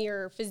detracts from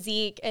your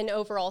physique and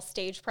overall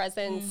stage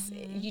presence,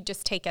 you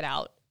just take it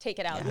out. Take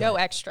it out. No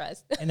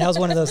extras. And that was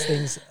one of those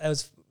things.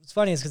 It's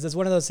funny because it's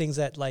one of those things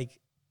that like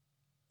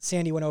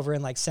Sandy went over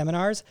in like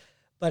seminars.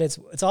 But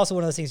it's also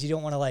one of those things you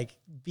don't want to like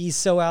be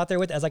so out there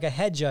with. As like a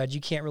head judge,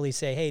 you can't really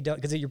say, hey, don't,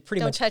 because you're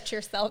pretty much. Don't touch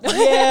yourself.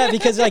 Yeah,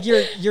 because like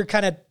you're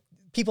kind of,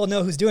 people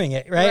know who's doing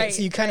it, right?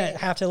 So you kind of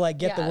have to like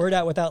get the word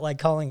out without like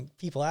calling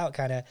people out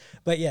kind of.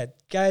 But yeah,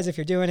 guys, if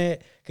you're doing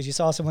it because you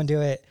saw someone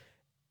do it,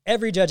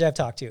 every judge I've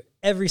talked to,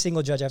 every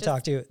single judge I've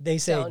talked to, they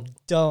say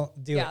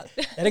don't do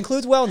it. That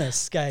includes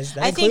wellness, guys.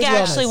 I think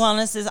actually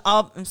wellness is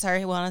all, I'm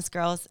sorry, wellness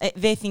girls,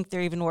 they think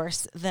they're even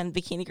worse than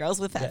bikini girls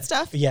with that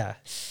stuff. Yeah.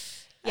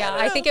 Yeah,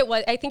 I think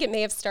it may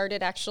have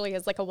started actually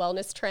as like a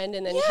wellness trend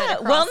and then kind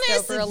of crossed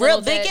over a little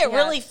bit. They get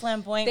really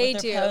flamboyant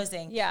with their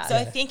posing. Yeah. So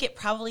I think it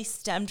probably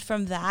stemmed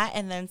from that,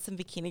 and then some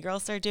bikini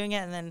girls started doing it,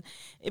 and then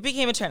it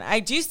became a trend.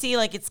 I do see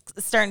like it's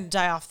starting to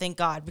die off, thank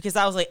God, because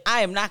I was like,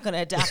 I am not going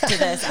to adapt to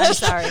this. I'm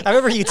sorry. I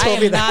remember you told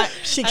me that.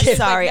 I'm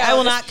sorry. I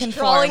will not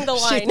conform. Drawing the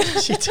line.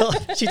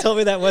 She told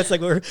me that once.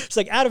 Like she's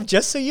like, Adam,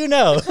 just so you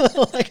know,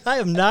 like I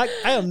am not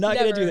going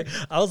to do that.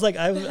 I was like,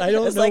 I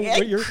don't know like,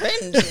 what you're.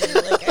 Cringe.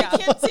 Like I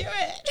can't do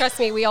it. Trust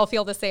me, we all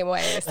feel the same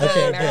way.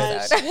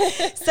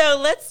 So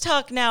let's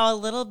talk now a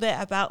little bit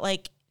about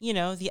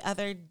the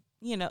other,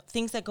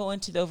 things that go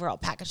into the overall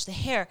package, the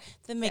hair,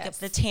 the makeup,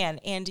 the tan,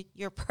 and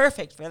you're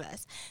perfect for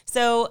this.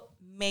 So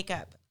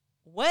makeup,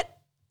 what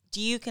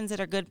do you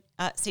consider good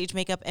stage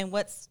makeup and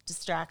what's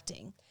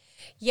distracting?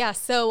 Yeah,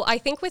 so I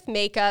think with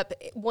makeup,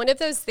 one of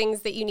those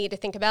things that you need to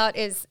think about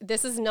is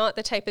this is not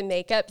the type of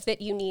makeup that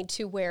you need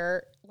to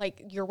wear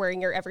like you're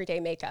wearing your everyday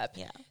makeup.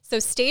 Yeah. So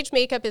stage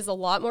makeup is a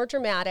lot more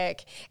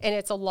dramatic and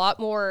it's a lot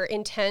more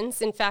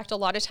intense. In fact, a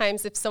lot of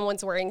times if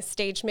someone's wearing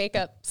stage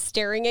makeup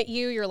staring at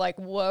you, you're like,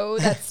 whoa,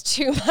 that's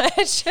too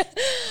much.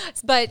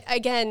 But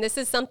again, this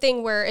is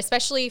something where,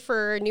 especially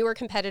for newer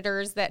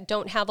competitors that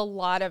don't have a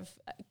lot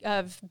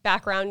of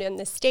background in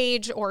the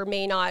stage or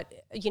may not,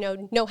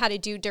 know how to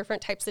do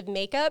different types of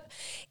makeup.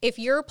 If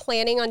you're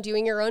planning on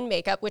doing your own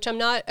makeup, which I'm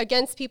not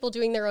against people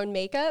doing their own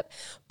makeup,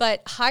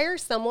 but hire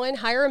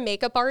a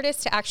makeup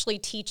artist to actually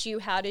teach you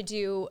how to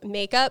do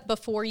makeup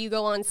before you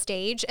go on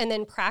stage and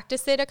then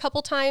practice it a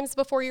couple times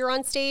before you're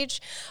on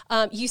stage.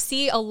 You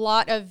see a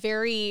lot of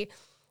very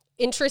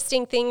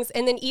interesting things.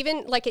 And then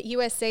even like at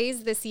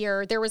USA's this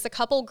year, there was a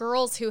couple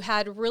girls who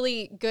had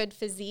really good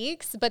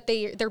physiques, but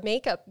their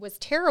makeup was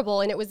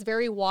terrible and it was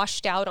very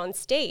washed out on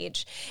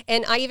stage.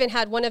 And I even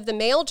had one of the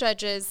male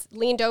judges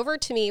leaned over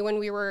to me when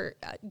we were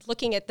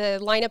looking at the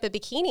lineup of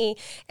bikini.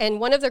 And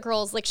one of the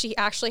girls, she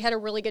actually had a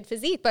really good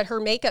physique, but her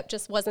makeup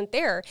just wasn't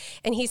there.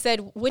 And he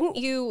said, wouldn't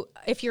you,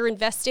 if you're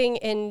investing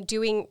in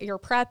doing your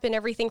prep and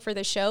everything for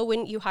the show,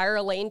 wouldn't you hire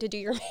Elaine to do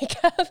your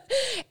makeup?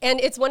 And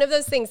it's one of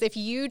those things, if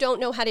you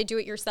don't know how to do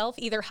it yourself,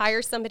 either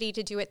hire somebody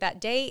to do it that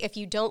day. If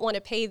you don't want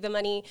to pay the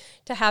money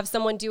to have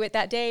someone do it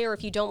that day, or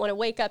if you don't want to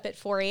wake up at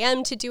 4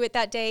 a.m. to do it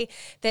that day,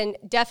 then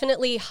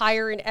definitely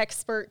hire an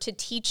expert to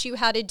teach you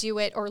how to do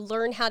it or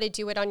learn how to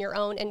do it on your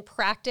own and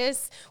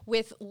practice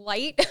with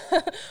light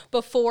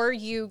before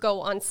you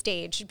go on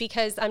stage.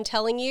 Because I'm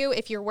telling you,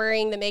 if you're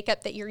wearing the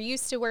makeup that you're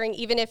used to wearing,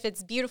 even if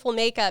it's beautiful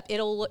makeup,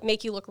 it'll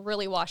make you look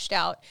really washed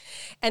out.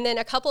 And then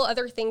a couple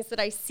other things that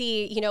I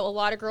see, a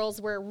lot of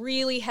girls wear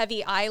really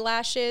heavy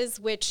eyelashes,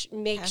 which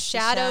make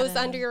shadows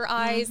under your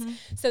eyes.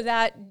 Mm-hmm. So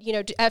that,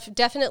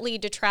 definitely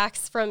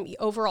detracts from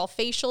overall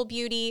facial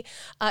beauty.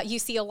 You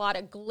see a lot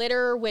of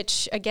glitter,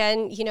 which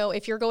again,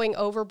 if you're going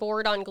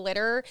overboard on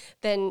glitter,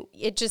 then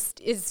it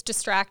just is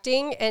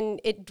distracting and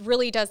it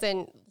really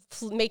doesn't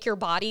make your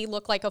body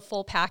look like a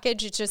full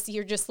package. It's just,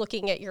 you're just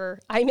looking at your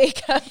eye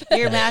makeup.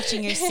 You're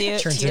matching your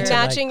suit. You're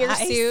matching your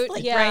suit.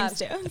 I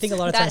think a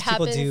lot of times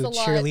people do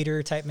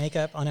cheerleader type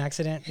makeup on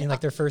accident. And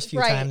their first few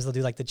times they'll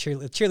do the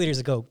cheerleaders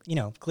that go,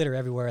 glitter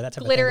everywhere, that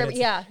type of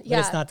thing. But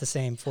it's not the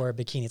same for a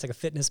bikini. It's like a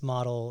fitness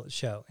model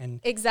show. And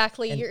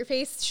exactly. Your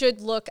face should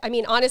look,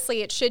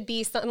 honestly, it should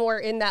be somewhere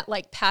in that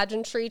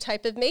pageantry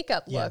type of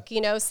makeup look,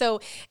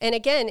 So, and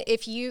again,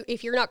 if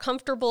you're not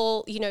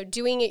comfortable,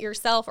 doing it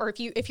yourself, or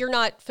if you're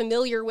not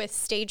familiar with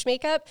stage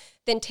makeup,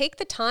 then take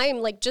the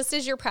time, just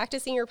as you're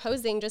practicing your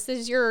posing, just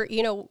as you're,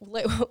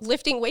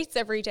 lifting weights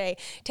every day,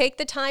 take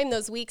the time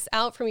those weeks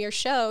out from your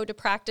show to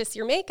practice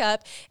your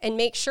makeup and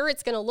make sure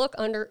it's going to look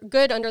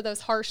good under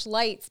those harsh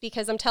lights,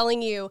 because I'm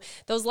telling you,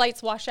 those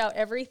lights wash out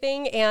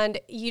everything and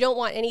you don't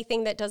want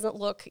anything that doesn't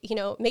look,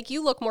 make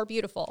you look more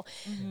beautiful.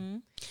 Mm-hmm.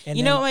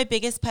 And know what my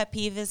biggest pet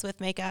peeve is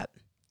with makeup?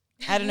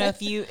 I don't know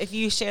if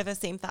you share the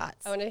same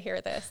thoughts. I want to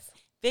hear this.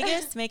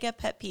 Biggest makeup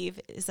pet peeve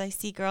is I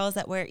see girls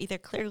that wear either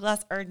clear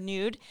gloss or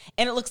nude,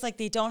 and it looks like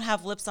they don't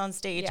have lips on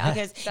stage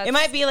because it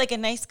might be a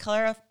nice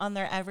color on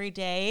their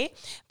everyday,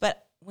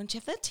 but when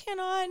you have that tan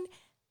on,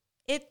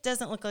 it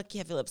doesn't look like you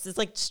have your lips. It's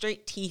like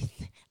straight teeth.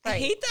 Right. I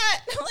hate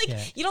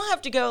that. You don't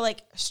have to go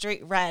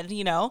straight red,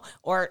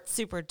 or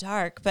super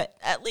dark, but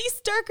at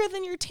least darker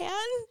than your tan.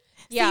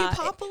 So you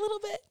pop a little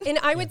bit. And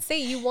I would say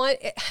you want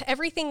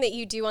everything that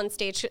you do on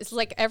stage,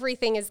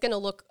 everything is going to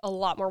look a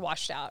lot more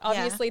washed out.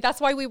 Obviously,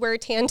 that's why we wear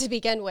tan to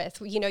begin with.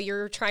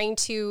 You're trying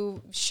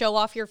to show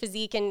off your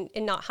physique and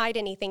not hide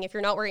anything. If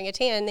you're not wearing a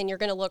tan, then you're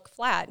going to look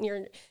flat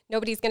and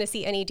nobody's going to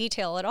see any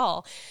detail at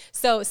all.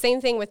 So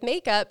same thing with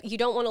makeup. You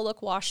don't want to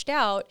look washed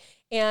out.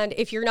 And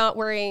if you're not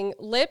wearing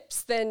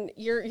lips, then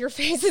your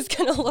face is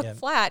going to look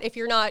flat. If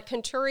you're not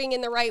contouring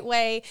in the right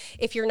way,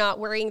 if you're not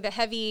wearing the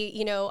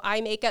heavy,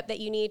 eye makeup that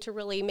you need to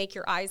really make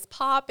your eyes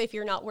pop, if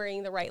you're not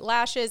wearing the right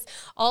lashes,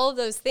 all of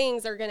those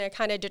things are going to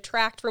kind of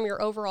detract from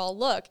your overall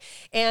look.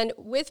 And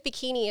with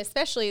bikini,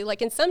 especially,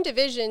 in some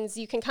divisions,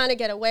 you can kind of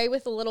get away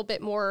with a little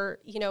bit more,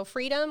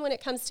 freedom when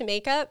it comes to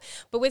makeup.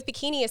 But with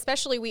bikini,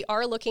 especially, we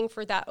are looking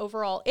for that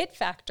overall it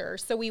factor.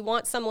 So we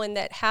want someone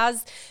that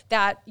has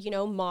that,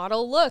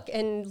 model look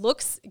and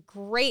looks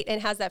great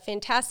and has that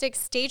fantastic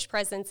stage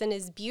presence and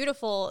is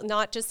beautiful,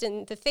 not just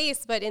in the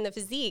face, but in the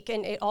physique.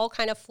 And it all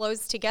kind of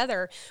flows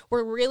together.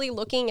 We're really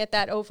looking at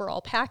that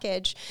overall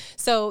package.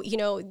 So,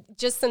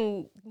 just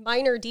some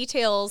minor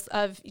details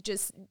of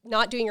just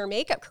not doing your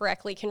makeup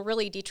correctly can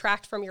really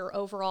detract from your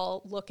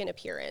overall look and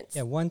appearance.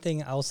 Yeah, one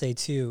thing I'll say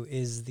too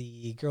is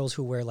the girls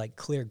who wear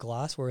clear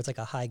gloss, where it's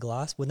a high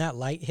gloss, when that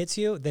light hits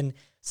you, then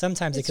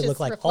sometimes it It's could look just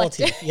like all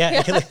reflective. teeth.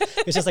 Yeah,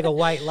 it's just like a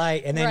white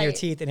light and then your Right.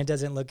 teeth, and it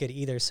doesn't look good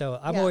either. So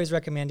I'm Yeah. always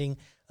recommending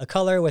a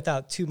color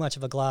without too much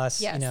of a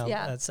gloss, Yes,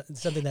 yeah.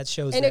 something that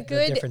shows And the a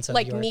good difference of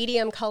like your...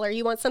 medium color.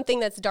 You want something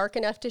that's dark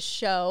enough to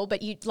show,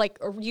 but you like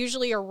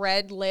usually a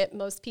red lip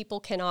most people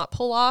cannot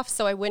pull off,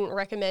 so I wouldn't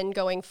recommend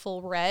going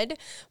full red,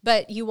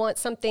 but you want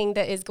something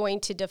that is going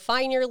to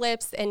define your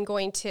lips and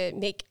going to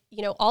make,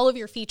 you know, all of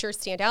your features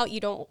stand out. You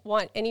don't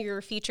want any of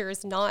your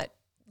features not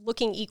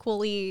looking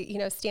equally, you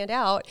know, stand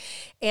out.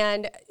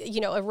 And,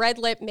 you know, a red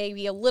lip may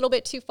be a little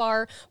bit too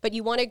far, but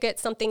you want to get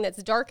something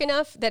that's dark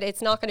enough that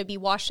it's not going to be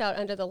washed out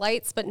under the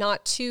lights, but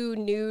not too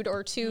nude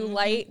or too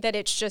light that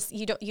it's just,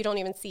 you don't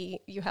even see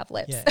you have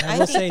lips. Yeah, and I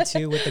will say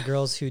too, with the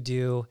girls who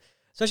do,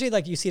 especially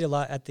like you see it a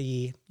lot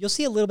you'll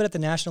see a little bit at the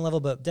national level,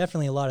 but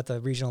definitely a lot at the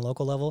regional,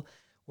 local level,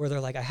 where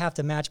they're like, I have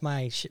to match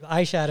my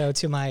eyeshadow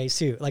to my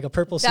suit, like a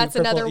purple suit. That's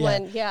another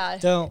one. Yeah.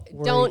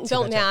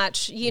 Don't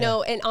match, you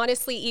know, and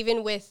honestly,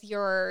 even with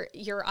your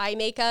eye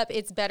makeup,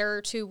 it's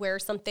better to wear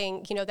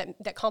something, you know,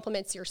 that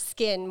complements your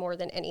skin more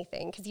than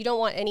anything. Cause you don't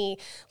want any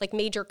like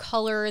major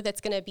color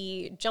that's going to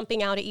be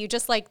jumping out at you,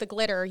 just like the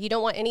glitter. You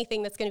don't want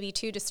anything that's going to be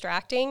too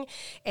distracting.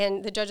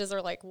 And the judges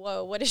are like,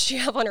 whoa, what does she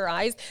have on her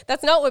eyes?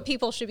 That's not what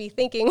people should be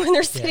thinking when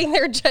they're sitting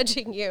there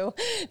judging you.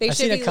 They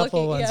should be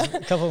looking.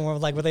 A couple more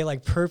like where they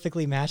like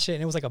perfectly matched it,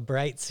 and it was like a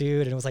bright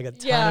suit, and it was like a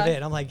ton of it,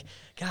 and I'm like,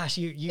 gosh,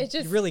 you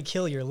really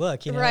kill your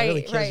look, you know? Right, it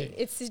really kills right. you.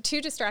 It's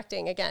too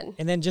distracting again.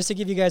 And then just to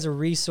give you guys a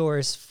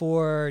resource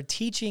for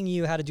teaching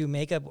you how to do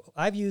makeup,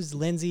 I've used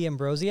Lindsay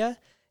Ambrosia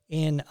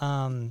in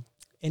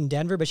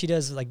Denver, but she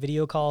does like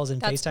video calls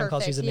and FaceTime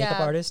calls. She's a makeup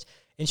artist,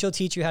 and she'll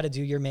teach you how to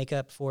do your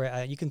makeup for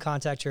you can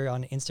contact her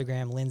on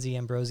Instagram, Lindsay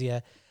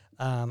Ambrosia.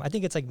 I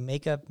think it's like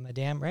Makeup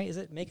Madame, right? Is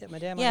it Makeup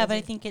Madame? Yeah, but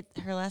I think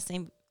her last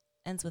name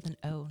ends with an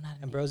O, not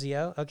an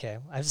Ambrosio. Okay,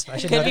 I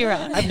should Could be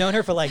wrong. I've known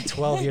her for like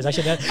 12 years. I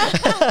should know.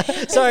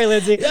 Sorry,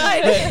 Lindsay.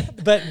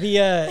 But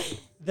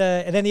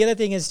and then the other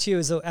thing is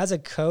too, so as a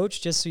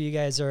coach, just so you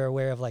guys are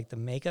aware of like the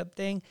makeup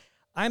thing,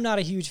 I'm not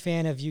a huge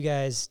fan of you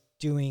guys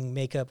doing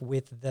makeup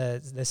with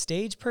the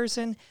stage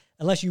person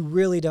unless you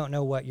really don't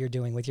know what you're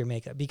doing with your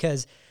makeup,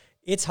 because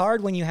it's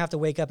hard when you have to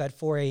wake up at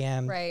 4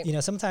 a.m. Right. You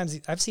know,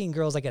 sometimes I've seen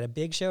girls like at a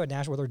big show at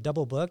Nashville where they're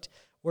double booked,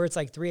 where it's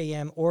like 3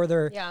 a.m. or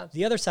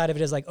the other side of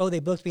it is like, oh, they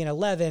booked me at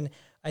 11.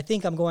 I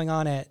think I'm going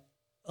on at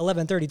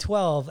 11:30,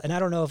 12, and I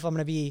don't know if I'm going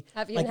to be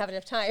have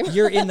enough time.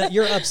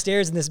 you're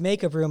upstairs in this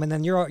makeup room, and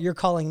then you're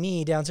calling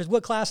me downstairs.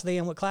 What class are they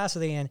in? What class are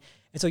they in?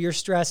 And so you're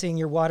stressing,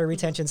 your water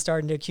retention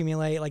starting to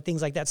accumulate, like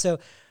things like that. So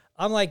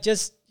I'm like,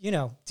 just, you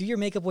know, do your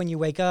makeup when you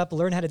wake up,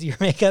 learn how to do your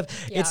makeup.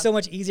 Yeah. It's so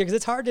much easier because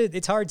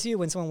it's hard too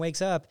when someone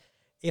wakes up.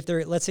 If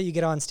let's say you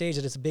get on stage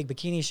and it's a big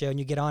bikini show and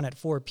you get on at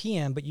 4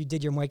 p.m., but you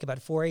did your makeup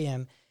at 4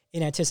 a.m.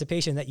 in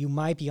anticipation that you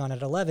might be on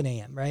at 11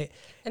 a.m., right?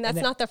 And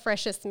that's not the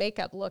freshest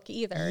makeup look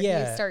either.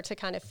 Yeah. You start to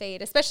kind of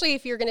fade, especially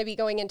if you're going to be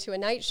going into a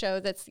night show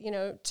that's, you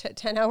know,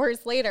 10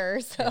 hours later.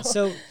 So,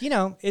 So, you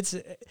know, it's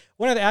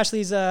one of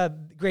Ashley's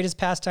greatest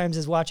pastimes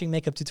is watching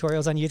makeup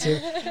tutorials on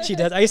YouTube. She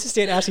does. I used to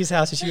stay at Ashley's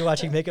house and she'd be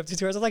watching makeup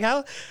tutorials. I'm like,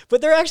 how?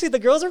 But the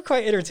girls are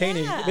quite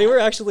entertaining. Yeah. They were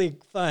actually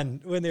fun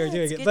when they were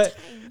doing it. But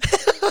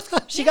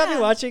she got me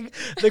watching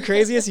the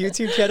craziest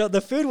YouTube channel.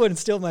 The food one's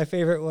still my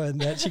favorite one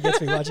that she gets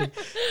me watching.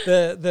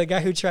 The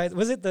guy who tried,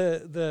 was it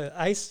the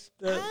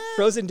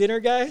frozen dinner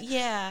guy?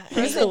 Yeah.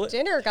 Frozen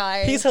dinner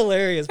guy. He's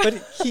hilarious,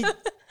 but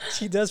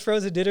she does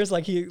frozen dinners,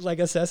 like he like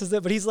assesses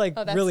it, but he's like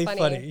really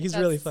funny. He's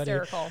really funny.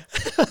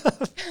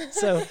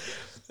 So,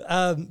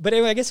 but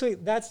anyway, I guess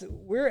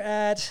we're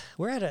at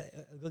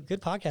a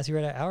good podcast. We're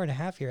at an hour and a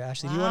half here,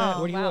 Ashley. Do you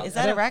want to? Is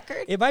that a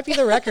record? It might be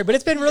the record, but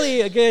it's been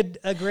really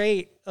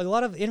a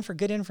lot of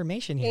good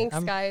information here.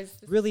 Thanks, guys.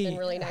 This really, has been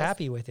really nice.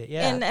 happy with it.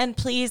 Yeah, and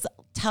please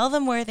tell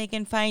them where they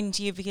can find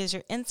you, because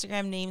your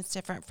Instagram name's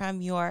different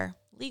from your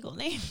legal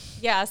name.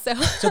 Yeah. So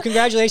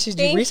congratulations.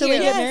 Did you recently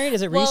get married?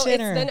 Is it recent?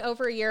 Well, it's been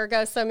over a year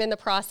ago, so I'm in the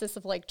process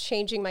of like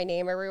changing my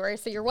name everywhere.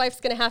 So your wife's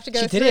going to have to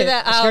go through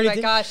that. Oh my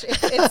gosh.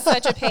 It's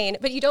such a pain,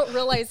 but you don't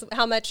realize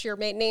how much your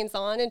name's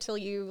on until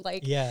you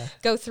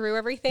go through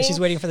everything. And she's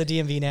waiting for the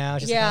DMV now.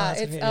 She's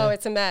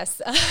it's a mess.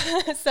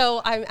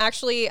 So I'm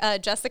actually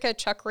Jessica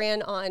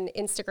Chuckran on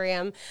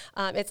Instagram.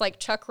 It's like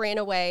Chuck ran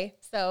away.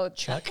 So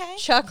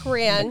Chuck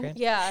ran.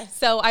 Yeah.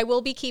 So I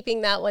will be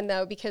keeping that one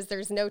though, because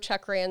there's no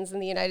Chuckrans in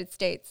the United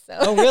States. So.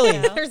 Oh, really?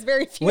 There's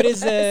very few.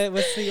 What's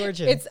the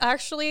origin? It's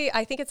actually,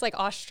 I think it's like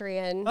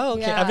Austrian. Oh,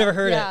 okay. Yeah. I've never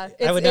heard it.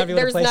 I would not be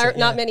able to place it. There's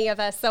not many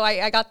of us. So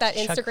I got that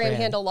Instagram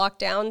handle locked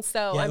down.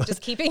 So I'm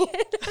just keeping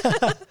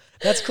it.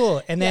 That's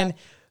cool. And then,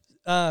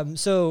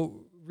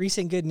 so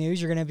recent good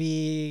news, you're going to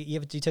be, you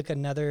took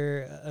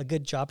a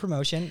good job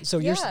promotion. So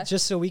you're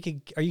just so we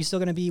could, are you still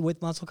going to be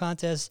with Muscle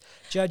Contest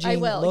judging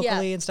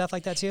locally and stuff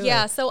like that too?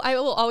 Yeah. So I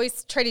will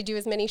always try to do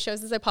as many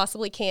shows as I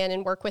possibly can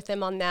and work with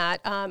them on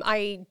that.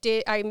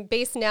 I'm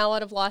based now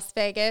out of Las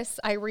Vegas.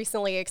 I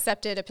recently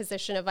accepted a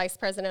position of vice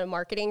president of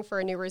marketing for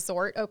a new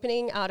resort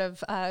opening out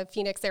of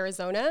Phoenix,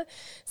 Arizona.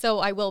 So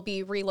I will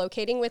be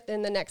relocating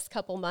within the next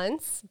couple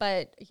months,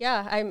 but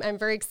yeah, I'm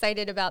very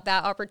excited about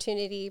that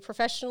opportunity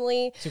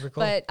professionally. Super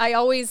cool. But but I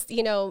always,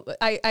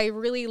 I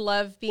really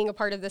love being a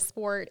part of this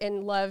sport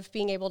and love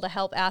being able to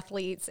help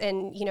athletes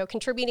and,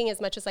 contributing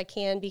as much as I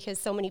can because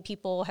so many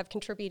people have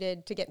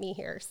contributed to get me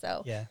here.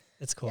 So yeah,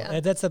 it's cool. Yeah.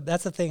 That's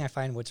the thing I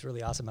find what's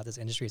really awesome about this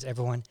industry is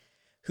everyone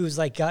who's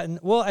like gotten,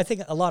 well, I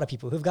think a lot of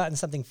people who've gotten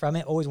something from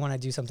it always want to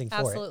do something for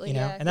Absolutely, it,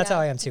 yeah, and that's yeah.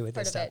 how I am too with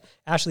Part this of stuff. it.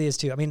 Ashley is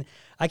too. I mean,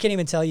 I can't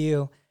even tell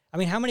you,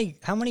 how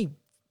many,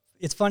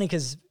 it's funny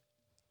because,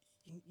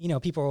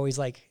 people are always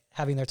like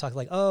having their talk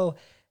like, oh,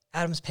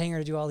 Adam's paying her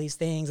to do all these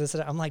things.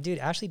 I'm like, dude,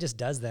 Ashley just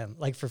does them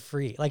like for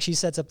free. Like she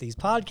sets up these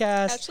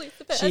podcasts. Ashley's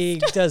the best. She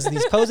does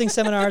these posing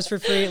seminars for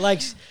free.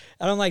 Like,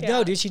 and I'm like, no,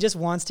 Yeah. dude, she just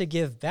wants to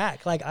give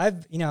back. Like I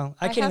can't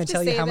even have to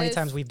tell you say how many this.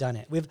 times we've done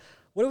it.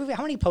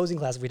 How many posing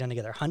classes have we done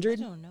together? 100?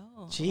 I don't know.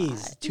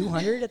 Jeez,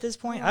 200 at this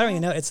point? I don't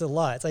even know. It's a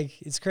lot. It's like,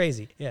 it's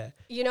crazy. Yeah.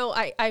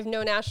 I've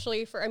known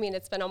Ashley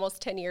it's been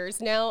almost 10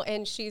 years now,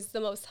 and she's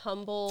the most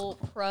humble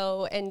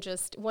pro and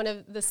just one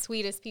of the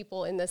sweetest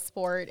people in this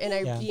sport. And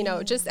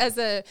just as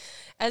a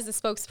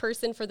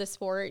spokesperson for the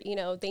sport,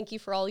 thank you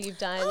for all you've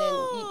done.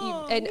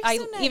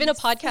 Even a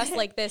podcast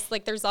like this,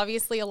 like there's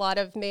obviously a lot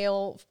of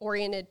male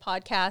oriented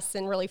podcasts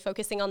and really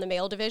focusing on the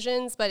male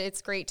divisions, but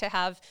it's great to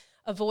have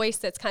a voice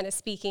that's kind of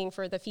speaking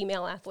for the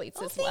female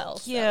athletes as well.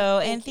 Thank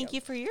you. Thank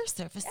you for your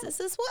services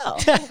as well.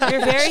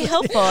 You're very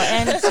helpful.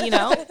 And,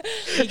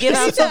 you give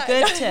out some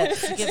good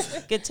tips. You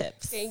give good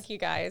tips. Thank you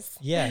guys.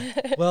 Yeah.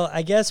 Well,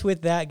 I guess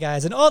with that,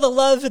 guys, and all the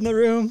love in the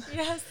room,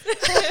 Yes.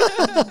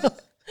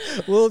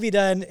 we'll be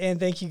done. And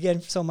thank you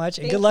again so much.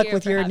 And Thank good luck you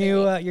with for your having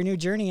new me. your new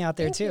journey out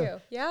there Thank too.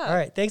 you. Yeah. All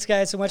right. Thanks,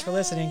 guys, so much for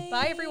listening.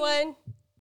 Bye, everyone.